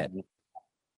don't need that.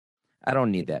 I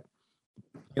don't need that.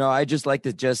 I just like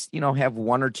to just have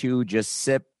one or two, just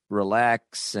sip,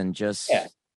 relax, and just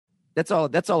that's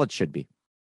all it should be.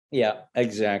 Yeah,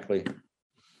 exactly.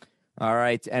 All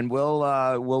right, and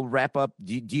we'll wrap up.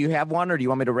 Do you have one, or do you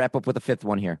want me to wrap up with a 5th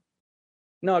one here?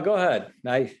 No, go ahead.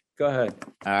 Go ahead.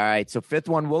 All right. So 5th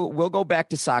one, we'll go back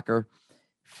to soccer.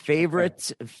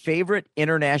 Favorite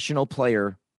international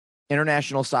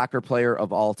soccer player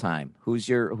of all time. Who's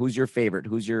your favorite?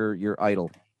 Who's your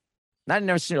idol? Not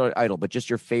necessarily idol, but just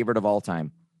your favorite of all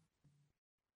time.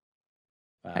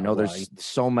 I know there's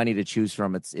so many to choose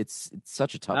from. It's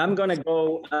such a tough. I'm gonna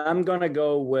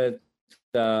go with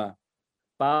Paolo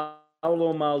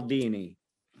Maldini.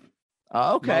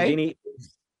 Okay. Maldini,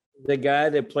 the guy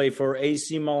that played for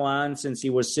AC Milan since he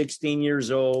was 16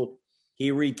 years old. He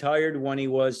retired when he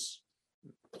was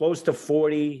close to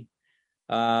 40.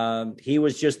 He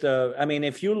was just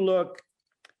if you look,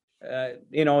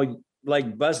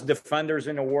 like best defenders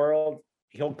in the world,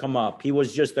 he'll come up. He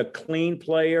was just a clean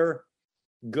player.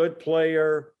 good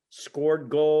player, scored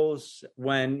goals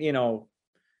when,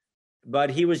 but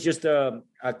he was just a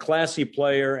classy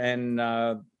player.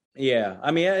 And yeah,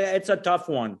 I mean, it's a tough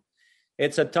one.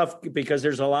 It's a tough because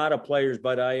there's a lot of players,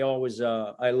 but I always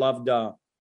I loved.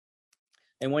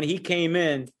 And when he came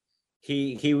in,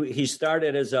 he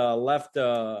started as a left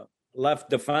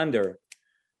defender,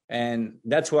 and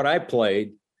that's what I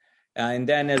played. And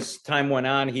then as time went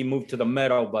on, he moved to the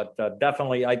middle. But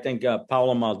definitely, I think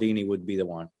Paolo Maldini would be the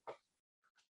one.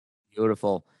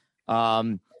 Beautiful.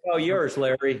 Oh, yours,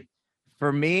 Larry.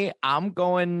 For me, I'm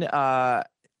going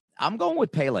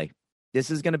with Pele. This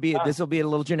will be a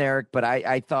little generic, but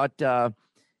I thought.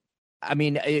 I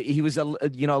mean, he was a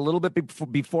little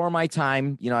bit before my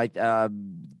time.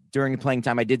 During playing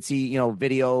time, I did see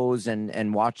videos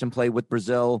and watch him play with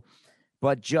Brazil.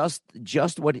 But just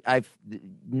what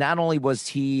not only was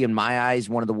he in my eyes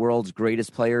one of the world's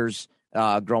greatest players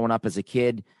growing up as a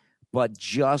kid, but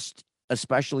just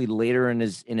especially later in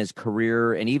his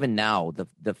career and even now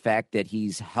the fact that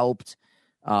he's helped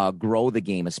grow the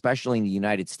game, especially in the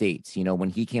United States.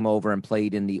 When he came over and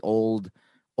played in the old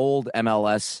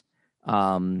MLS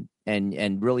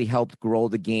and really helped grow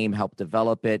the game, helped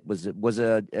develop it, was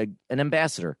an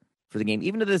ambassador for the game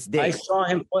even to this day.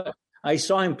 I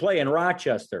saw him play in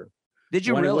Rochester. Did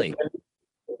you really?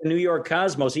 The New York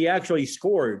Cosmos. He actually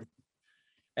scored.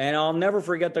 And I'll never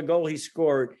forget the goal he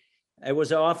scored. It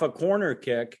was off a corner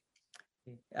kick.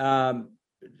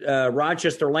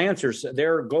 Rochester Lancers,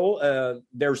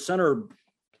 their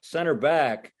center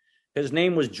back, his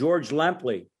name was George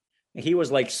Lempley. He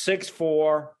was like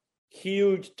 6'4",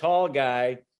 huge, tall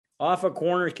guy. Off a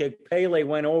corner kick, Pele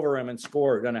went over him and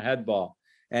scored on a head ball.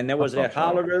 And there was at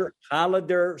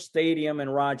Hollander Stadium in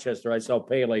Rochester. I saw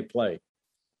Pele play.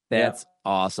 That's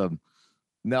awesome.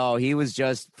 No, he was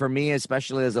just, for me,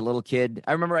 especially as a little kid.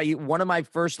 I remember one of my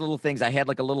first little things, I had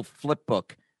like a little flip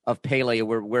book of Pele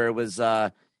where it was,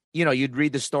 you'd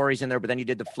read the stories in there, but then you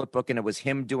did the flip book and it was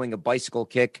him doing a bicycle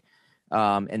kick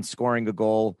and scoring a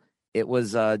goal. It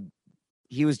was,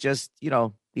 he was just,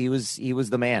 he was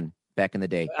the man back in the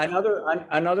day.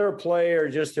 Another player,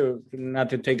 just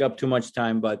not to take up too much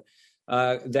time, but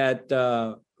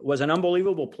that was an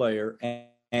unbelievable player.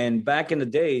 And back in the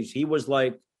days, he was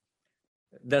like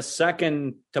the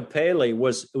second to Pele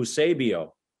was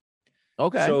Eusebio.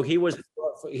 Okay. So he was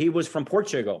from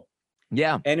Portugal.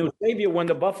 Yeah. And Eusebio, when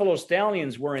the Buffalo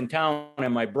Stallions were in town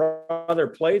and my brother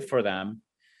played for them,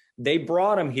 they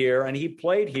brought him here and he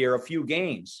played here a few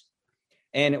games.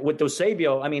 And with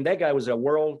Eusebio, I mean, that guy was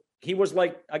he was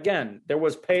like, again, there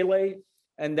was Pele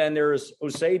and then there's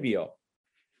Eusebio.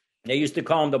 They used to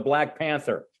call him the Black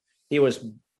Panther. He was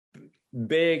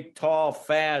big, tall,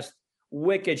 fast,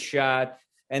 wicked shot.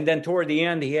 And then toward the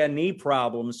end, he had knee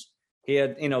problems. He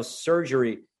had,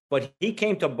 surgery. But he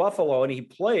came to Buffalo and he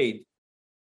played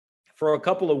for a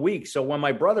couple of weeks. So when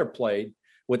my brother played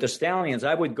with the Stallions,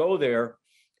 I would go there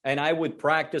and I would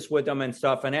practice with them and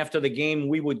stuff. And after the game,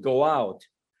 we would go out.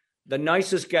 The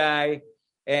nicest guy.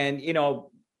 And,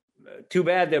 too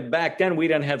bad that back then we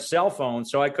didn't have cell phones.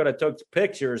 So I could have took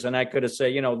pictures and I could have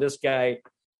said, this guy,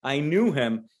 I knew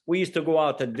him. We used to go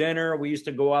out to dinner. We used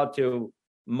to go out to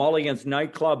Mulligan's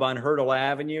nightclub on Hurdle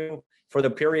Avenue for the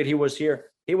period he was here.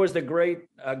 He was the great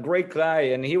guy.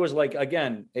 And he was like,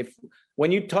 again,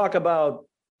 when you talk about,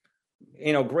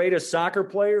 greatest soccer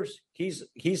players,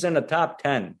 he's in the top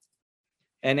 10.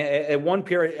 And at one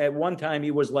time,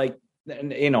 he was like,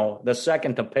 the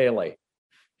second to Pele.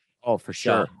 Oh, for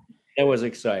sure. So it was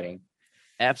exciting.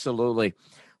 Absolutely.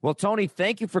 Well, Tony,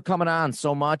 thank you for coming on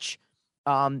so much.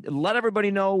 Let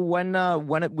everybody know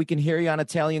when we can hear you on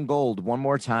Italian Gold one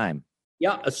more time.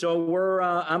 Yeah. So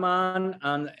I'm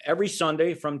on every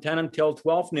Sunday from 10 until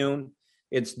 12 noon.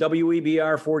 It's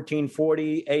WEBR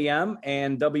 1440 AM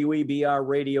and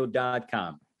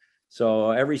WEBRradio.com.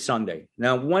 So every Sunday.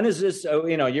 Now, when is this? You're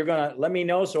going to let me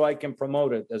know so I can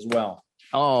promote it as well.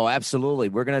 Oh, absolutely.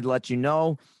 We're going to let you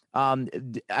know.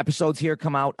 Episodes here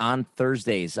come out on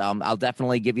Thursdays. I'll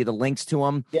definitely give you the links to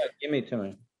them. Yeah, give me to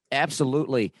me.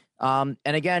 Absolutely. And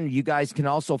again, you guys can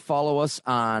also follow us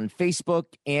on Facebook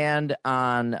and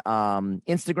on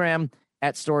Instagram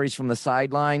at Stories from the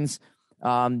Sidelines.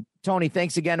 Tony,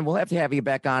 thanks again. We'll have to have you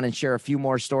back on and share a few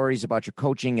more stories about your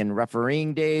coaching and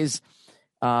refereeing days.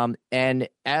 And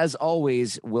as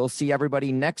always, we'll see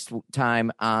everybody next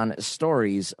time on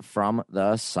Stories from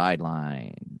the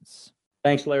Sidelines.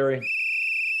 Thanks, Larry.